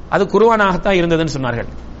 அது குர்ஆனாகத்தான் இருந்ததுன்னு சொன்னார்கள்.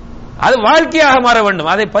 அது வாழ்க்கையாக மாற வேண்டும்.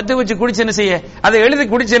 அதை பத்து வச்சு குடிச்சு என்ன செய்ய? அதை எழுதி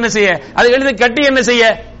குடிச்சு என்ன செய்ய? அதை எழுதி கட்டி என்ன செய்ய?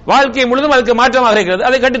 வாழ்க்கை முழுதும் அதுக்கு மாற்றமாக இருக்கிறது.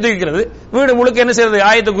 அதை கட்டி தூக்கிறது. வீடு முழுக்க என்ன செய்யறது?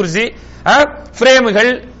 ஆயத்து குர்சி,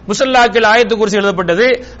 பிரேமுகள், முசல்லாக்கள் ஆயத்து குர்சி எழுதப்பட்டது.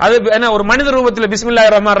 அது என்ன ஒரு மனித ரூபத்தில்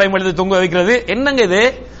பிஸ்மில்லாஹிர் ரஹ்மானிர் ரஹீம் எழுதி தொங்க வைக்கிறது. என்னங்க இது?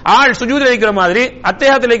 ஆள் சுஜூத் வைக்கிற மாதிரி,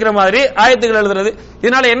 அத்தஹியாத்தில் வைக்கிற மாதிரி ஆயத்துகள் எழுதுறது.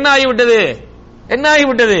 இதனால என்ன ஆகிவிட்டது? என்ன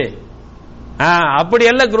ஆகிவிட்டது? அப்படி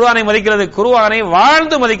அல்ல குர்ஆனை மதிக்கிறது. குர்ஆனை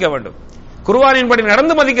வாழ்ந்து மதிக்க வேண்டும். குர்ஆனின் படி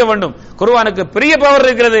நடந்து மதிக்க வேண்டும். குர்ஆனுக்கு பெரிய பவர்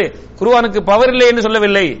இருக்கிறது. குர்ஆனுக்கு பவர் இல்லை என்று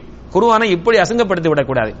சொல்லவில்லை. குர்ஆனை இப்படி அசங்கப்படுத்தி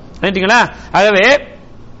விடக்கூடாது. ரைட்டுங்களா? ஆகவே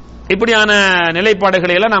இப்படியான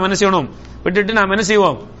நிலைப்பாடுகளை எல்லாம் நாம் என்ன செய்யணும்? விட்டுட்டு நாம் என்ன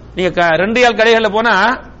செய்வோம்? நீங்க 2 ரியால் கடைகளில் போனா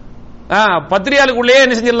 10 ரியாலுக்குள்ளே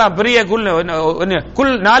என்ன செஞ்சிடலாம்? பெரிய குல்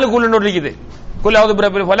 4 குல் இருக்குது. குல் அவுது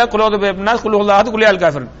பிரபில் ஃபல குல் அவுது பிரபில் நாஸ் குல் ஹுல்லாஹு குல் யால்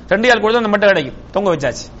காஃபிர். 2 ரியால் கூட அந்த மட்டை கிடைக்கும். தொங்க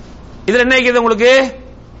வச்சாச்சு. இதுல என்ன இருக்குது உங்களுக்கு?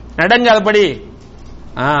 நடங்காதபடி.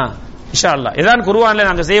 இன்ஷா அல்லாஹ் இதான் குர்ஆன்ல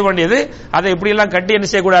நாங்க செய்ய வேண்டியது. அதை இப்படி எல்லாம் கட்டி என்ன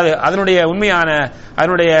செய்யக்கூடாது? அதனுடைய உண்மையான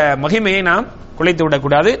அதனுடைய மகிமையை நாம் குலைத்து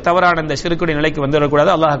விடக்கூடாது. தவறான இந்த ஷிர்க்குடைய நிலைக்கு வந்துவிடக்கூடாது.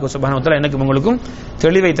 அல்லாஹ் சுப்ஹானஹு வ தஆலா எனக்கும் உங்களுக்கும்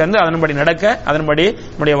தெளிவை தந்து அதன்படி நடக்க, அதன்படி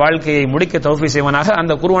நம்முடைய வாழ்க்கையை முடிக்க தௌஃபீக் செய்வானாக.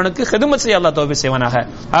 அந்த குர்ஆனுக்கு ஹிதமத் செய்ய அல்லாஹ் தௌஃபீக் செய்வானாக.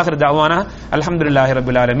 ஆகிர் தஅவானா அல்ஹம்துலில்லாஹி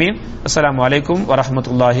ரப்பில் ஆலமீன். அஸ்ஸலாமு அலைக்கும் வ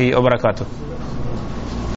ரஹ்மத்துல்லாஹி வ பரகாத்துஹு.